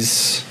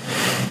 90s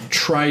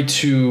tried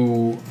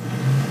to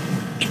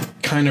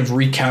kind of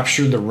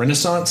recapture the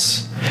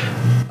renaissance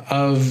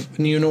of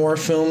neo-noir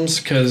films,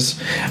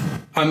 because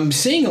I'm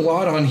seeing a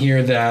lot on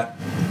here that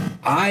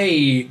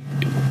I've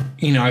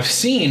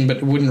seen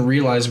but wouldn't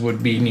realize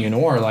would be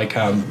neo-noir, like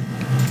I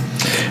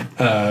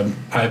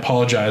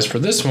apologize for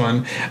this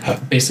one,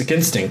 Basic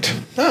Instinct.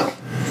 Oh.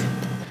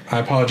 I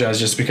apologize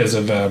just because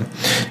of,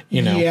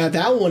 Yeah,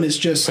 that one is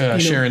just...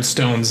 Sharon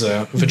Stone's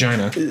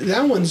vagina.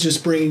 That one's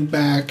just bringing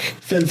back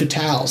femme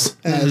fatales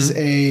as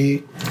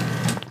a...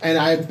 And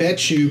I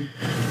bet you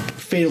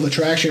Fatal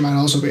Attraction might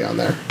also be on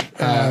there.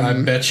 I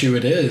bet you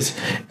it is.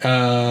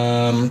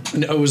 No,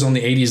 it was on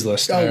the 80s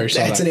list. Oh, it's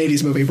an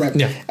 80s movie, right?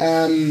 Yeah.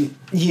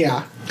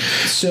 Yeah.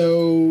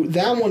 So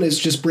that one is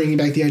just bringing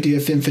back the idea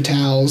of femme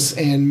fatales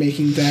and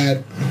making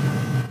that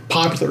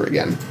popular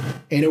again.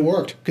 And it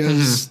worked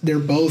because they're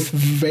both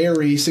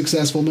very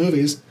successful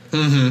movies.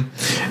 Mm-hmm.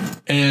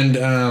 And,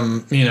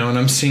 and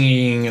I'm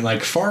seeing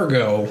like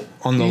Fargo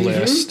on the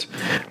list.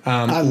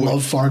 I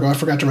love Fargo. I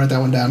forgot to write that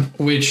one down.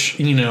 Which,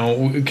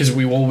 because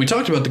we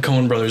talked about the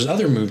Coen Brothers'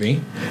 other movie,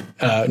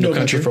 No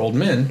Country for Old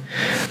Men.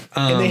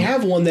 And they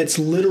have one that's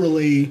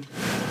literally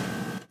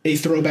a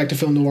throwback to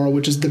film noir,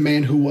 which is The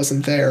Man Who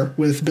Wasn't There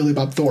with Billy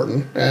Bob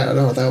Thornton. I don't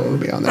know if that one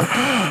would be on there.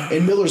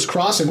 And Miller's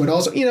Crossing would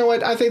also... You know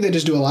what? I think they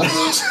just do a lot of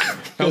those.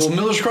 Well,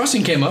 Miller's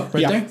Crossing came up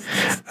right there.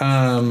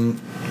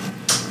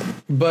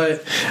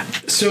 But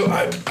so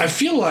I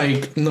feel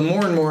like the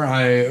more and more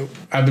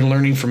I've been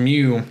learning from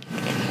you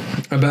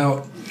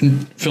about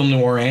film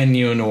noir and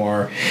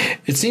neo-noir,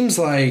 it seems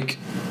like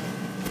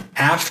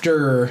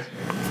after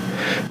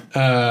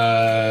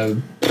I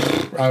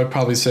would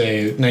probably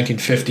say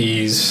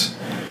 1950s.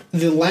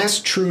 The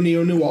last true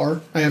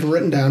neo-noir I have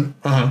written down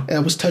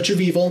was Touch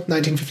of Evil,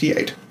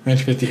 1958.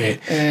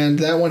 1958. And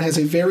that one has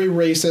a very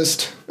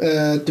racist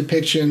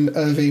depiction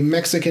of a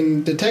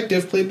Mexican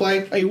detective played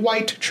by a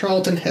white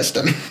Charlton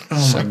Heston.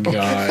 Oh, my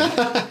God.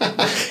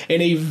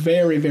 And a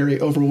very, very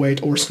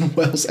overweight Orson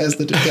Welles as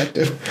the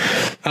detective.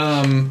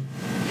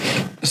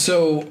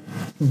 So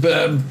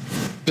I'm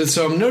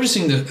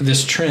noticing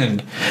this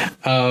trend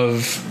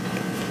of,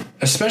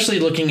 especially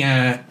looking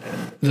at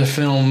the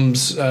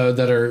films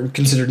that are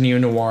considered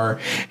neo-noir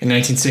in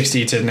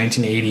 1960 to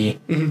 1980,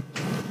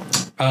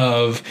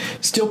 of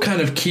still kind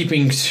of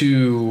keeping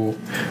to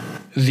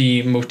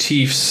the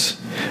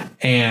motifs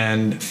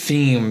and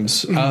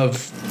themes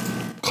of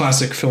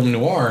classic film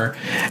noir.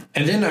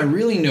 And then I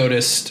really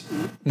noticed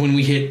when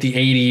we hit the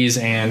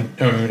 80s and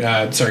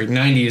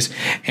 90s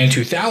and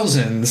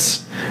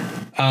 2000s.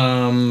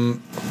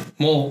 I'm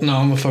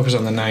gonna focus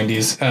on the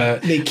 90s.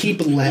 They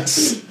keep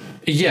less.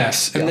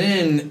 Yes, and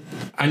then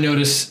I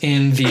notice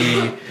when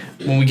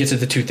we get to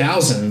the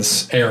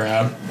 2000s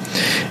era,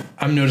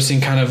 I'm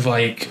noticing kind of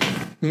like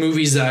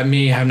movies that I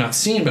may have not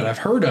seen but I've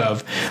heard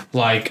of,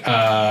 like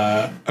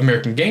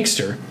American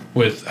Gangster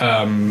with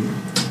I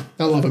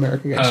love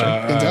American Gangster.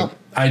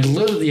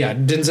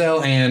 Denzel.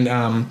 Denzel and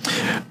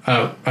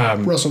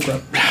Russell Crowe.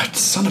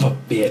 Son of a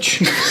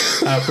bitch.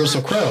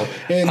 Russell Crowe.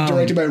 And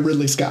directed by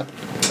Ridley Scott.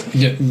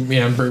 Yeah,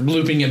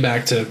 looping it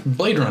back to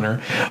Blade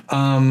Runner.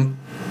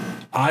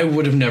 I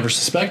would have never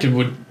suspected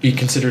would be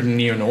considered a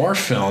neo-noir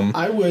film.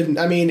 I would.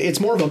 I mean, it's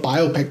more of a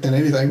biopic than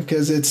anything,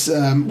 because it's,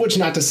 which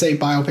not to say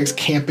biopics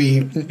can't be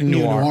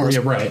noir.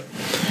 Yeah, right.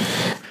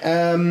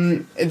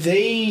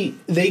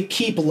 They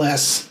keep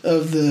less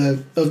of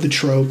the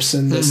tropes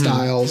and the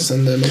styles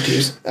and the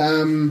motifs.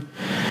 And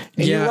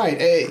you're right.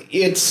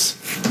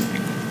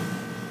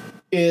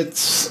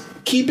 It's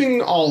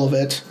keeping all of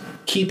it,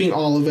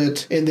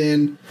 and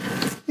then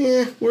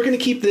we're gonna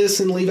keep this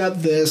and leave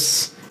out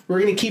this. We're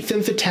going to keep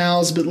femme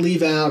fatales, but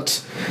leave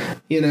out,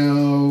 the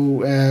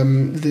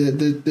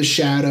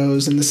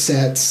shadows and the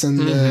sets and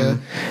the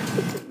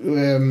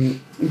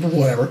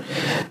whatever.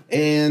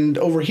 And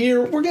over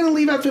here, we're going to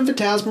leave out femme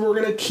fatales, but we're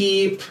going to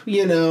keep,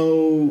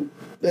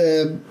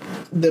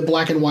 the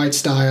black and white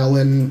style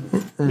and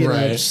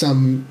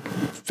some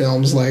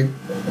films like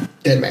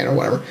Dead Man or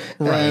whatever.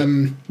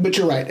 Right. But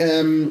you're right.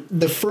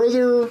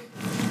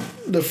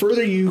 The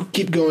further you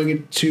keep going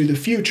into the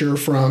future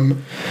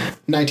from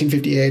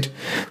 1958,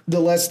 the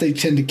less they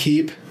tend to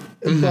keep.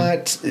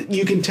 But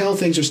you can tell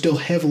things are still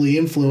heavily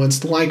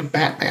influenced, like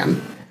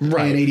Batman in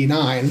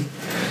 '89.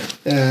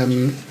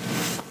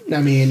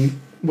 I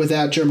mean,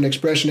 without German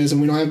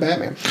expressionism, we don't have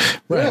Batman.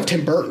 We don't have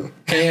Tim Burton.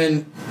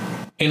 And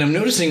I'm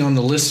noticing on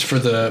the list for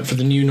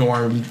the new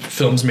noir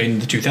films made in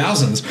the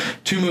 2000s,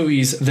 two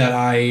movies that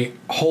I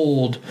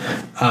hold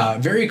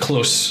very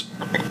close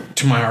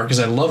to my heart because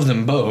I love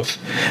them both.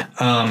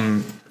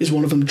 Is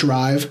one of them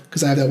Drive?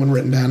 Because I have that one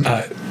written down.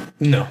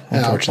 No,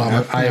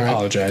 unfortunately, I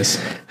apologize.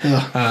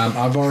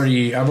 I've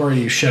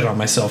already shed on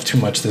myself too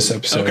much this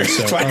episode,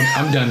 so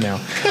I'm done now.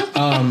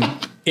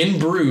 In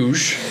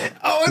Bruges.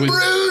 Oh, in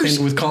Bruges!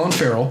 With Colin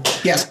Farrell.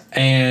 Yes.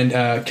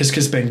 And Kiss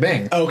Kiss Bang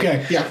Bang.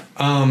 Okay, yeah.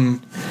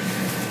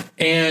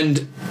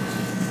 And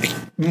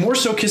more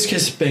so Kiss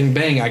Kiss Bang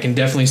Bang I can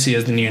definitely see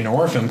as the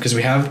neo-noir film because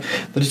we have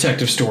the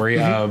detective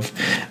story of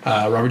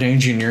Robert Downey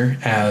Jr.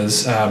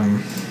 as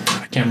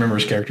I Can't remember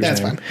his character's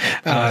That's name.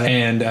 fine.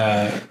 And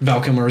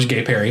Val Kilmer is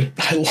Gay Perry.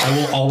 I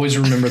will always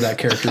remember that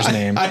character's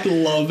name. I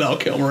love Val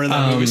Kilmer in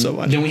that movie so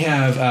much. Then we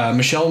have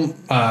Michelle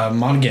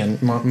Monaghan.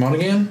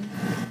 Monaghan?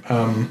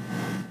 I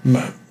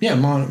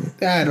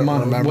don't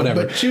remember.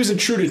 Whatever. But she was a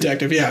True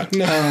Detective, yeah.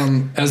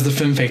 No. As the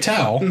femme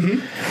fatale.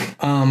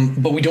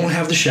 Mm-hmm. But we don't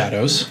have the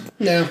shadows.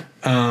 No.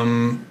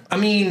 I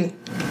mean,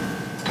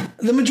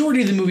 the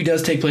majority of the movie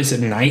does take place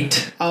at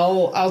night.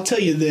 I'll tell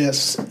you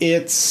this.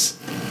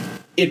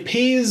 It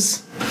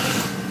pays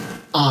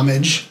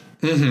homage,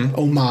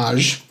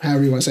 homage,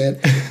 however you want to say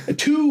it,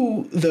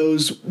 to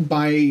those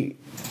by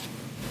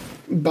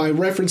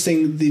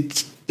referencing the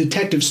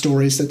detective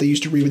stories that they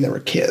used to read when they were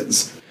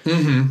kids.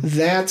 Mm-hmm.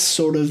 That's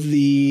sort of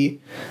the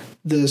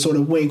sort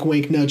of wink,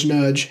 wink, nudge,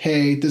 nudge.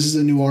 Hey, this is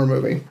a noir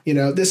movie. You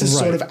know, this is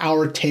sort of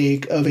our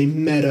take of a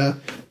meta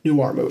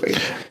noir movie,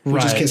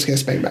 which is Kiss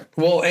Kiss Bang Bang.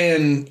 Well,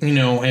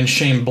 and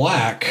Shane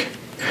Black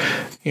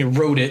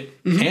wrote it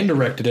and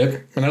directed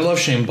it, and I love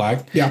Shane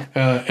Black. Yeah.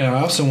 And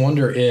I also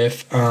wonder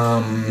if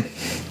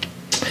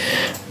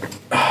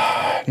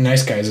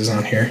Nice Guys is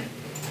on here.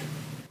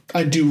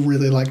 I do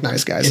really like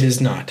Nice Guys. It is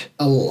not.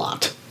 A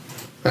lot.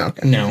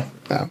 Okay. No.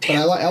 But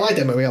I like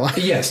that movie a lot.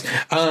 Yes.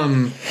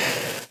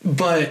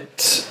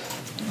 But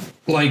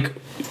like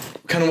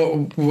kind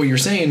of what you're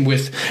saying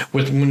with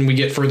when we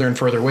get further and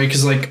further away,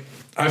 because like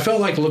I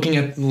felt like looking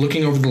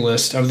over the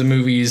list of the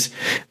movies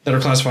that are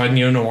classified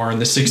neo-noir in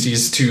the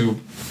 60s to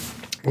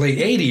late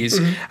 80s,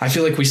 I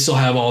feel like we still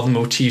have all the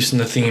motifs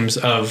and the themes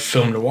of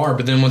film noir.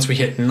 But then once we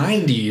hit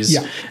 90s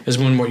is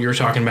when what you're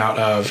talking about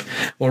of,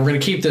 well, we're going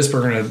to keep this,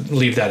 but we're going to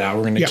leave that out.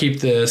 We're going to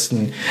keep this,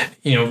 and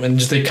and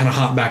just they kind of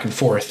hop back and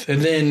forth.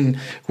 And then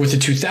with the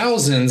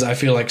 2000s, I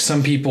feel like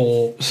some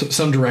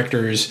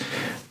directors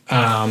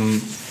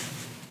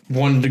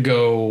wanted to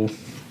go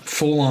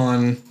full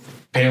on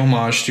pay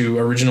homage to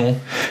original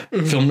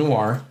film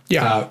noir.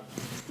 Yeah.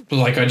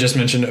 Like I just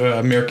mentioned,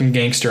 American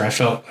Gangster, I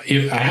felt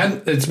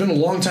it's been a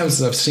long time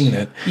since I've seen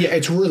it. Yeah,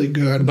 it's really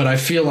good. But I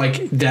feel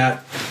like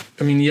that,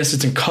 I mean, yes,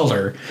 it's in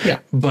color. Yeah.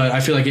 But I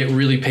feel like it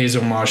really pays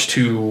homage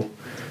to.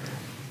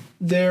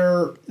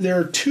 There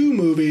are two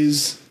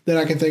movies that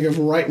I can think of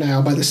right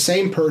now by the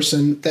same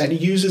person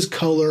that uses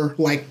color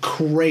like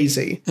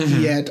crazy.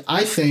 Yet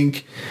I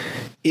think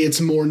it's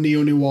more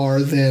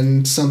neo-noir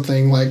than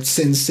something like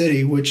Sin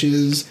City, which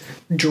is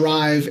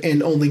Drive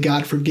and Only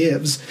God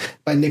Forgives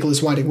by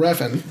Nicholas Winding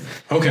Refn.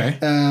 Okay.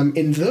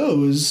 In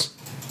those,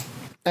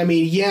 I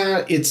mean,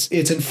 yeah, it's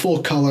in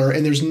full color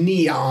and there's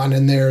neon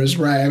and there's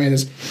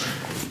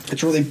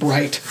it's really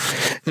bright.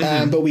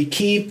 But we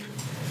keep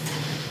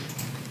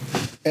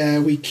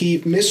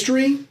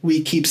mystery,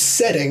 we keep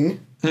setting.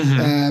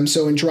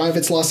 So in Drive,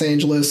 it's Los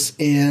Angeles.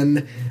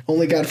 In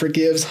Only God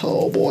Forgives,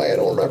 oh boy, I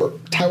don't remember.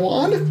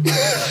 Taiwan? I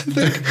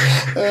think.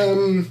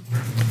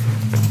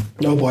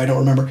 Oh boy, I don't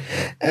remember.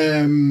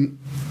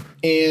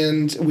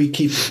 And we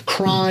keep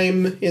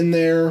crime in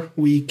there.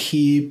 We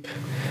keep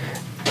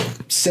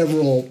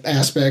several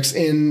aspects.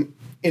 In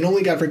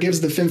Only God Forgives,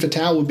 the femme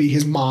fatale would be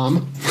his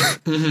mom.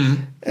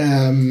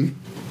 And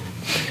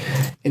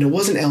it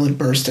wasn't Ellen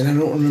Burstyn. I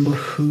don't remember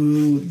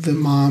who the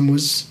mom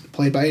was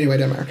played by. Anyway,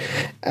 doesn't matter.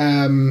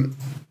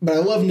 But I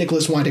love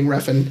Nicholas Winding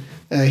Refn.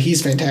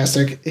 He's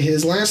fantastic.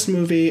 His last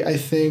movie, I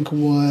think,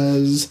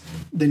 was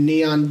The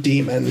Neon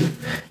Demon.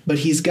 But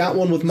he's got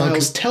one with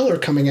Miles Teller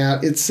coming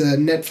out. It's a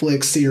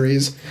Netflix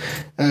series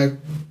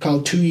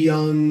called Too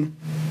Young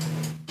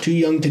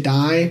to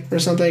Die or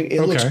something.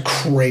 It looks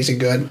crazy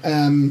good. But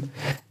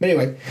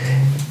anyway,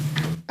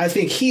 I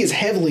think he is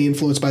heavily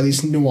influenced by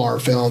these noir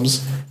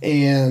films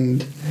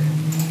and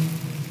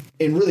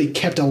really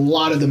kept a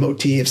lot of the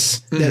motifs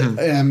that,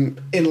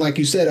 and like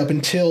you said, up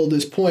until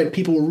this point,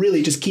 people were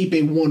really just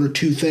keeping one or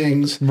two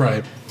things,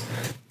 right,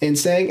 and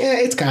saying,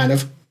 it's kind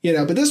of,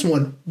 but this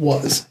one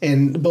was,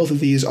 and both of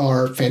these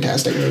are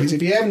fantastic movies.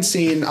 If you haven't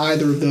seen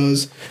either of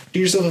those, do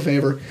yourself a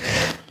favor.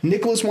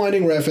 Nicholas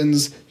Winding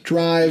Refn's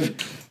Drive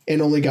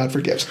and Only God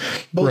Forgives,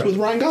 both with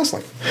Ryan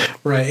Gosling,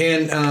 right,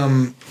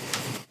 and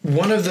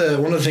one of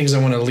the things I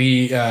want to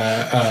leave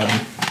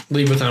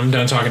with, I'm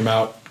done talking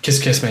about Kiss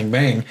Kiss Bang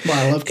Bang.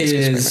 Well, I love Kiss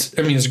Kiss Bang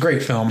Bang. I mean, it's a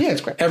great film. Yeah,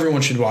 it's great.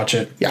 Everyone should watch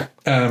it. Yeah.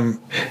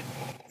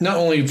 Not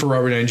only for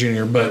Robert Downey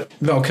Jr., but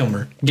Val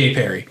Kilmer, Gay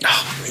Perry.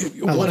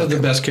 One of the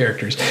best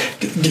characters.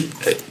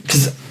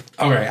 Because,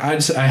 I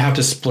have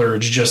to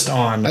splurge just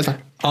on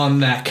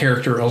that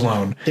character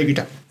alone. Take your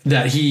time.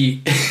 That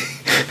he...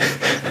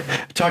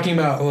 talking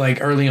about, like,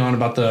 early on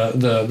about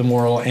the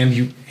moral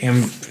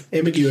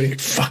ambiguity.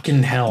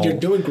 Fucking hell. You're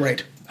doing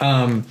great.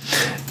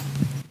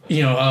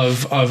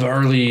 Of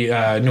early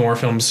noir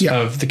films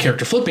of the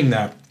character flipping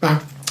that.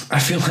 I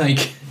feel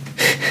like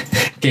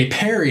Gay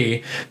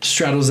Perry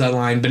straddles that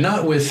line, but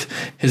not with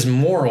his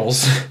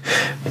morals,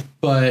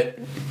 but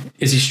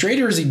is he straight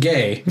or is he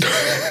gay?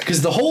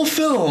 Because the whole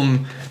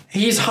film,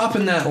 he's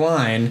hopping that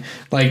line.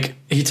 Like,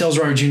 he tells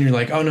Robert Jr.,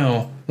 like, oh,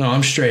 no,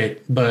 I'm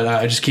straight, but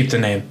I just keep the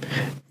name.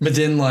 But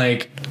then,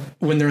 like,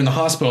 when they're in the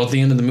hospital at the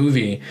end of the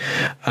movie,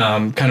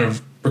 kind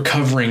of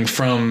recovering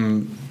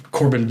from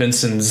Corbin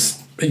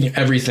Benson's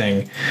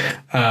everything,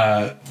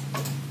 a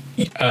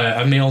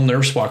male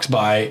nurse walks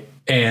by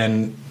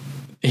and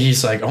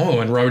he's like, oh,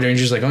 and Robert Downey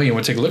Jr.'s like, oh, you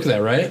want to take a look at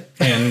that, right?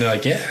 And they're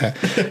like, yeah.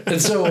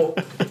 And so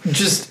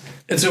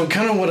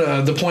kind of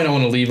what the point I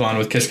want to leave on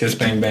with Kiss Kiss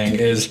Bang Bang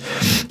is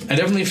I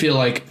definitely feel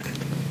like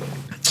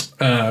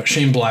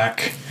Shane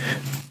Black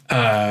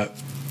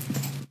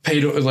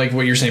paid, like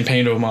what you're saying,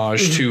 paid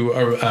homage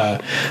to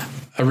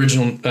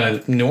original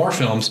noir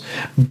films,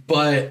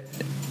 but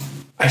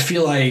I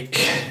feel like,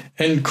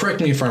 and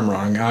correct me if I'm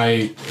wrong,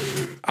 I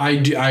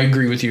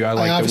agree with you. I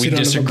like that we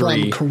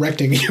disagree. I'm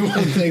correcting you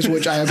on things,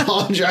 which I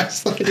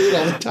apologize. I do it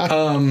all the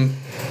time.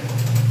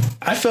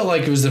 I felt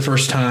like it was the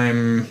first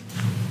time.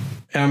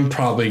 I'm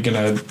probably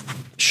gonna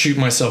shoot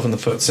myself in the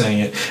foot saying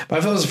it, but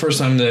I felt it was the first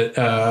time that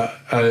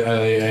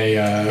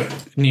a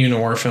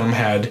neo-noir film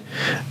had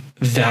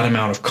that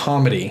amount of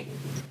comedy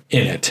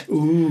in it.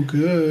 Ooh,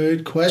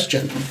 good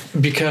question.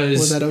 Because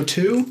was that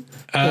 02?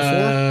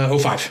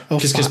 05.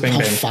 Kiss Kiss Bang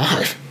Bang.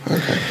 05.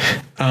 Okay.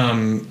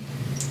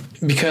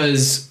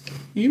 Because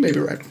you may be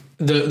right.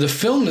 The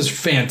film is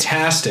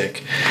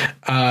fantastic,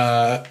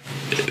 but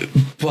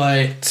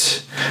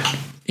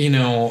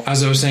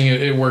as I was saying,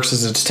 it works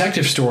as a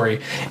detective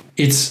story.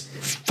 It's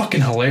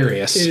fucking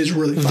hilarious. It is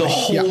really funny. The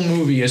whole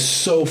movie is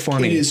so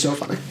funny. It is so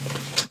funny.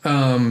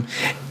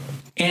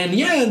 And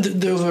yeah,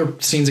 there are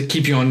scenes that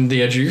keep you on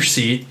the edge of your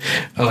seat,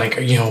 like,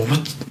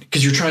 what,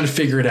 because you're trying to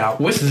figure it out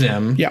with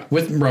them,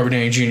 with Robert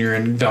Downey Jr.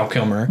 and Val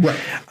Kilmer, right?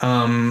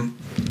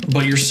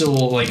 But you're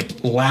still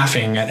like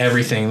laughing at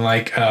everything.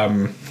 Like,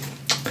 I'm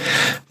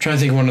trying to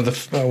think of one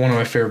of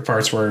my favorite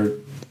parts where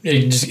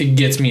it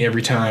gets me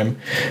every time.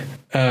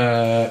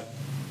 I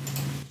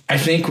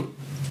think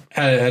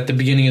at the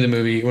beginning of the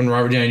movie when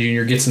Robert Downey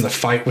Jr. gets in the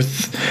fight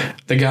with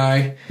the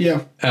guy,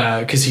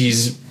 because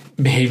he's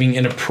behaving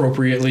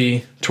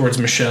inappropriately towards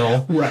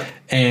Michelle, right?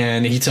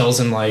 And he tells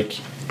him like,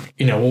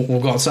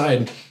 we'll go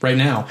outside right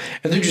now,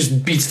 and then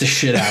just beats the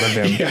shit out of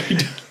him,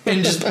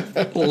 and just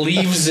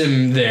leaves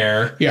him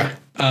there,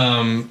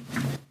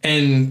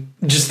 and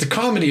just the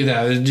comedy of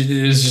that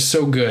is just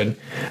so good,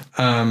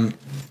 and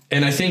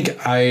I think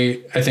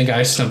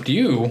I stumped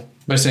you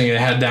by saying it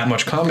had that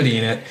much comedy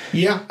in it.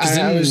 Yeah,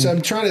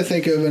 I'm trying to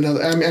think of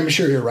another. I'm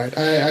sure you're right.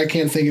 I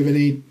can't think of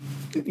any,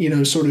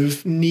 sort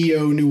of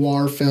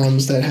neo-noir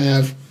films that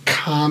have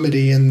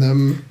comedy in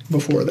them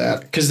before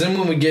that. Because then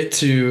when we get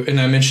to, and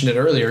I mentioned it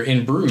earlier,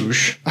 In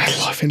Bruges. I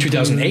love In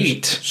 2008.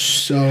 Bruges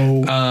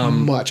so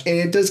much. And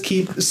it does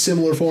keep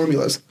similar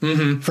formulas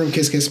from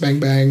Kiss Kiss Bang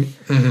Bang.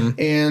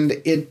 And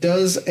it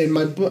does, and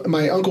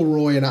my Uncle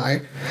Roy and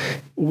I,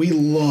 we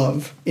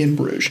love In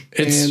Bruges.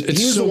 And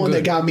he was so the one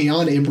that got me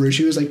on In Bruges.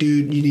 He was like,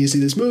 dude, you need to see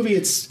this movie.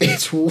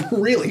 It's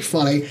really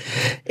funny.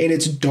 And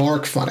it's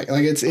dark funny.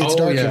 Like it's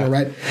dark humor,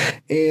 right?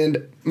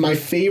 And my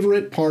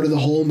favorite part of the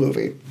whole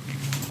movie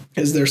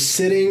is they're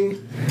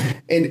sitting,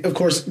 and of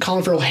course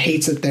Colin Farrell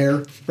hates it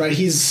there, right?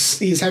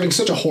 He's having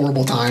such a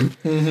horrible time,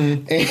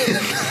 and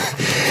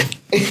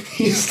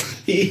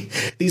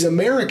these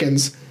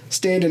Americans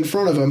stand in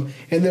front of him,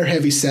 and they're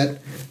heavy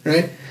set,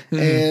 right?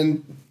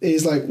 And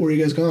he's like, "Where are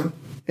you guys going?"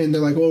 And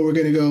they're like, "Well, we're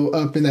going to go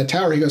up in that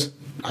tower." He goes,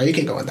 "Oh, you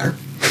can't go in there."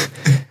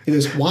 He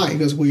goes, "Why?" He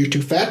goes, "Well, you're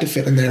too fat to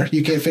fit in there.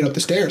 You can't fit up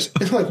the stairs."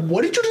 And I'm like,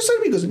 "What did you just say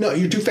to me?" He goes, "No,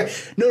 you're too fat.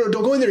 No,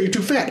 don't go in there. You're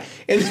too fat."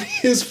 And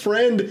his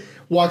friend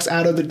walks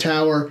out of the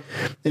tower,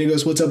 and he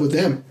goes, "What's up with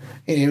them?"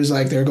 And he was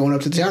like, "They're going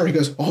up to the tower." He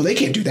goes, "Oh, they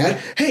can't do that.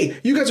 Hey,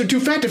 you guys are too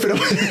fat to fit up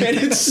there." And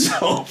it's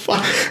so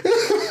fun.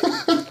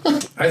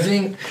 I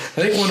think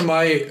one of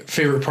my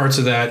favorite parts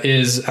of that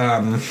is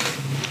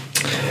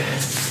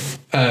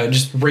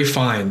just Ray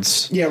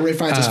Fiennes. Yeah, Ray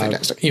Fiennes is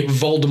fantastic.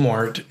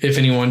 Voldemort, if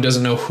anyone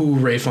doesn't know who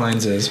Ray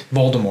Fiennes is,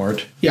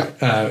 Voldemort.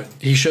 Yeah.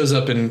 He shows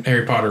up in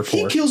Harry Potter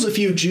 4. He kills a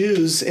few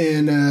Jews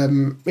in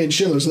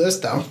Schindler's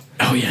List, though.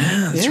 Oh,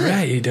 yeah, that's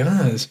right. He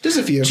does. Just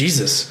a few.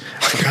 Jesus.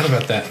 I forgot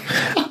about that.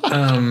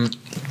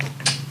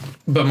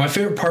 But my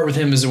favorite part with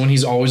him is when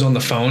he's always on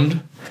the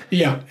phone.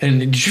 Yeah. And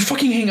did you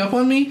fucking hang up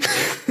on me?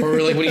 Or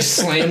like when he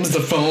slams the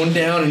phone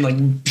down and like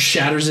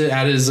shatters it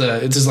at his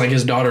it's just like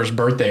his daughter's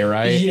birthday,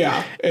 right?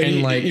 Yeah.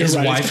 And like his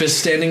wife is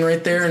standing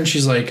right there and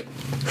she's like,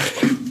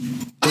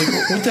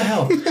 what the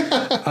hell?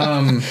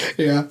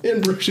 Yeah.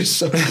 In Bruges is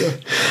so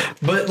good.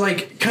 But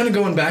like kind of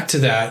going back to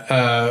that,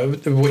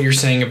 what you're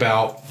saying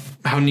about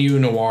how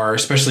neo-noir,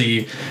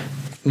 especially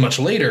much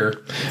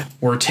later,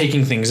 were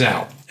taking things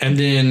out. And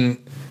then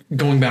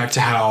going back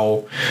to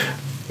how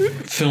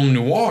film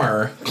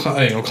noir,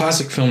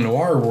 classic film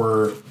noir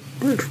were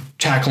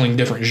tackling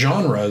different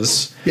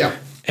genres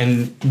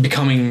and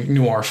becoming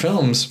noir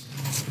films.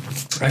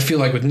 I feel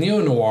like with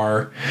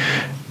neo-noir,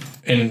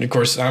 and of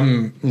course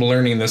I'm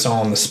learning this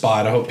all on the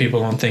spot. I hope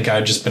people don't think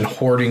I've just been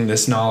hoarding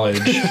this knowledge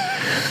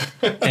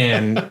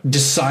and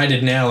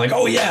decided now like,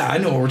 oh yeah, I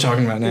know what we're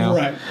talking about now.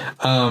 Right.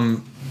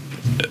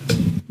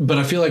 But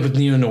I feel like with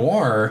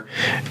neo-noir,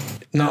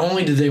 not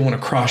only did they want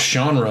to cross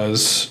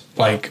genres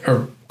like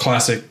or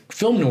classic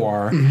film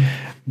noir,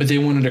 but they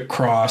wanted to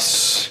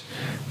cross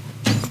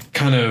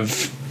kind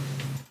of,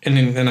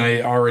 and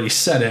I already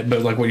said it,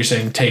 but like what you're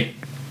saying, take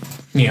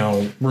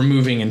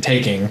removing and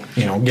taking,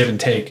 give and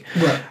take.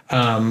 Right.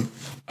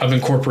 Of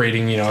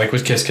incorporating, like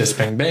with Kiss Kiss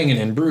Bang Bang and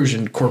In Bruges,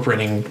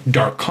 incorporating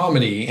dark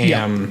comedy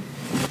and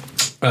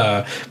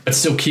but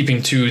still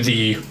keeping to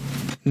the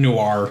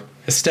noir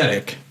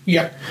aesthetic.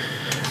 Yeah.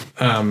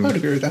 I would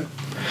agree with that.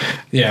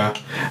 Yeah.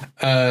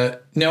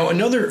 Now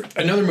another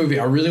movie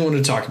I really wanted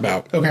to talk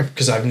about. Okay.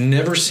 Because I've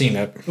never seen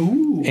it.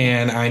 Ooh.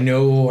 And I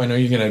know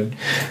you're gonna.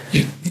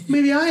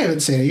 Maybe I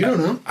haven't seen it. You don't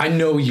know. I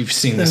know you've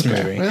seen this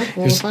movie. Well,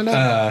 we'll find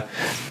out.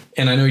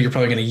 And I know you're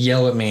probably going to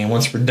yell at me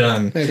once we're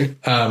done. Maybe.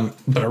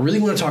 But I really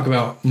want to talk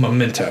about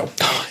Memento.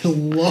 I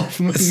love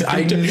Memento.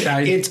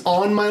 It's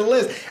on my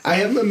list. I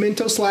have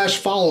Memento /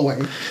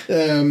 Following.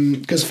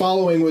 Because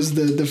Following was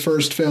the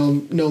first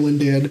film Nolan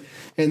did,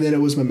 and then it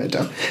was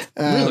Memento.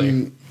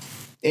 Really?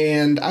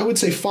 And I would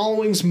say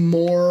Following's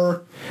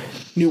more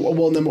new.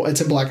 Well, no,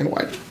 it's in black and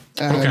white.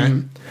 Okay.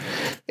 And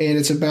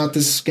it's about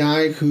this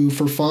guy who,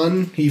 for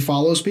fun, he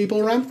follows people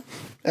around.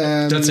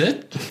 That's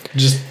it?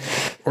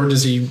 Or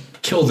does he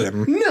kill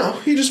them? No,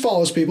 he just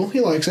follows people. He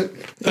likes it.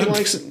 He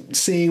likes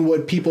seeing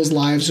what people's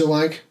lives are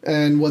like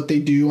and what they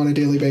do on a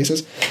daily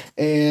basis.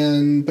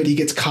 But he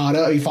gets caught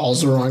up. He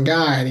follows the wrong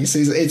guy, and he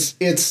sees it's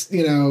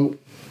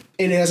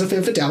and it has a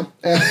femme fatale.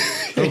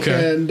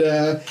 Okay.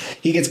 And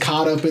he gets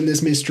caught up in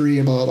this mystery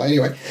and blah blah blah.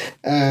 Anyway,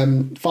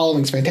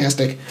 Following's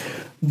fantastic,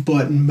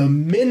 but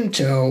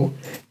Memento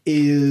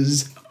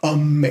is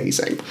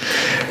amazing.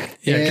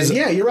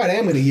 Yeah, you're right. I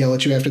am going to yell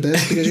at you after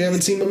this because you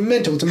haven't seen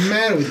Memento. What's the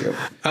matter with you?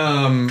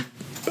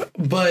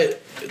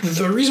 But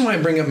the reason why I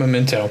bring up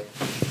Memento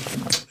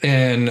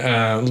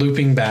and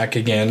looping back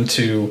again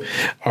to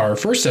our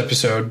first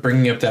episode,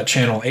 bringing up that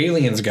channel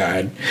Aliens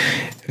Guide,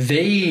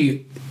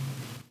 they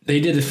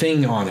did a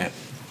thing on it,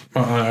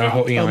 a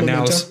whole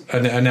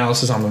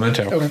analysis on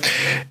Memento, okay.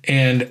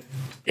 And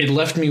it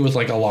left me with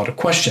like a lot of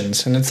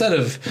questions. And instead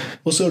of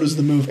so does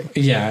the movie.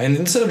 Yeah, and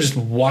instead of just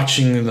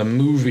watching the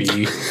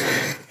movie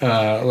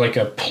like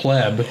a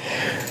pleb,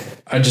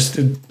 I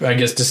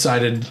guess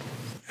decided,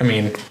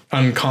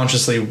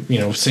 unconsciously,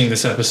 seeing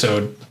this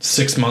episode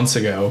 6 months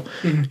ago,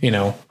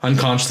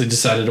 unconsciously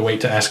decided to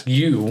wait to ask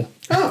you.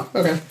 Oh,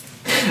 okay.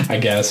 I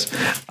guess.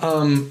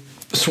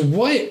 So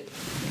what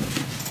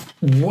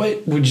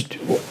would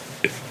you,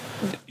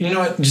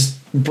 just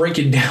break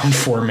it down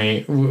for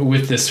me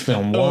with this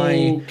film?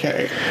 Why?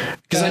 Okay.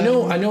 Because I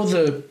know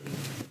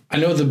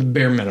the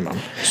bare minimum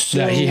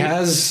that he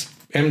has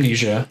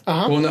amnesia.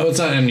 Uh-huh. Well, no, it's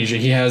not amnesia.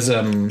 He has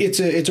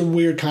It's a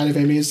weird kind of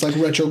amnesia. It's like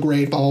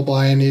retrograde, blah blah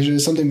blah amnesia.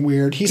 Something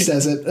weird. He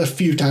says it a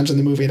few times in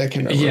the movie, and I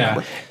can't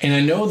remember. And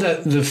I know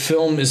that the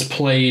film is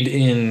played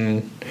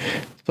in.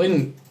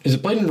 Is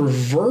it played in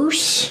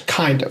reverse?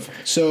 Kind of.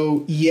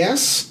 So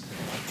yes,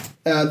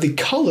 the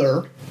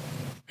color.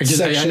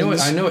 I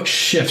know it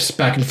shifts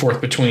back and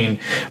forth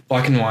between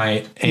black and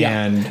white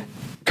and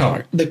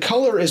color. The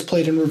color is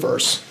played in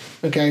reverse.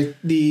 Okay,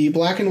 the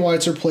black and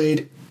whites are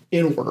played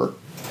in order.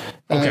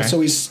 Okay.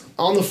 So he's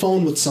on the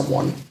phone with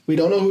someone. We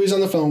don't know who he's on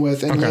the phone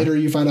with, and later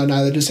you find out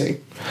neither does he.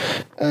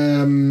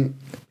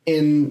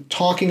 In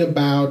talking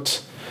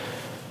about,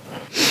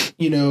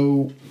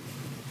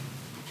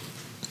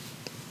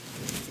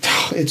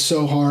 it's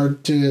so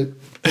hard to.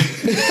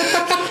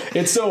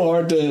 It's so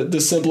hard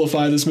to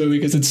simplify this movie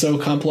because it's so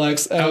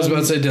complex. I was about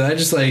to say, did I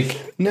just it's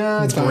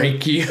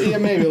break fine. you? Yeah,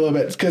 maybe a little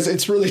bit because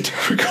it's really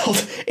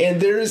difficult. And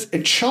there's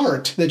a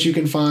chart that you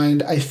can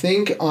find, I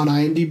think, on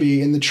IMDb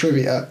in the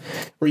trivia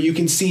where you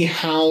can see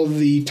how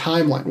the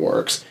timeline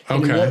works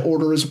and what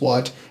order is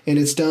what. And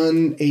it's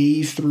done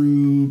A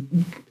through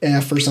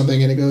F or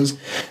something, and it goes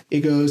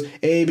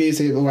A, B,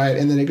 C, right,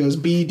 and then it goes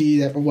B,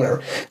 D, F, or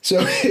whatever.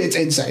 So it's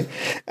insane.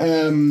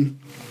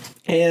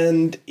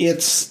 And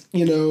it's,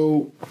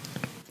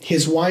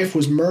 his wife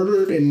was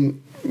murdered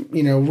and,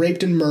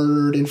 raped and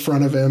murdered in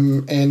front of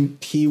him. And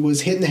he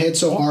was hit in the head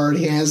so hard.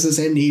 He has this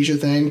amnesia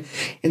thing.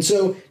 And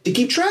so to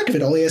keep track of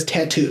it all, he has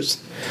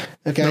tattoos.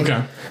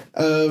 Okay.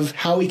 Of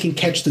how he can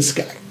catch this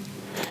guy.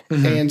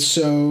 Mm-hmm. And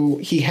so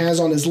he has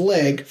on his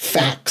leg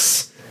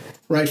facts,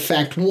 right?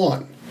 Fact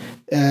 1.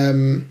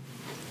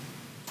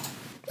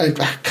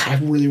 I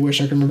really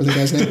wish I could remember the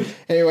guy's name.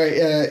 Anyway,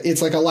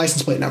 it's like a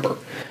license plate number.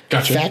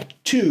 Gotcha. Fact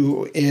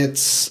 2,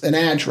 it's an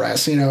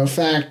address.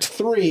 Fact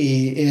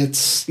 3,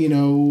 it's,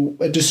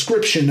 a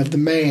description of the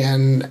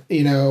man,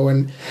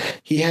 and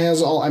he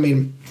has all,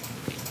 to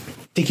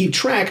keep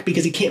track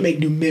because he can't make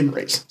new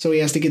memories. So he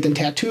has to get them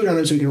tattooed on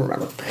him so he can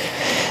remember.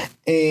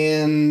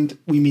 And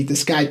we meet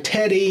this guy,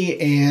 Teddy,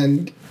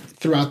 and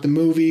throughout the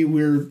movie,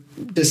 we're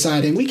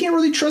deciding we can't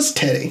really trust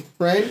Teddy,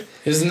 right?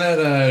 Isn't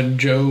that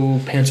Joe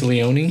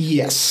Pantoliano?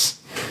 Yes.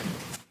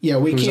 Yeah,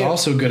 we Who's can't.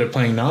 also good at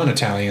playing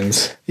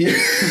non-Italians. Yeah.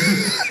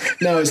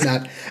 No, he's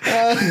not.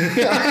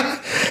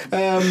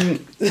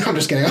 I'm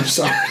just kidding. I'm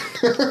sorry.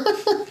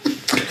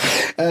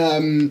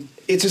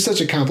 It's just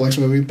such a complex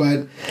movie,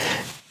 but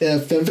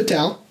Femme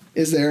Fatale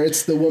is there.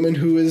 It's the woman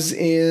who is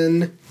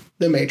in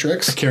The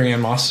Matrix. Carrie-Anne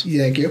Moss.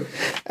 Thank you.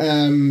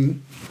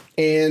 And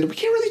we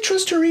can't really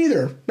trust her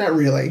either. Not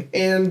really.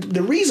 And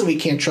the reason we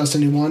can't trust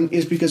anyone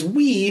is because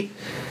we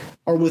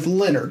are with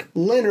Leonard.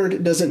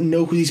 Leonard doesn't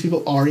know who these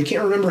people are. He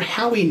can't remember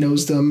how he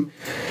knows them,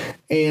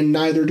 and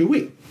neither do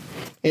we.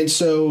 And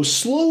so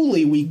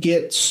slowly we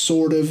get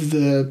sort of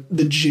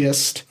the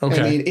gist.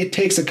 Okay. I mean, it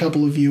takes a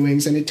couple of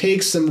viewings and it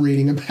takes some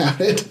reading about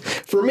it,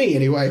 for me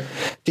anyway,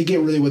 to get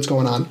really what's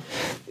going on.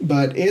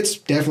 But it's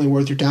definitely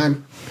worth your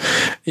time.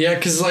 Yeah,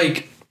 because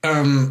like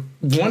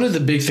one of the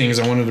big things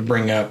I wanted to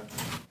bring up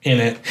in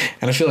it,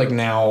 and I feel like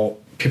now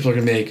people are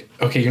going to be like,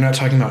 okay, you're not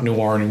talking about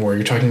noir anymore.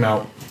 You're talking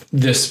about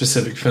this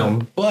specific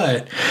film.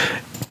 But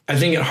I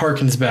think it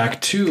harkens back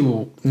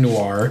to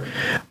noir,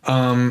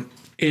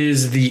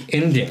 is the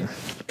ending.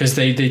 Because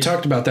they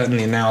talked about that in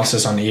the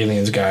analysis on the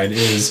Aliens Guide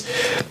is,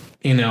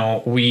 you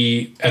know,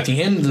 we, at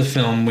the end of the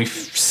film, we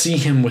see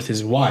him with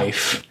his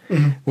wife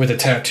with a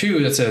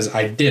tattoo that says,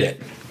 I did it.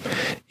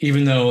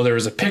 Even though there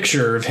was a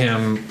picture of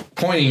him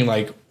pointing,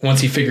 like,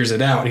 once he figures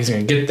it out, he's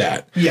going to get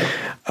that. Yeah.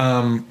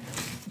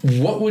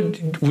 What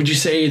would you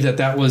say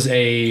that was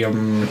a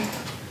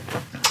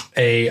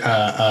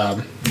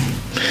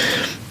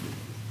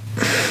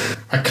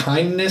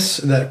kindness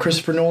that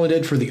Christopher Nolan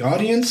did for the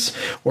audience,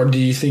 or do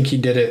you think he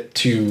did it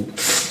to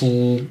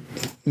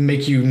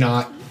make you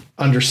not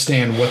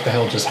understand what the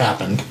hell just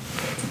happened?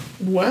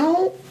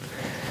 Well,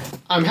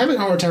 I'm having a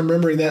hard time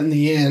remembering that in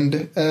the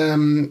end,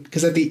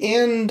 because at the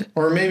end,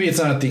 or maybe it's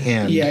not at the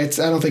end. Yeah, I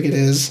don't think it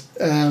is.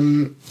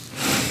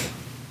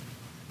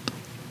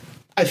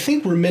 I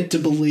think we're meant to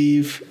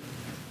believe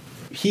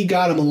he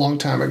got him a long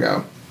time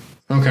ago.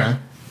 Okay.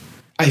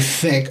 I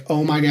think.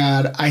 Oh my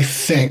God. I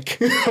think.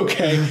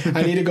 Okay.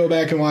 I need to go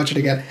back and watch it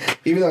again,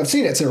 even though I've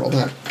seen it several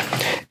times.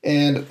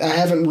 And I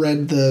haven't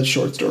read the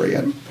short story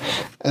yet,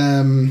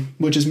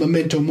 which is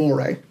Memento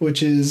Mori,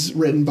 which is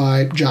written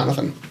by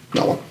Jonathan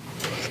Nolan.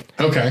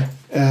 Okay.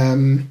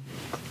 And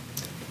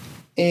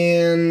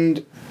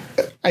he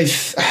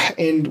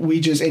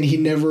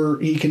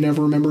can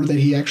never remember that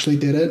he actually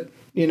did it.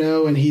 You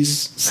know, and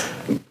it's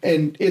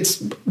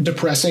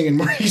depressing, and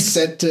he's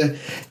set to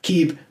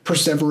keep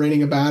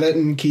perseverating about it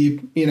and keep,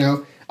 you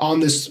know,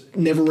 on this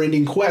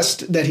never-ending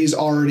quest that he's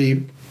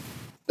already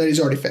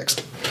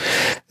fixed,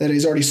 that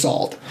he's already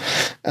solved.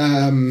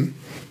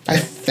 I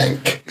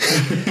think.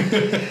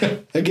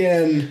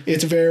 Again,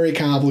 it's very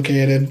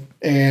complicated,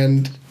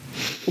 and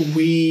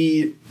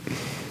we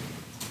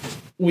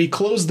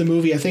closed the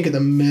movie, I think, in the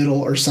middle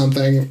or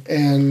something,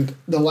 and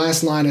the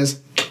last line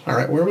is, "All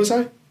right, where was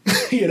I?"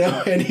 You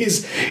know, and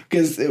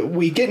because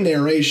we get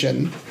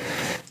narration,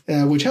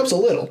 which helps a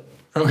little.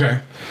 Okay.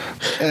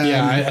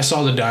 Yeah, I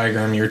saw the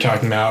diagram you were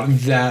talking about.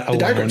 That alone,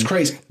 the diagram's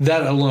crazy.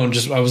 That alone,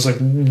 I was like,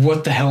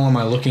 what the hell am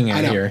I looking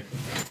at here?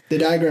 The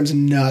diagram's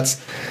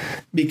nuts,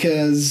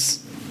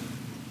 because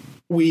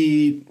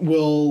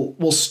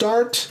we'll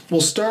start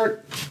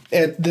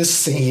at this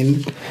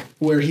scene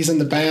where he's in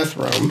the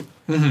bathroom,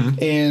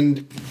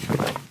 and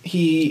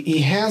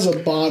he has a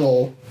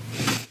bottle,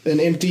 an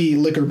empty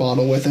liquor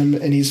bottle with him,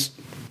 and he's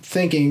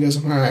thinking, he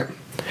goes, all right,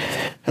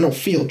 I don't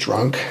feel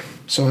drunk,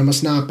 so I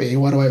must not be.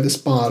 Why do I have this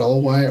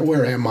bottle?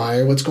 Where am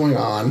I? What's going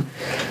on?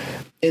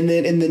 And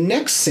then in the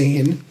next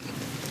scene,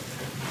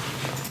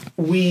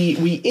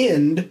 we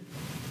end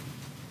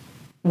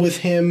with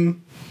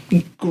him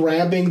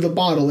grabbing the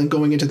bottle and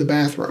going into the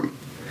bathroom.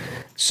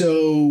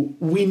 So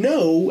we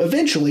know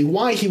eventually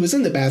why he was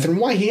in the bathroom,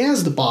 why he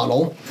has the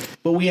bottle,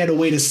 but we had to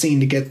wait a scene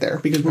to get there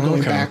because we're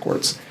going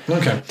backwards.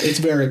 Okay. It's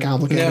very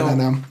complicated, I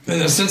know.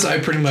 Since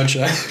I pretty much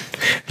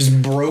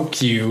just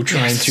broke you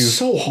trying to...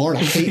 so hard.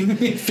 I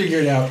hate figure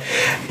it out.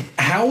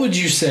 How would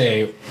you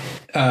say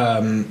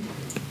that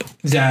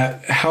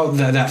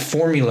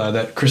formula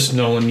that Chris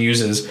Nolan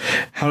uses,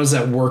 how does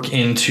that work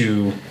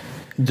into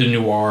the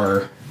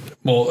noir...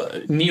 Well,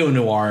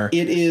 neo-noir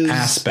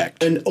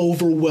aspect. An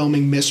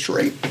overwhelming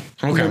mystery.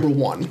 Okay. Number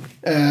one.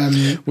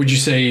 Would you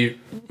say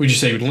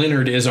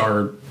Leonard is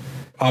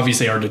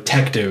obviously our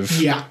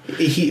detective? Yeah,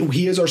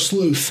 he is our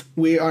sleuth.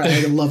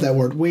 I love that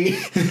word.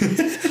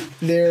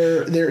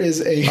 There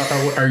is a...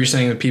 Are you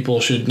saying that people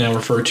should now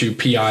refer to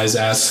PIs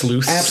as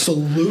sleuths?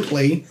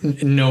 Absolutely.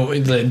 No,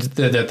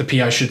 that the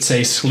PI should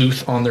say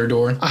sleuth on their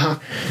door? Uh-huh.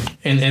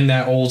 And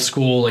that old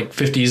school, like,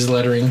 50s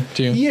lettering,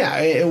 too?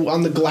 Yeah,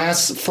 on the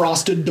glass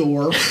frosted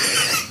door.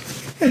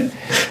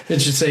 It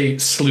should say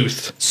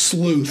sleuth.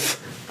 Sleuth.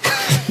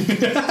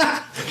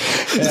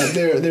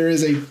 There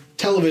is a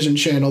television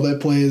channel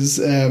that plays...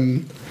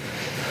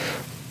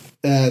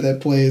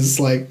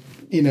 like,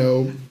 you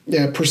know,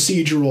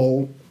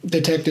 procedural...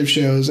 detective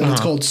shows, and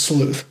it's called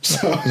Sleuth.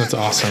 So that's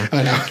awesome.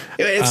 I know.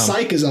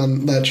 Psych is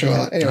on that show.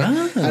 Anyway,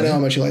 I know how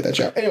much you like that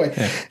show. Anyway,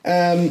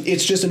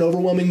 it's just an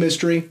overwhelming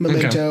mystery,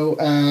 Memento.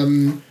 Okay.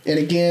 And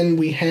again,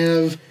 we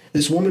have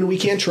this woman we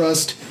can't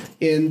trust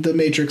in The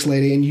Matrix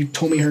lady, and you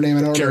told me her name.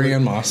 I don't remember.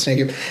 Carrie-Anne Moss. Thank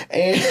you.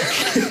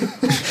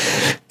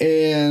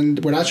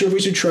 And we're not sure if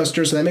we should trust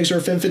her, so that makes her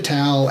a femme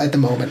fatale at the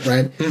moment,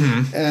 right?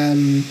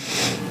 Mm-hmm.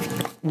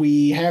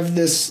 We have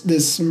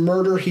this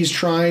murder he's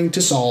trying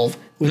to solve,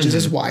 which is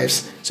his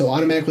wife's. So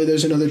automatically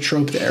there's another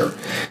trope there.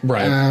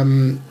 Right.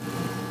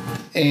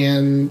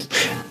 And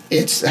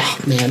it's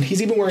man,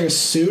 he's even wearing a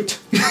suit,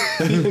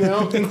 in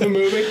the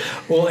movie.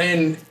 Well,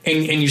 and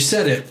you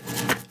said it,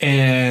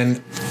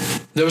 and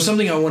there was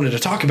something I wanted to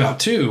talk about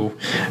too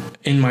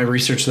in my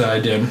research that I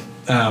did.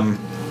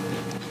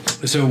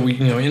 So we,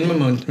 in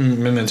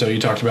Memento, you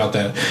talked about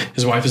that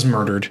his wife is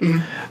murdered,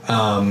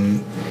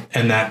 and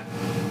that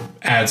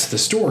adds to the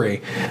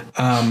story.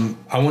 I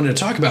wanted to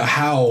talk about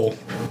how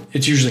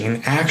it's usually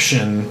an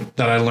action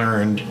that I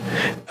learned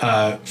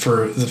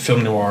for the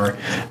film noir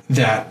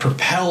that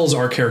propels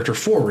our character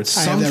forward.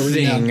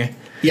 Something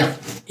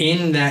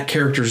in that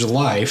character's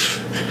life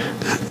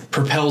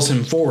propels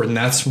him forward, and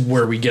that's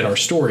where we get our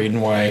story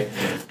and why.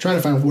 I'm trying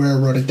to find where I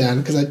wrote it down,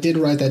 because I did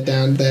write that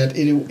down, that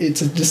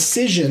it's a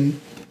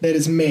decision that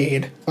is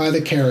made by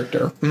the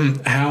character.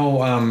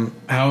 How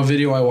a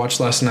video I watched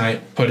last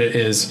night put it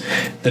is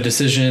the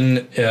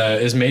decision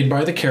is made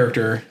by the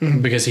character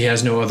because he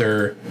has no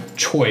other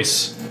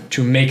choice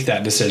to make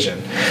that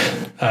decision.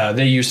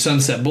 They use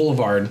Sunset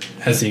Boulevard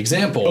as the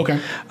example. Okay.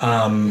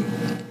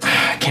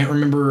 I can't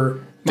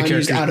remember the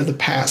character. Out of the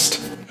Past.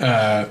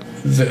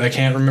 I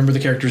can't remember the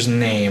character's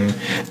name.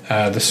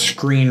 The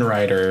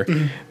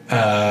screenwriter.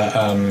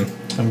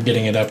 I'm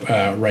getting it up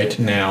right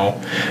now.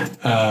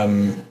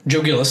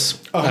 Joe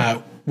Gillis.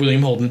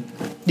 William Holden.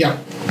 Yeah.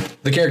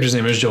 The character's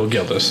name is Joe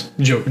Gillis.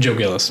 Joe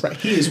Gillis. Right.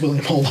 He is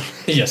William Holden.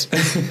 Yes.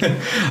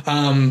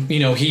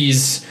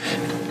 He's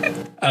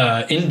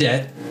in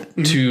debt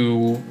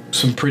to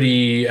some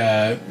pretty...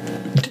 they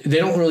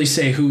don't really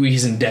say who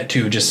he's in debt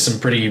to, just some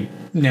pretty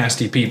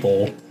nasty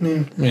people.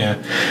 Yeah.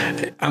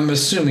 I'm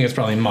assuming it's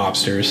probably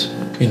mobsters.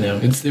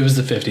 It was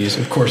the 50s.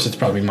 Of course it's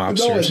probably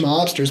mobsters. It's always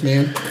mobsters,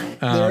 man.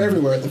 They're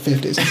everywhere in the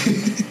 50s.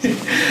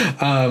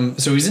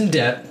 So he's in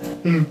debt.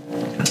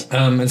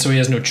 And so he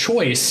has no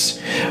choice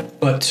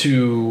but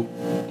to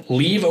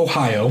leave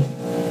Ohio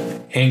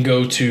and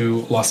go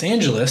to Los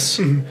Angeles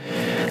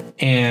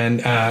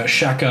and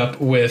shack up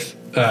with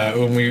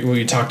when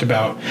we talked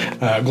about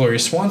Gloria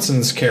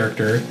Swanson's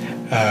character,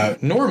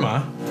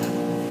 Norma,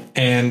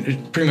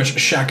 and pretty much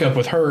shack up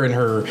with her in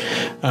her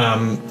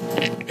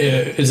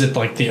is it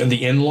like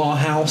the in-law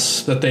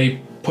house that they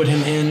put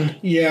him in?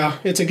 Yeah,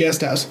 it's a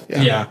guest house.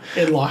 Yeah.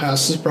 In-law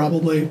house is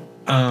probably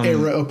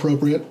era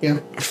appropriate.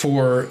 Yeah.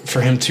 For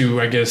him to,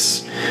 I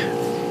guess,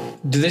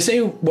 do they say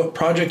what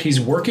project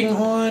he's working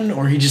on,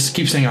 or he just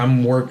keeps saying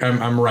I'm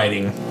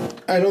writing?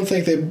 I don't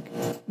think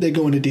they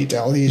go into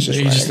detail. He's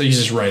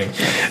just writing.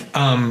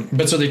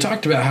 But so they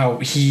talked about how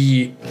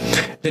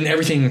then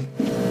everything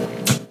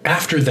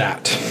after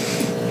that,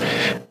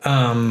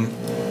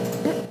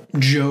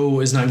 Joe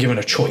is not given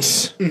a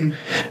choice.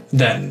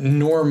 That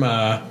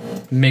Norma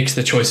makes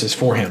the choices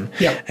for him.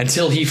 Yep.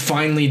 Until he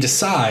finally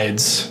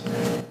decides,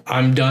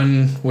 I'm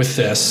done with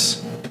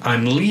this.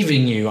 I'm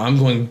leaving you. I'm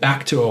going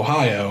back to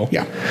Ohio.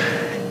 Yeah.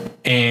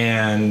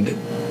 And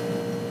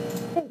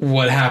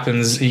what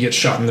happens? He gets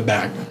shot in the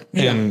back.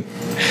 Yeah.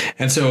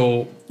 And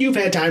so you've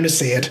had time to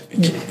see it.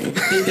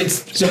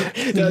 It's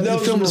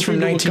the film is from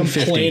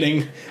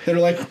 1950. They're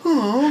like,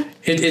 oh,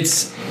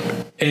 it's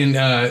and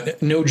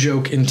no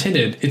joke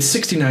intended. It's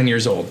 69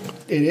 years old.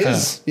 It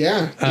is, in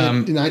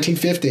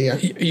 1950. Yeah.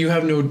 You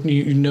have no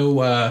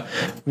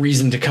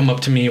reason to come up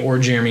to me or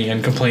Jeremy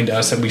and complain to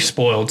us that we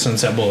spoiled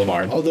Sunset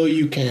Boulevard. Although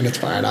you can, it's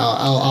fine.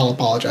 I'll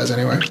apologize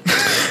anyway.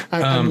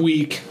 I'm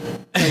weak.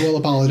 I will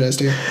apologize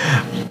to you.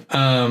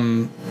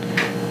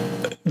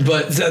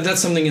 But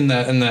that's something in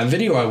that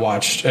video I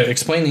watched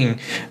explaining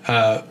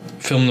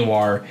film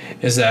noir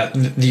is that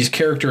these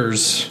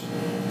characters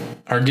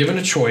are given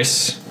a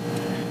choice,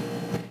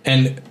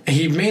 and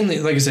he mainly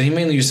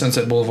used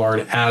Sunset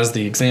Boulevard as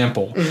the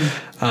example,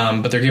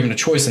 but they're given a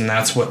choice, and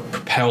that's what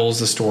propels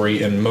the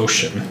story in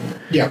motion.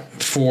 Yeah.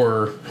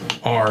 For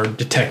our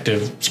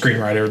detective,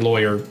 screenwriter,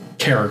 lawyer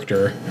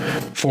character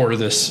for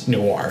this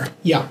noir.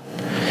 Yeah.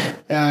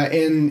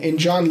 In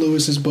John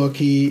Lewis's book,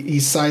 he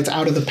cites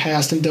Out of the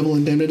Past and Double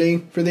Indemnity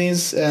for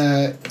these.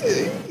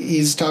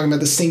 He's talking about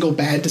the single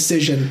bad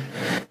decision,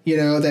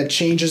 that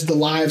changes the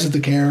lives of the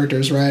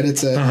characters. Right?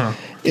 It's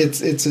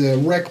a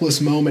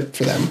reckless moment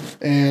for them,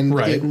 and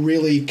it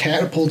really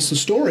catapults the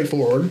story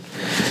forward.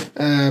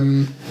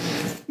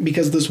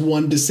 Because this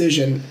one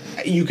decision,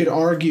 you could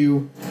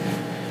argue,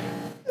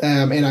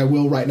 and I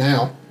will right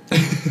now,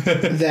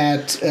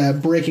 that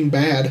Breaking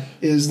Bad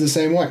is the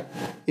same way.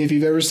 If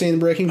you've ever seen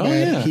Breaking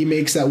Bad, he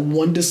makes that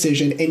one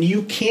decision, and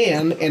you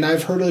can, and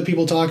I've heard other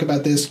people talk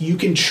about this, you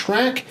can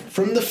track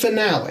from the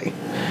finale,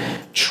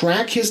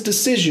 track his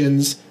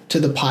decisions to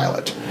the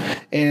pilot.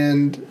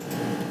 And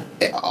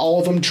all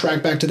of them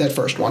track back to that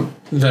first one.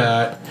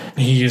 That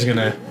he is going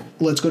to...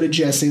 Let's go to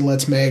Jesse,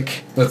 let's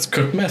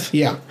cook meth.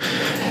 Yeah.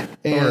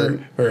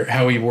 And, or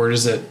how he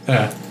words it,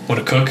 want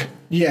to cook.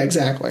 Yeah,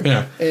 exactly.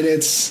 Yeah.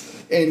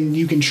 And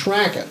you can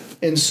track it.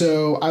 And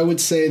so I would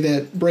say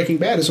that Breaking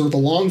Bad is sort of a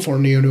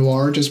long-form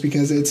neo-noir just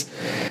because it's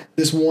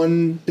this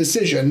one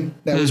decision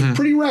that was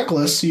pretty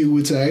reckless, you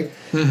would say,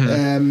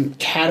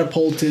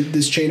 catapulted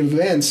this chain of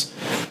events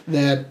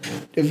that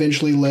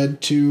eventually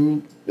led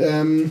to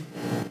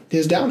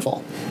his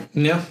downfall.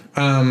 Yeah.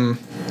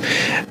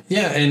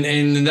 Yeah,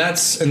 and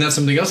that's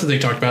something else that they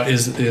talked about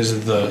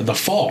is the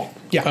fall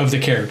of the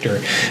character.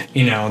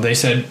 You know, they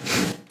said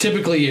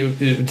typically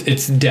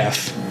it's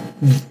death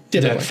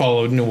that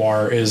followed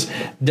Noir is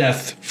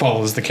death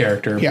follows the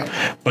character.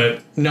 Yeah.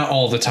 But not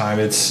all the time.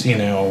 It's, you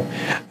know,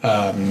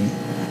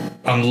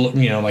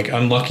 like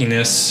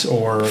unluckiness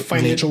or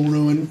Financial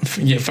ruin.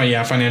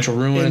 Yeah, financial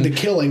ruin. And the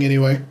killing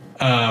anyway.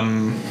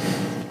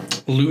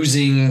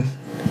 Losing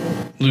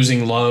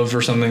love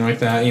or something like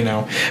that, you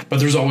know.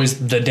 But there's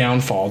always the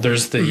downfall.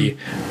 There's the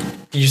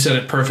you said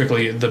it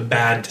perfectly, the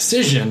bad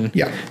decision.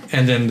 Yeah.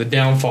 And then the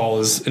downfall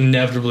is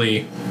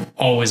inevitably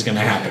always going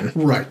to happen.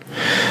 Right.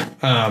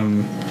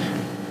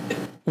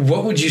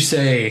 What would you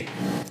say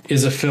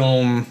is a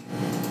film?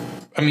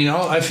 I mean,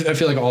 I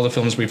feel like all the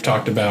films we've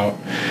talked about,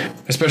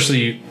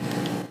 especially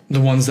the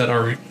ones that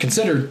are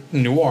considered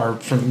noir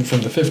from the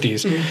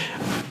 50s,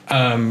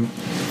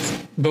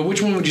 but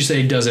which one would you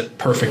say does it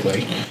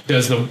perfectly?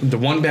 Does the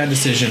one bad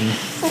decision,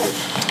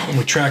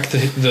 we track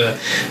the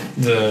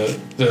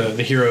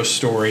hero's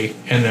story,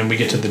 and then we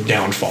get to the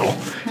downfall?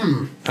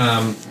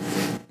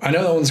 I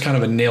know that one's kind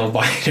of a nail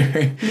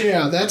biter.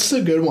 Yeah, that's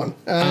a good one.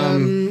 I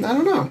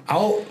don't know.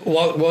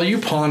 While you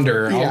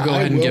ponder, I'll go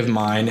ahead and give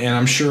mine, and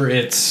I'm sure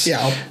it's...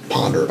 Yeah, I'll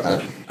ponder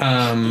about it.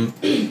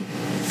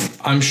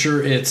 I'm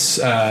sure it's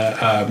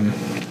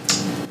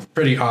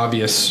pretty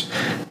obvious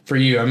for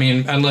you. I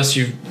mean, unless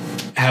you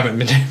haven't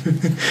been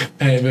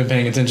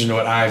paying attention to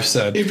what I've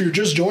said. If you're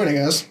just joining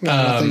us,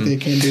 I don't think they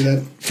can do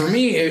that. For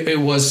me, it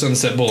was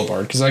Sunset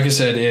Boulevard, because like I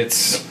said,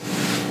 it's...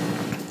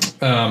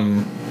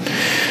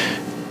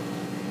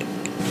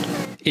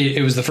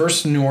 It was the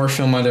first noir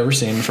film I'd ever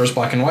seen, the first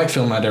black and white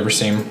film I'd ever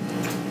seen.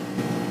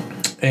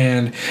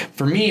 And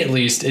for me, at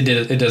least,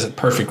 it does it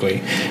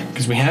perfectly.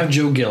 Because we have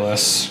Joe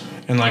Gillis,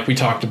 and like we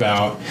talked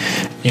about,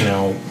 you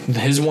know,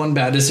 his one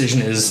bad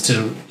decision is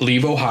to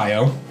leave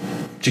Ohio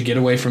to get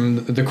away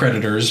from the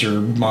creditors or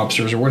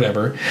mobsters or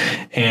whatever,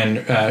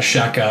 and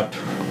shack up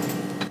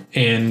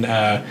in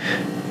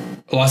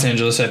Los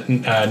Angeles at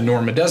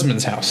Norma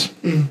Desmond's house.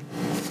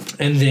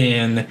 And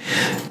then,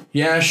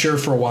 yeah, sure,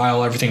 for a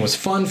while everything was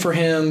fun for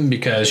him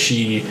because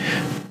she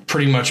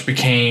pretty much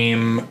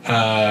became,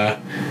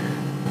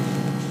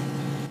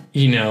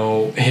 you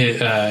know,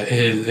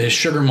 his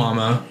sugar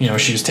mama. You know,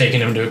 she was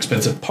taking him to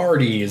expensive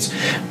parties.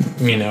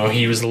 You know,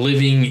 he was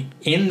living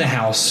in the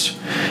house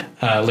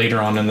later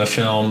on in the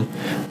film.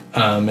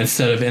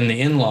 Instead of in the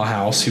in-law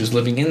house, he was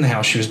living in the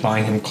house. She was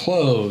buying him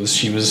clothes.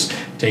 She was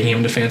taking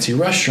him to fancy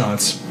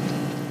restaurants.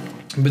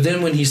 But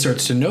then when he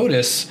starts to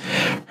notice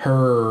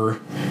her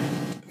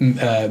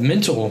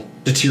mental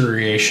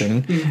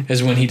deterioration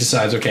is when he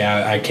decides, okay,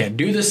 I can't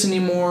do this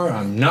anymore.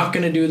 I'm not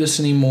going to do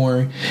this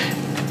anymore.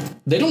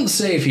 They don't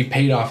say if he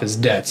paid off his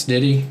debts,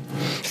 did he?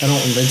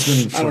 It's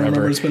been forever. I don't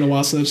remember. It's been a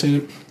while since I've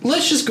seen it.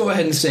 Let's just go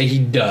ahead and say he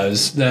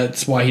does.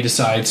 That's why he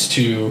decides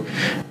to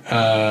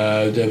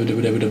go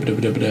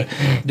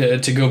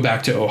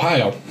back to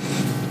Ohio.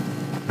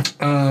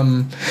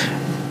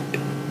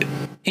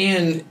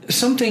 And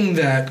something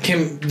that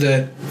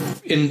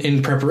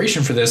in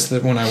preparation for this,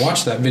 that when I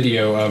watched that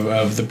video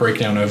of the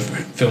breakdown of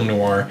film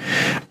noir,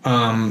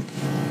 and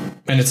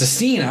it's a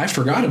scene I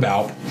forgot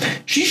about,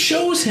 she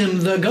shows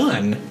him the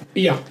gun.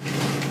 Yeah.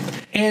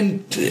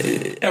 And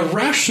a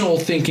rational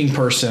thinking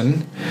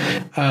person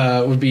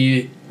would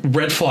be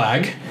red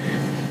flag.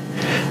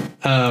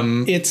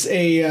 It's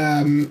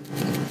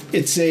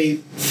a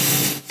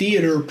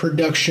theater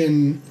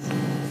production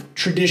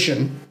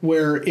tradition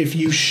where if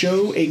you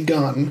show a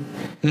gun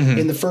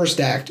in the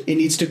first act, it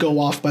needs to go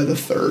off by the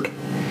third.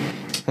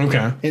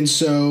 Okay. And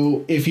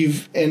so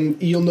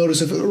you'll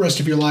notice it for the rest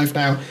of your life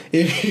now,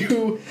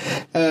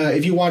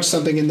 if you watch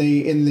something and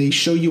they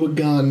show you a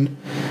gun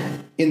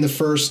in the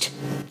first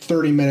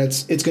 30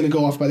 minutes, it's going to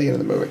go off by the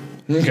end of the movie.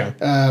 Okay.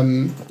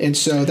 And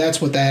so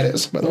that's what that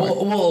is, by the way.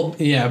 Well,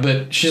 yeah,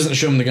 but she doesn't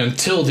show him the gun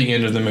till the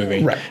end of the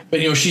movie. Right.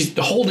 But, you know, she's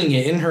holding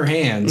it in her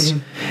hands.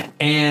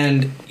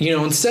 And, you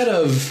know, instead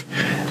of,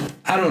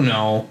 I don't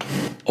know,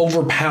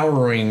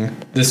 overpowering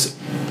this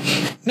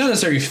not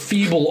necessarily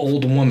feeble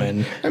old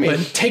woman, but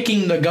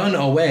taking the gun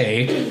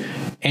away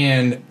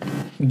and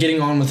getting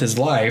on with his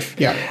life.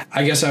 Yeah.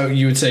 I guess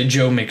you would say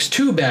Joe makes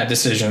two bad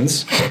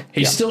decisions.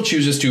 He still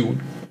chooses to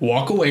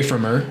walk away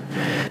from her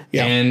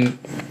and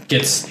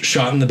gets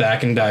shot in the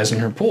back and dies in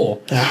her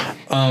pool.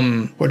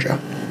 Poor Joe.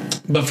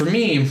 But for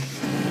me,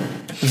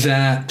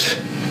 that,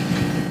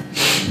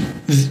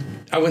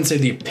 I wouldn't say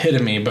the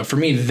epitome, but for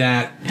me,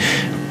 that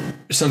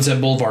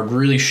Sunset Boulevard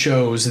really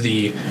shows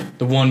the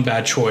one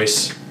bad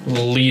choice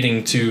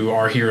leading to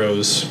our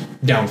hero's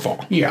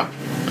downfall. Yeah.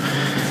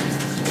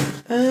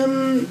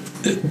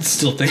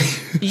 Still think.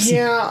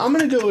 Yeah, I'm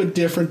going to go a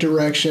different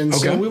direction. Okay.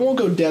 So we won't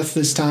go death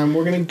this time.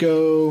 We're going to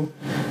go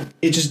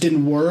it just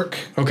didn't work.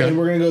 Okay. And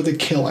we're going to go The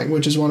Killing,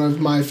 which is one of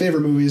my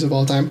favorite movies of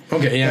all time.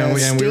 Okay, yeah.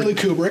 Stanley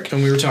Kubrick.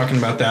 And we were talking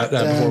about that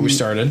before we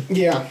started.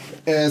 Yeah.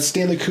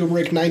 Stanley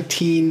Kubrick,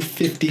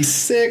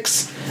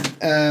 1956.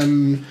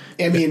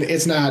 I mean,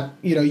 it's not,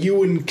 you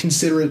wouldn't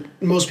consider it,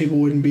 most people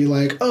wouldn't be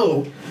like,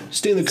 oh,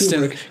 Stanley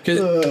Kubrick,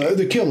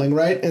 The Killing,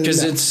 right?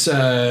 Because it's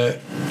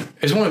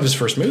one of his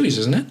first movies,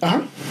 isn't it?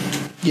 Uh-huh.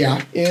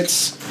 Yeah,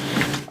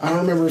 I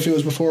don't remember if it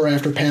was before or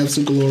after Paths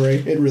of Glory.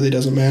 It really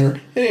doesn't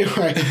matter.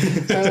 Anyway,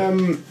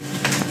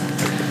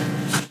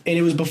 and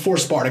it was before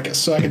Spartacus,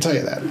 so I can tell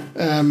you that.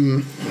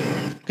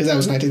 Because that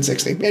was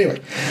 1960.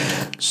 Anyway,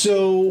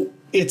 so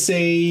it's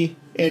and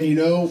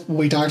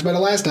we talked about it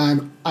last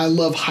time, I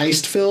love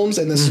heist films,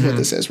 and this is what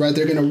this is, right?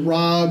 They're going to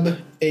rob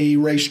a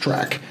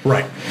racetrack.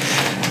 Right.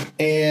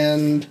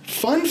 And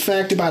fun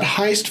fact about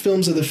heist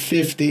films of the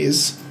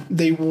 50s,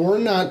 they were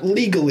not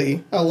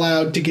legally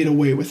allowed to get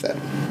away with it.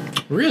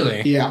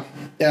 Really? Yeah.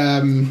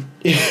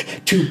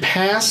 To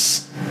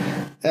pass,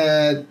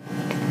 to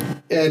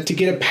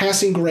get a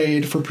passing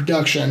grade for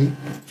production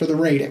for the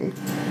rating,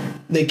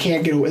 they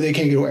can't get away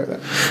with it.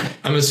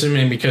 I'm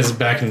assuming because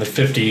back in the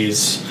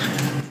 50s,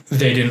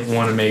 they didn't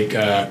want to make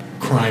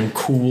crime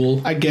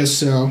cool. I guess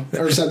so,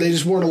 or so they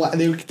just weren't allowed.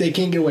 They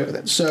can't get away with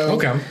it. So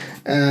okay.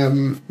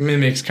 It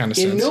makes kind of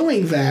sense. In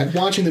knowing that,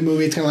 watching the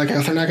movie, it's kind of like,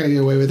 oh, they're not going to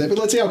get away with it, but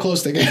let's see how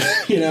close they get.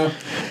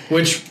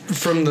 Which,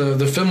 from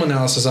the film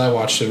analysis I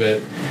watched of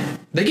it,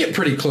 they get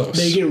pretty close.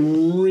 They get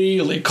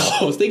really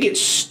close. They get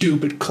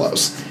stupid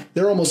close.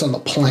 They're almost on the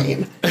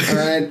plane. All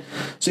right.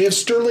 So you have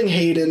Sterling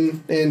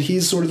Hayden, and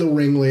he's sort of the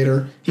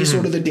ringleader. He's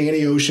sort of the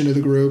Danny Ocean of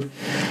the group,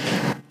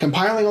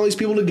 compiling all these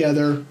people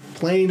together,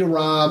 planning to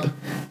rob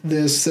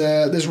this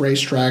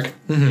racetrack.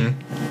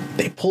 Mm-hmm.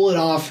 They pull it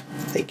off.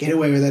 They get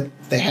away with it.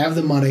 They have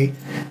the money.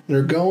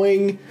 They're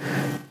going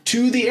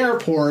to the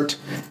airport,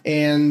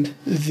 and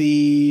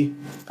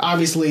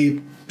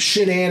obviously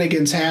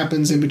shenanigans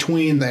happens in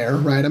between there,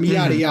 right? I'm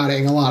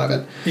yada-yadaing a lot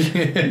of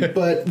it.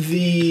 But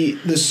the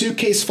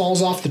suitcase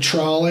falls off the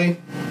trolley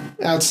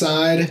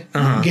outside,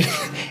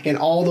 and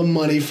all the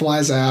money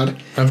flies out.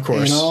 Of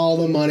course. And all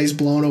the money's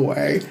blown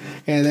away.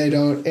 And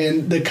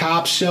and the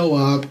cops show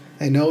up.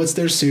 They know it's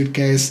their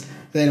suitcase.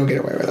 They don't get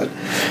away with it.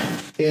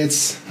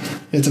 It's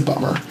a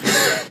bummer.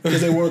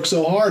 Because they work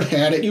so hard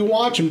at it, you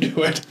watch them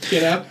do it,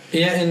 Yeah,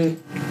 and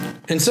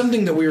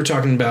something that we were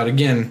talking about,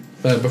 again,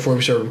 before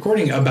we started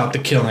recording, about The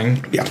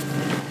Killing,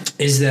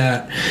 is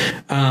that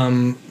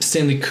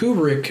Stanley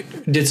Kubrick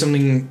did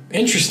something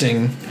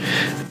interesting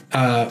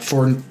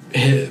for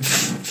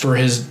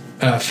his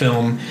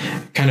film,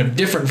 kind of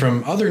different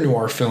from other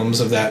noir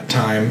films of that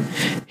time.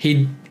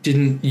 He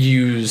didn't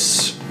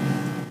use...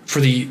 For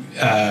the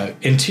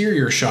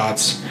interior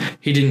shots,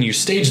 he didn't use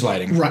stage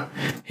lighting. Right.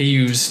 He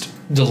used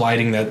the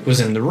lighting that was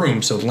in the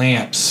room, so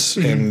lamps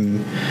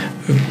and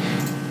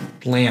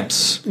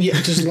lamps. Yeah,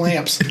 just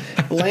lamps,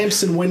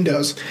 lamps and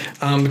windows.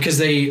 Because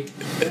the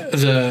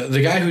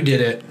guy who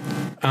did it,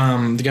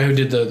 the guy who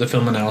did the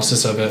film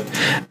analysis of it,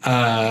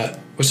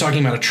 was talking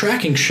about a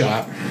tracking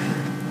shot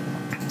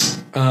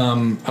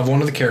of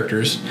one of the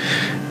characters,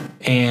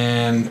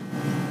 and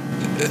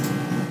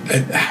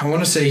I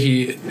want to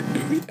say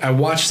I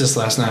watched this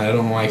last night. I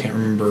don't know why I can't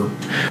remember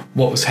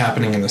what was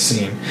happening in the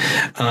scene.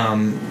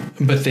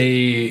 But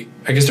I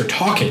guess they're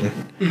talking,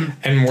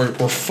 and we're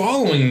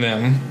following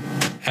them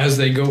as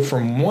they go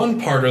from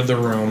one part of the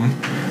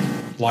room.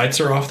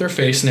 Lights are off their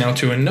face now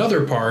to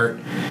another part,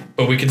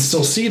 but we can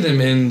still see them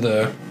in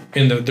their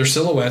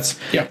silhouettes.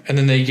 Yeah. And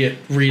then they get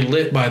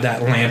relit by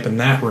that lamp in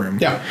that room.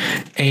 Yeah.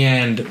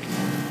 And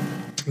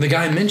the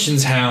guy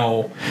mentions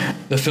how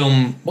the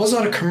film was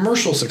not a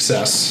commercial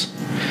success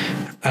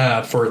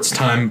for its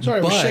time.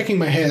 Sorry, I was shaking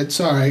my head.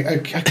 Sorry, I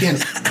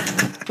can't.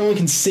 No one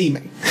can see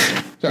me.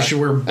 Sorry. You should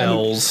wear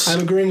bells.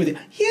 I'm agreeing with you.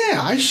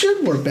 Yeah, I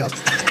should wear bells.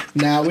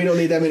 Nah, we don't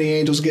need that many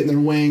angels getting their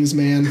wings,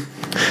 man.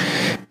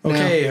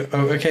 Okay.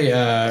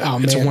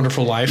 It's a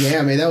Wonderful Life.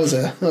 Yeah, man, that was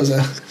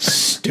a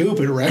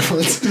stupid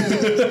reference.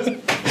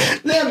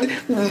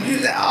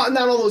 Not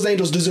all those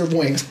angels deserve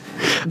wings.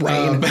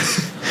 Rain.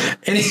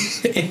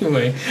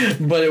 Anyway,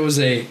 but it was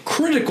a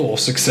critical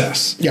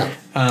success. Yeah.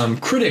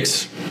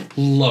 Critics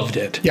loved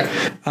it. Yeah.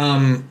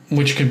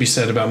 Which could be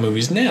said about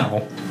movies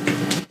now.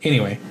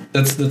 Anyway,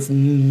 that's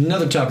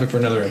another topic for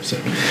another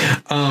episode.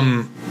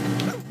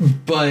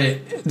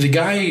 But the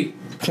guy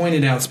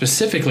pointed out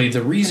specifically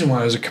the reason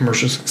why it was a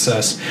commercial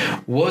success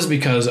was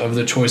because of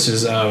the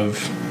choices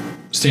of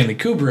Stanley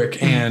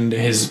Kubrick and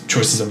his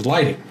choices of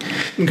lighting.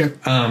 Okay.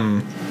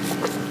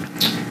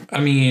 I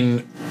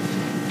mean,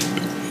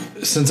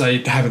 since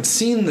I haven't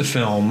seen the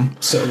film,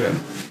 so good,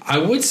 I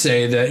would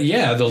say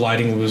that the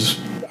lighting was.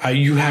 I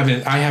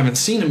haven't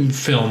seen a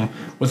film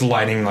with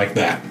lighting like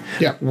that.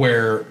 Yeah.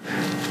 Where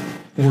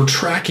we're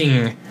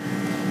tracking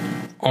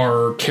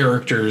our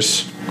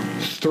characters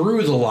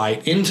through the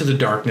light into the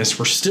darkness.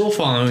 We're still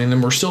following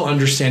them. We're still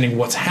understanding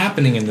what's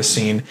happening in the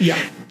scene. Yeah.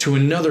 To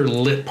another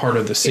lit part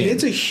of the scene. And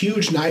it's a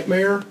huge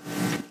nightmare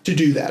to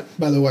do that,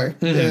 by the way.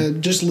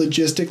 Just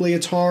logistically,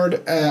 it's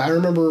hard. I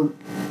remember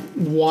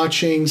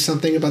watching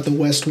something about the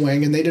West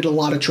Wing, and they did a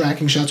lot of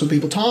tracking shots with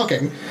people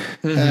talking,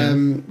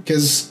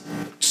 because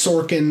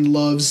Sorkin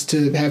loves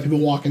to have people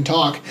walk and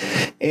talk.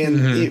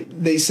 And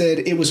they said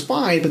it was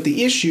fine, but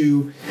the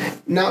issue,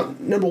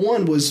 number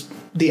one, was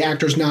the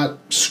actors not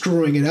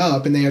screwing it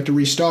up and they have to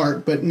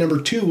restart, but number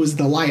two was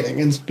the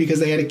lighting, and because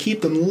they had to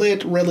keep them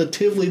lit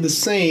relatively the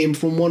same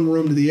from one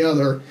room to the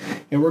other,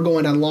 and we're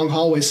going down long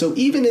hallways. So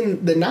even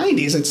in the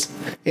 90s, it's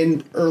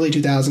in early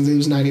 2000s, it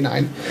was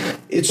 99,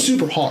 it's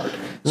super hard.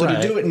 So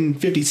to do it in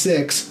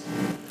 56,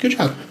 good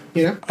job.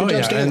 Good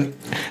job, Stanley,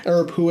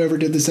 or whoever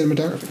did the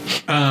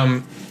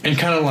cinematography. And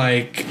kind of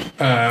like,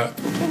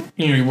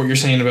 what you're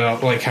saying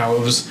about like how it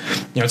was,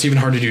 it's even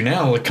hard to do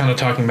now, like kind of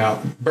talking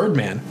about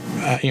Birdman,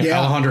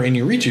 Alejandro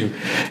Iñárritu,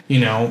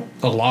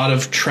 a lot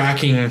of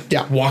tracking,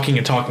 walking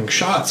and talking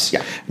shots.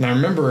 Yeah. And I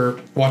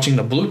remember watching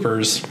the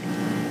bloopers.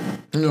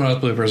 No,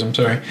 not bloopers, I'm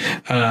sorry.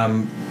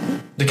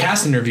 The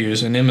cast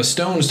interviews, and Emma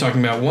Stone was talking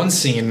about one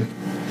scene.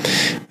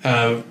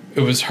 It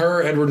was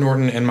her, Edward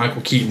Norton, and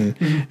Michael Keaton.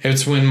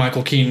 It's when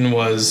Michael Keaton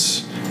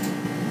was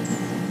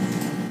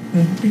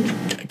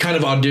kind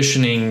of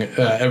auditioning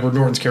Edward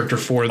Norton's character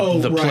for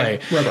the play.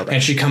 Right.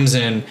 And she comes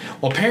in.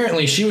 Well,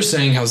 apparently she was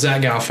saying how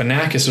Zach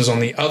Galifianakis was on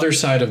the other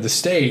side of the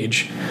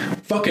stage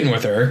fucking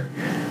with her.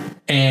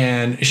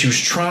 And she was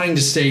trying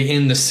to stay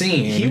in the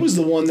scene. He was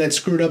the one that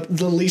screwed up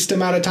the least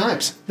amount of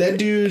times. That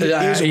dude is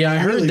I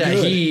heard really that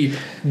good. He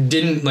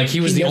didn't, like, he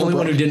was the only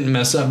one who didn't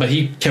mess up, but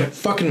he kept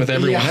fucking with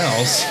everyone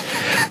else.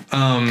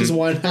 Because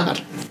why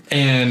not?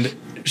 And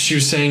she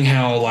was saying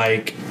how,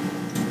 like,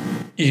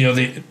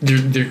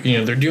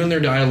 they're doing their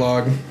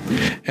dialogue,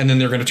 and then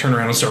they're going to turn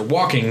around and start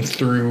walking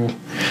through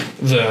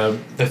the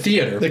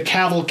theater. The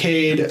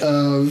cavalcade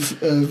of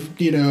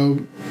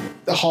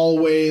the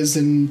hallways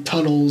and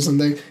tunnels and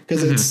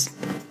because it's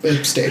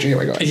stage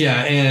anyway. Go ahead.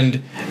 Yeah,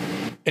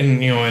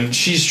 and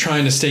she's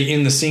trying to stay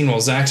in the scene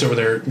while Zach's over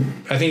there.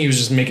 I think he was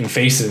just making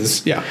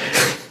faces. Yeah,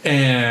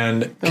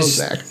 and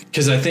Zach,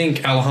 because I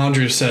think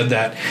Alejandro said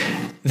that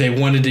they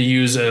wanted to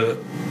use a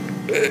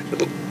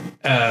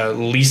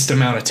least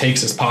amount of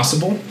takes as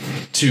possible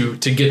to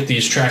get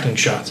these tracking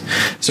shots.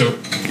 So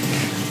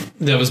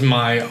that was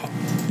my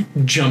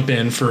jump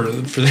in for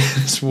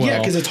this. Well, yeah,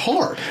 because it's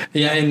hard.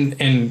 Yeah,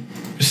 and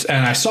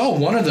I saw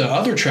one of the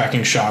other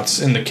tracking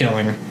shots in The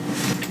Killing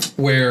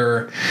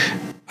where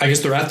I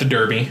guess they're at the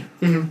Derby,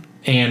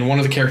 and one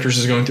of the characters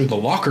is going through the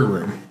locker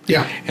room.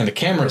 Yeah, and the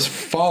camera is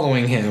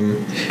following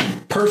him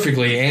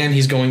perfectly, and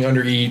he's going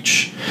under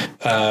each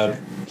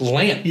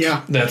lamp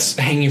that's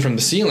hanging from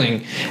the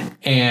ceiling,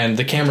 and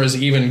the camera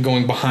is even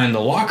going behind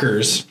the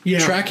lockers,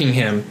 tracking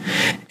him.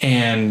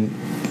 And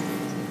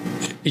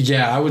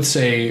I would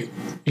say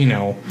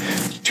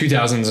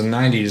 2000s and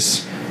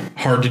 90s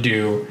hard to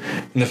do,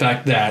 and the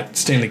fact that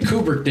Stanley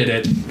Kubrick did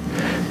it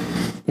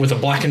with a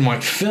black and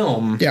white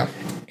film,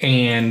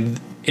 and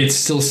it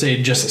still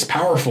stayed just as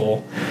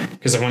powerful,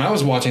 because when I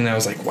was watching that I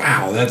was like,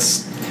 wow,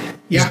 that's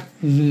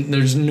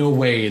there's no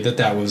way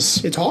that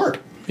was. It's hard.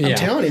 I'm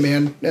telling you,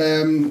 man.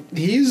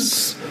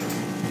 He's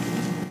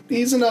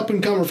an up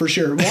and comer for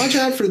sure. Watch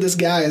out for this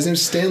guy. His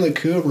name's Stanley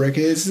Kubrick.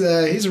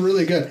 He's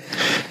really good.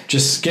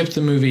 Just skip the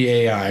movie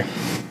AI,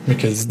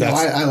 because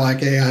that's. No, I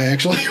like AI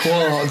actually.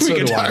 Well,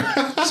 so do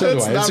I. So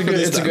do I.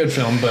 It's a good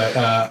film, but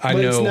I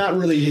know it's not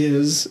really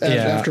his.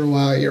 After a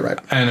while, you're right.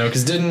 I know,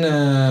 because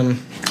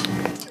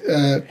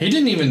he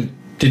didn't even.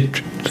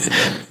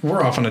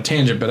 We're off on a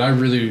tangent, but I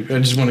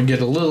just want to get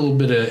a little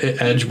bit of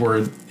edge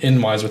word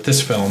in wise with this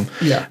film.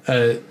 Yeah.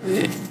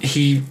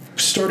 He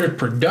started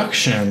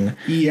production.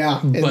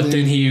 Yeah. But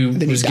then he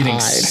was getting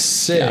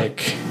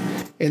sick.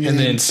 Yeah. And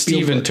then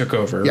Steven took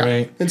over,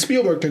 right? And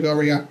Spielberg took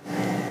over, All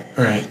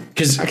right.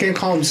 Because I can't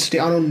call him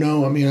Steve. I don't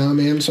know him, I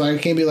mean? So I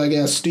can't be like,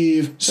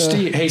 Steve.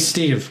 Hey,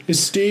 Steve.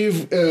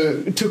 Steve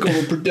took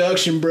over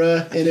production,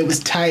 bruh, and it was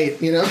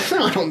tight,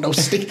 I don't know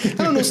Steve.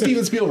 I don't know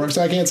Steven Spielberg,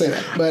 so I can't say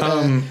that.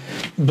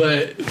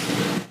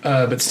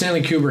 But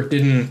Stanley Kubrick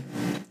didn't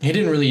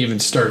really even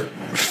start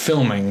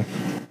filming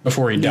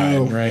before he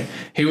died, right?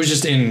 He was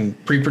just in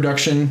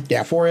pre-production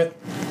for it.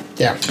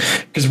 Yeah.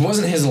 Because it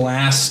wasn't his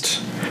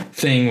last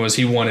thing was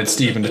he wanted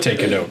Steven to take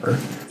it over.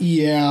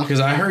 Yeah. Because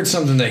I heard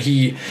something that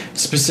he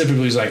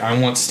specifically was like, I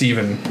want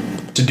Steven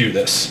to do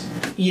this.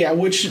 Yeah,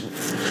 which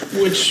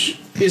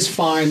is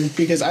fine,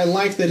 because I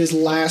like that his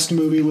last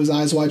movie was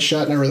Eyes Wide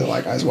Shut, and I really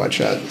like Eyes Wide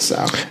Shut.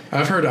 So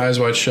I've heard Eyes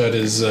Wide Shut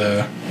is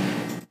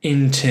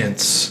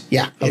intense.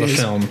 Yeah, of a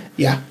film.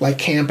 Yeah, like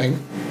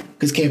camping,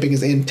 because camping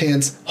is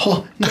intense.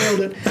 Oh,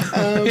 nailed it.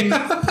 Oh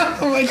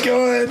my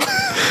god.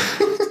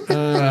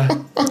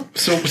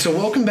 So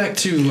welcome back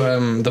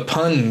to the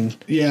pun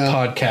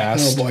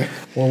podcast. Oh boy,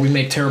 where we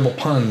make terrible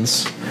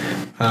puns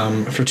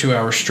for 2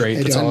 hours straight.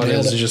 That's all it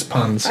is just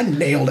puns. I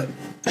nailed it.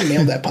 I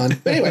nailed that pun.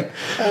 But anyway,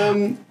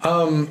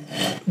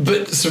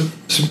 but so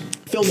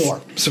film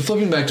noir. So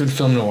flipping back to the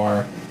film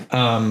noir,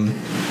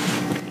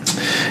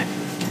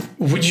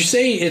 would you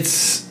say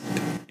it's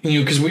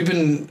because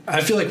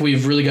I feel like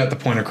we've really got the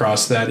point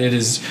across that it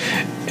is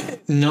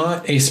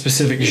not a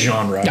specific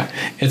genre. Yeah.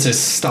 It's a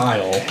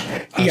style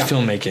of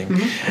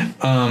filmmaking.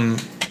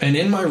 And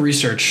in my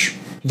research,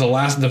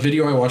 the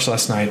video I watched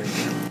last night,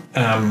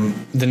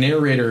 the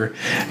narrator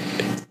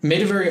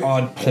made a very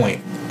odd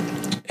point,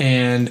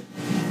 and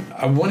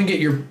I want to get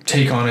your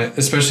take on it,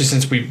 especially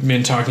since we've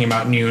been talking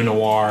about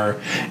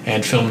neo-noir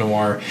and film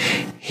noir.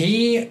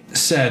 He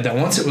said that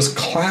once it was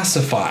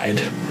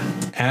classified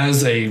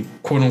as a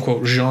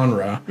quote-unquote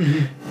genre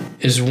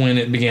is when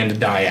it began to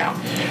die out.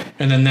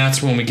 And then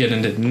that's when we get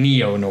into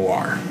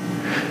neo-noir.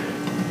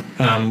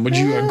 Would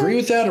you agree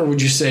with that, or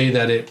would you say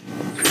that it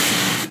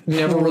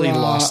never really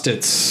lost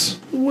its...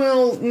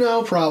 Well,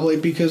 no, probably,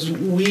 because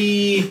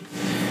we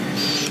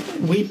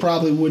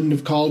probably wouldn't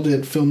have called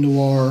it film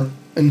noir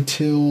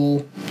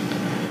until...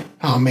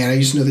 Oh, man, I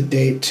used to know the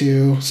date,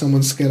 too.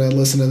 Someone's going to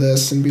listen to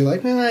this and be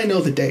like, I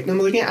know the date. And I'm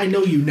like, yeah, I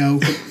know you know.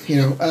 But,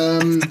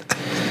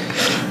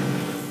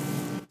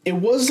 it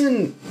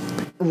wasn't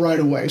right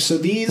away. So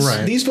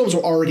these films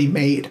were already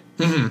made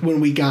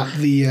when we got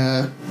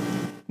the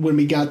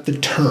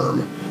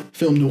term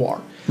film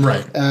noir.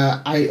 Right.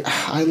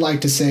 I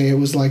like to say it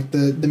was like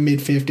the mid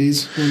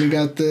 50s when we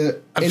got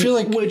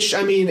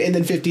and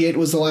then 58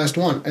 was the last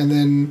one, and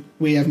then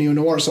we have neo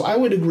noir. So I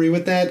would agree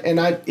with that, and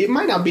it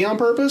might not be on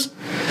purpose.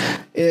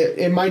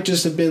 It might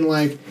just have been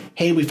like,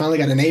 hey, we finally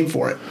got a name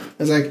for it.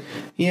 It's like,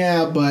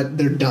 yeah, but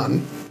they're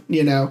done,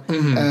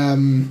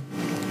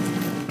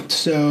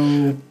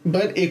 So,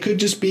 but it could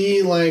just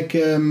be like,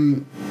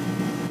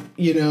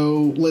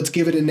 let's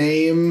give it a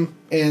name,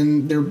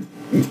 and they're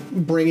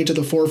bringing it to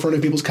the forefront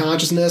of people's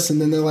consciousness,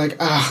 and then they're like,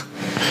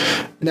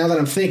 now that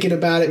I'm thinking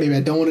about it, maybe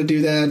I don't want to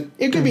do that.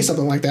 It could be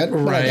something like that,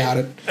 but I doubt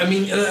it. I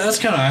mean, that's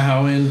kind of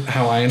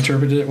how I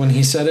interpreted it when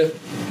he said it.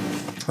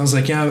 I was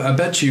like, yeah, I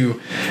bet you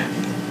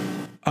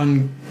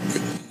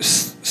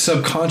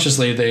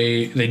subconsciously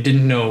they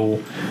didn't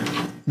know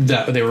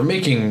that they were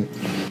making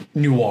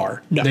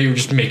noir. No. They were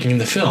just making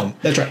the film.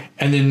 That's right.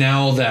 And then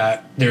now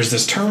that there's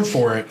this term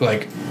for it,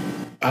 like,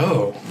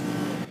 oh,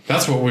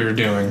 that's what we were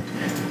doing.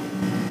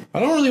 I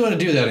don't really want to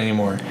do that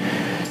anymore.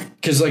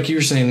 Because like you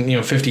were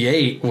saying,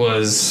 58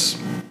 was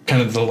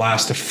kind of the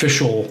last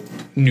official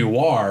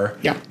noir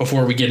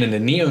before we get into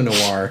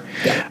neo-noir,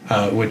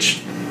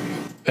 which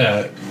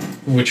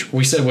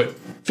we said what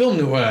film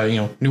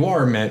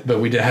noir meant, but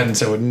we hadn't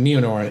said what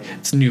neo-noir.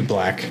 It's new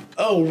black.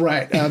 Oh,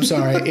 right. I'm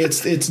sorry.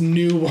 It's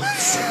new.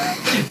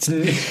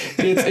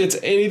 It's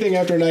anything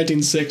after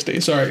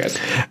 1960. Sorry, guys.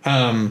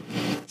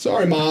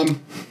 Sorry,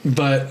 Mom.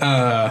 But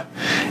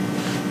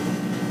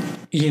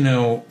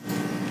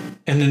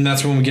and then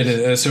that's when we get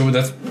it. So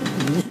that's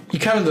you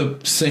kind of the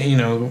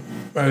same.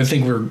 I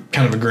think we're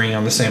kind of agreeing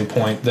on the same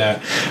point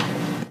that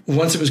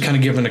once it was kind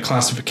of given a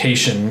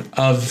classification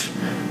of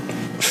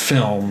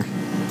film,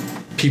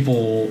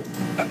 people,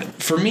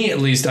 for me at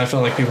least, I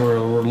felt like people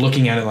were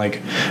looking at it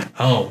like,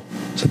 oh,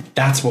 so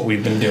that's what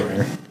we've been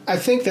doing. I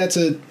think that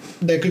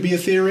could be a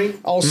theory.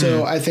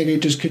 Also, I think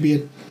it just could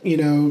be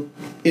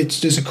it's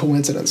just a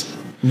coincidence,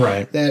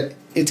 right? That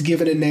it's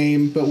given a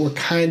name, but we're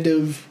kind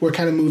of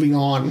moving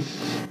on.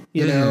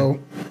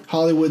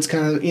 Hollywood's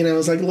kind of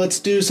it's like, let's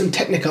do some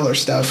Technicolor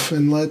stuff,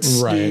 and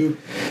let's do.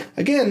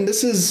 Again,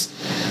 this is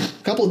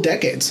a couple of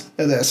decades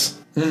of this,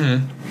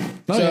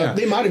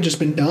 they might have just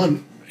been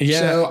done. Yeah.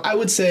 So I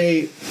would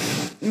say,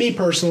 me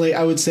personally,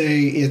 it's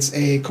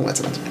a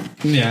coincidence.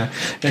 Yeah,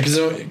 because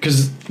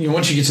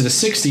once you get to the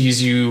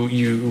 60s,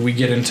 we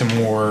get into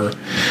more,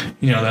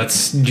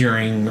 that's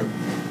during,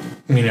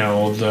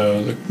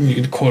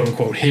 the quote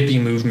unquote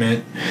hippie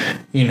movement,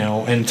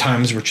 and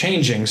times were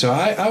changing. So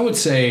I would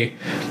say,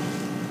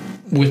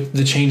 with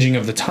the changing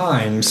of the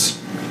times,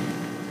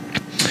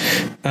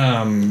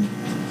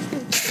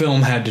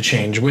 film had to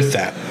change with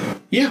that.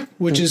 Yeah,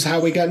 which is how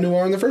we got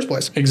noir in the first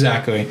place.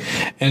 Exactly.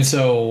 And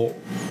so,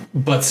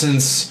 but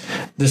since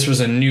this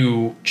was a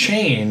new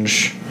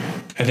change,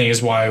 I think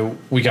is why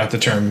we got the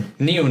term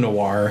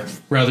neo-noir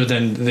rather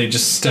than they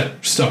just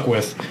stuck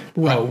with,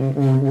 well,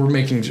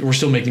 we're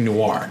still making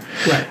noir.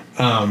 Right.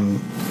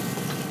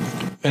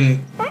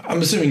 And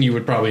I'm assuming you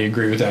would probably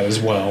agree with that as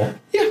well.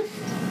 Yeah.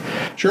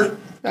 Sure.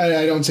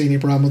 I don't see any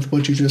problem with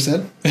what you just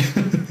said.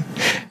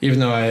 Even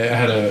though I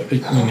had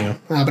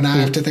but now I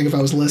have to think if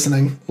I was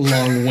listening.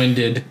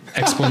 Long-winded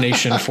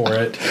explanation for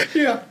it.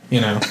 Yeah.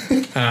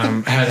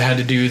 Had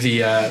to do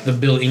the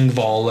Bill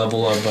Engvall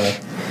level of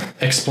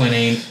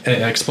explaining.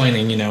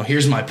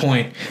 Here's my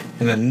point,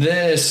 and then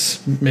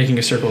this, making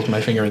a circle with my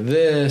finger.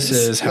 This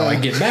is how I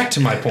get back to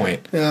my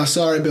point. Yeah.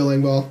 Sorry, Bill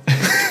Engvall.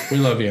 We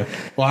love you.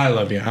 Well, I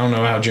love you. I don't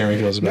know how Jeremy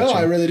feels about you. No,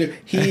 I really do.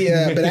 He,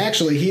 but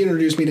actually, he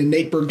introduced me to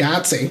Nate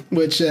Bargatze,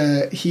 which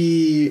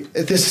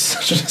this is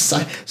such an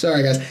aside.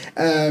 Sorry, guys.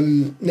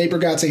 Nate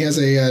Bargatze has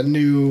a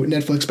new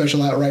Netflix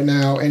special out right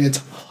now, and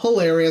it's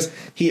hilarious.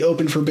 He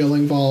opened for Bill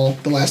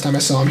Engvall the last time I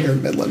saw him here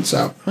in Midland.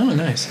 So. Oh,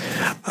 nice.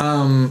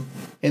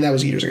 And that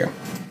was years ago.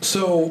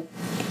 So,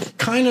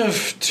 kind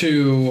of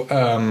to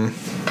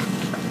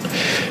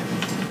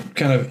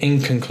kind of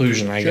in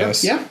conclusion, I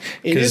guess. Yeah,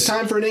 it is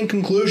time for an in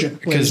conclusion.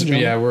 Because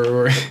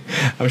we're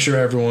I'm sure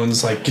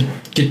everyone's like,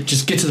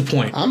 just get to the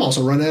point. I'm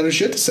also running out of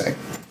shit to say.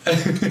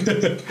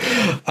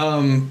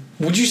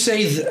 Would you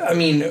say?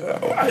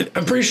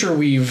 I'm pretty sure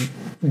we've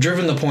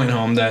driven the point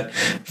home that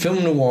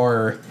film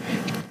noir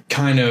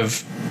kind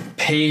of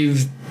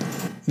paved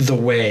the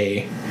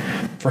way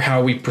for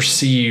how we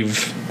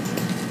perceive.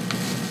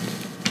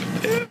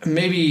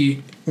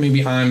 Maybe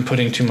I'm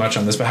putting too much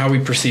on this, but how we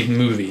perceive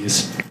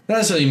movies. Not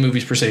necessarily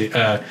movies per se,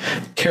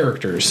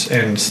 characters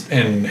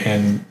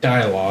and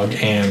dialogue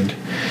and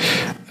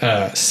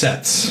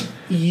sets.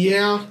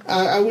 Yeah,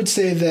 I would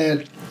say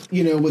that,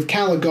 with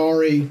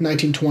Caligari,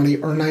 1920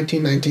 or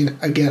 1919,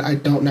 again, I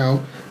don't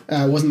know,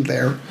 wasn't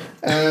there.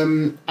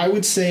 I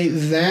would say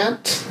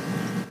that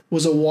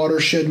was a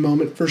watershed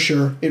moment for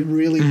sure. It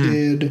really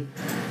did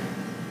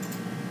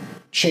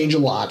change a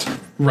lot.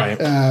 Right.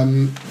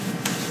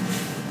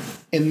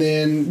 And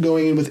then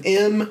going in with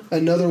M,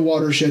 another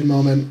watershed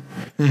moment.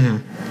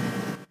 And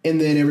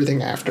then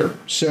everything after.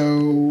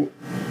 So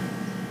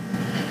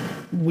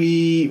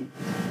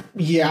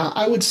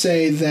I would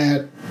say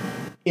that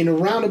in a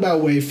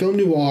roundabout way, film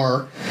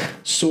noir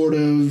sort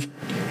of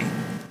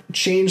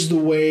changed the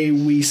way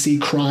we see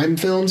crime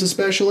films,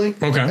 especially.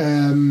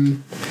 Okay.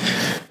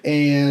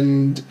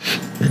 And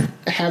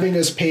having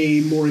us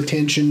pay more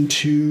attention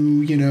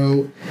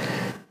to,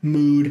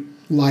 mood,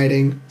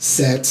 lighting,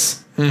 sets.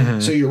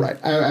 So you're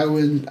right. I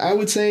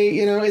would say,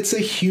 it's a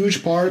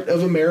huge part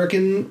of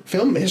American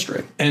film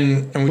history.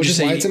 And which is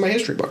why it's in my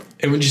history book.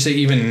 And would you say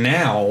even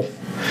now,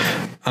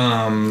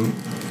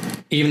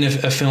 even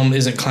if a film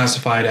isn't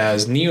classified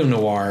as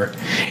neo-noir,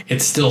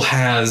 it still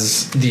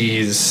has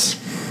these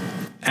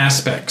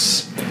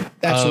aspects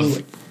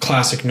of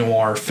classic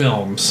noir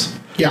films.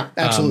 Yeah,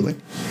 absolutely.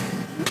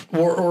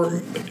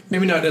 Or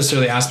maybe not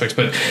necessarily aspects,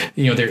 but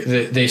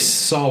they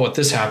saw what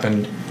this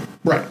happened,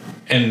 right?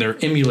 And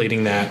they're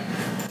emulating that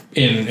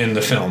in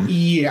the film.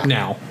 Yeah.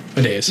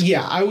 Nowadays.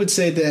 Yeah, I would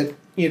say that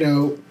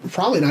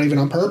probably not even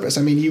on purpose.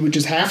 I mean, you would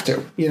just have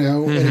to,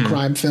 in a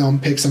crime film,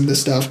 pick some of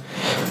this stuff,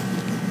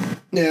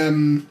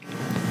 and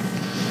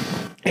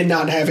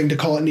not having to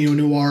call it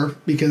neo-noir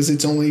because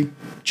it's only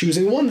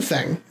choosing one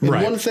thing. And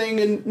one thing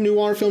a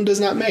noir film does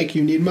not make.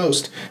 You need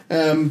most.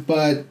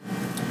 But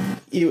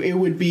it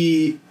would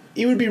be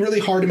really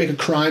hard to make a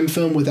crime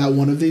film without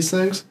one of these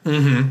things.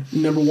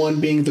 Number one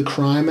being the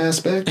crime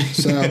aspect.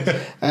 So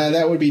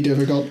that would be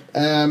difficult.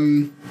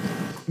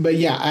 But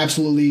yeah,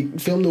 absolutely.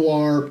 Film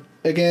noir,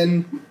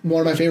 again,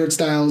 one of my favorite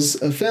styles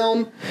of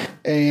film,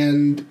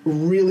 and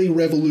really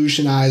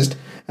revolutionized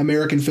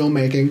American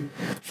filmmaking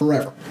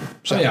forever.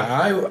 So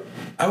yeah,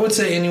 I would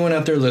say anyone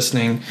out there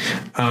listening,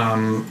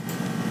 I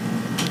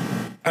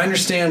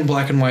understand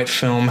black and white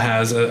film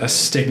has a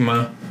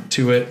stigma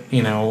to it.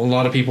 A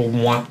lot of people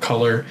want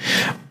color,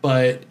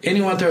 but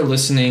anyone out there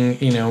listening,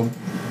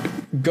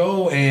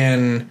 go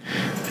and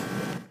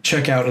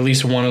check out at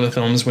least one of the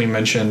films we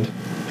mentioned.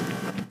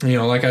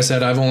 Like I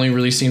said, I've only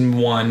really seen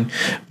one,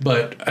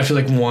 but I feel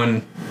like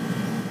one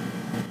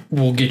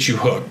will get you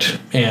hooked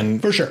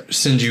and for sure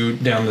send you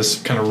down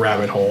this kind of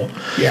rabbit hole.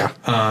 Yeah.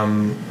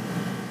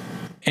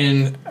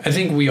 And I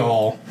think we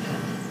all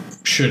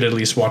should at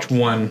least watch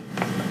one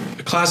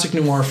classic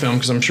noir film,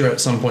 because I'm sure at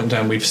some point in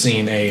time we've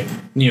seen a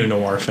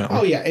neo-noir film.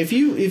 Oh yeah, if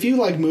you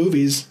like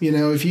movies,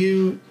 if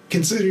you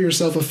consider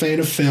yourself a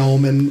fan of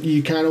film and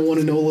you kind of want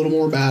to know a little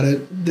more about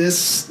it,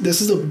 this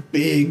is a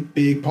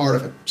big part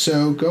of it.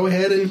 So go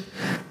ahead and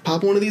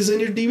pop one of these in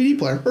your DVD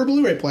player or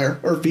Blu-ray player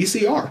or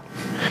VCR,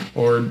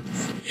 or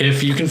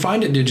if you can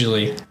find it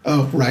digitally.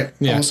 Oh right,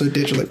 yeah. Also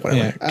digitally, whatever.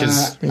 Yeah,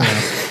 because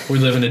we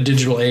live in a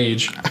digital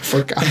age. I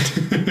forgot.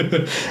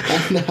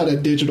 I'm not a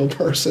digital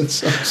person,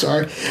 so I'm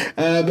sorry.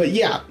 But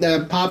yeah,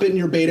 pop it in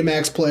your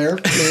Betamax player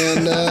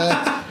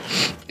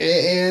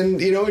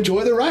and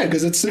enjoy the ride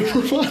because it's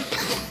super fun.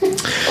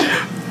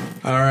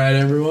 All right,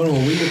 everyone.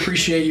 Well, we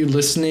appreciate you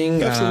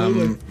listening.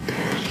 Absolutely.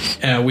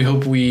 We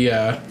hope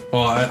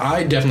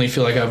I definitely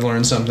feel like I've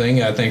learned something.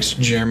 Thanks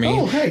to Jeremy.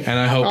 Oh, hey. And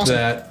I hope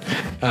that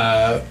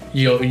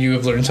you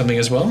have learned something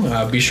as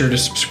well. Be sure to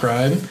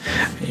subscribe,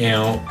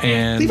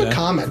 and leave a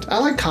comment. I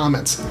like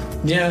comments.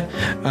 Yeah.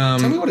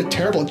 Tell me what a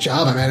terrible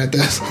job I'm at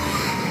this.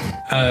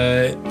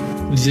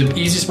 The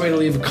easiest way to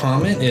leave a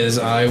comment is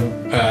I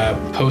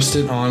post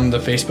it on the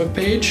Facebook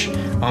page,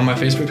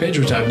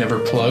 which I've never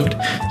plugged. So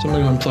I'm going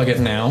to go and plug it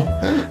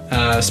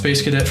now.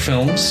 Space Cadet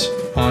Films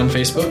on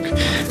Facebook.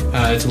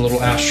 It's a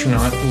little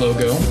astronaut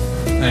logo.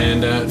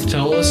 And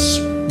tell us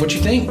what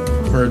you think.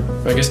 Or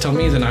I guess tell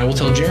me, then I will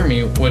tell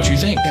Jeremy what you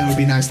think. That would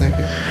be nice, thank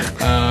you.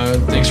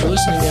 Thanks for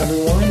listening,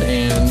 everyone,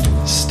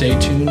 and stay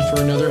tuned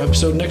for another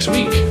episode next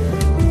week.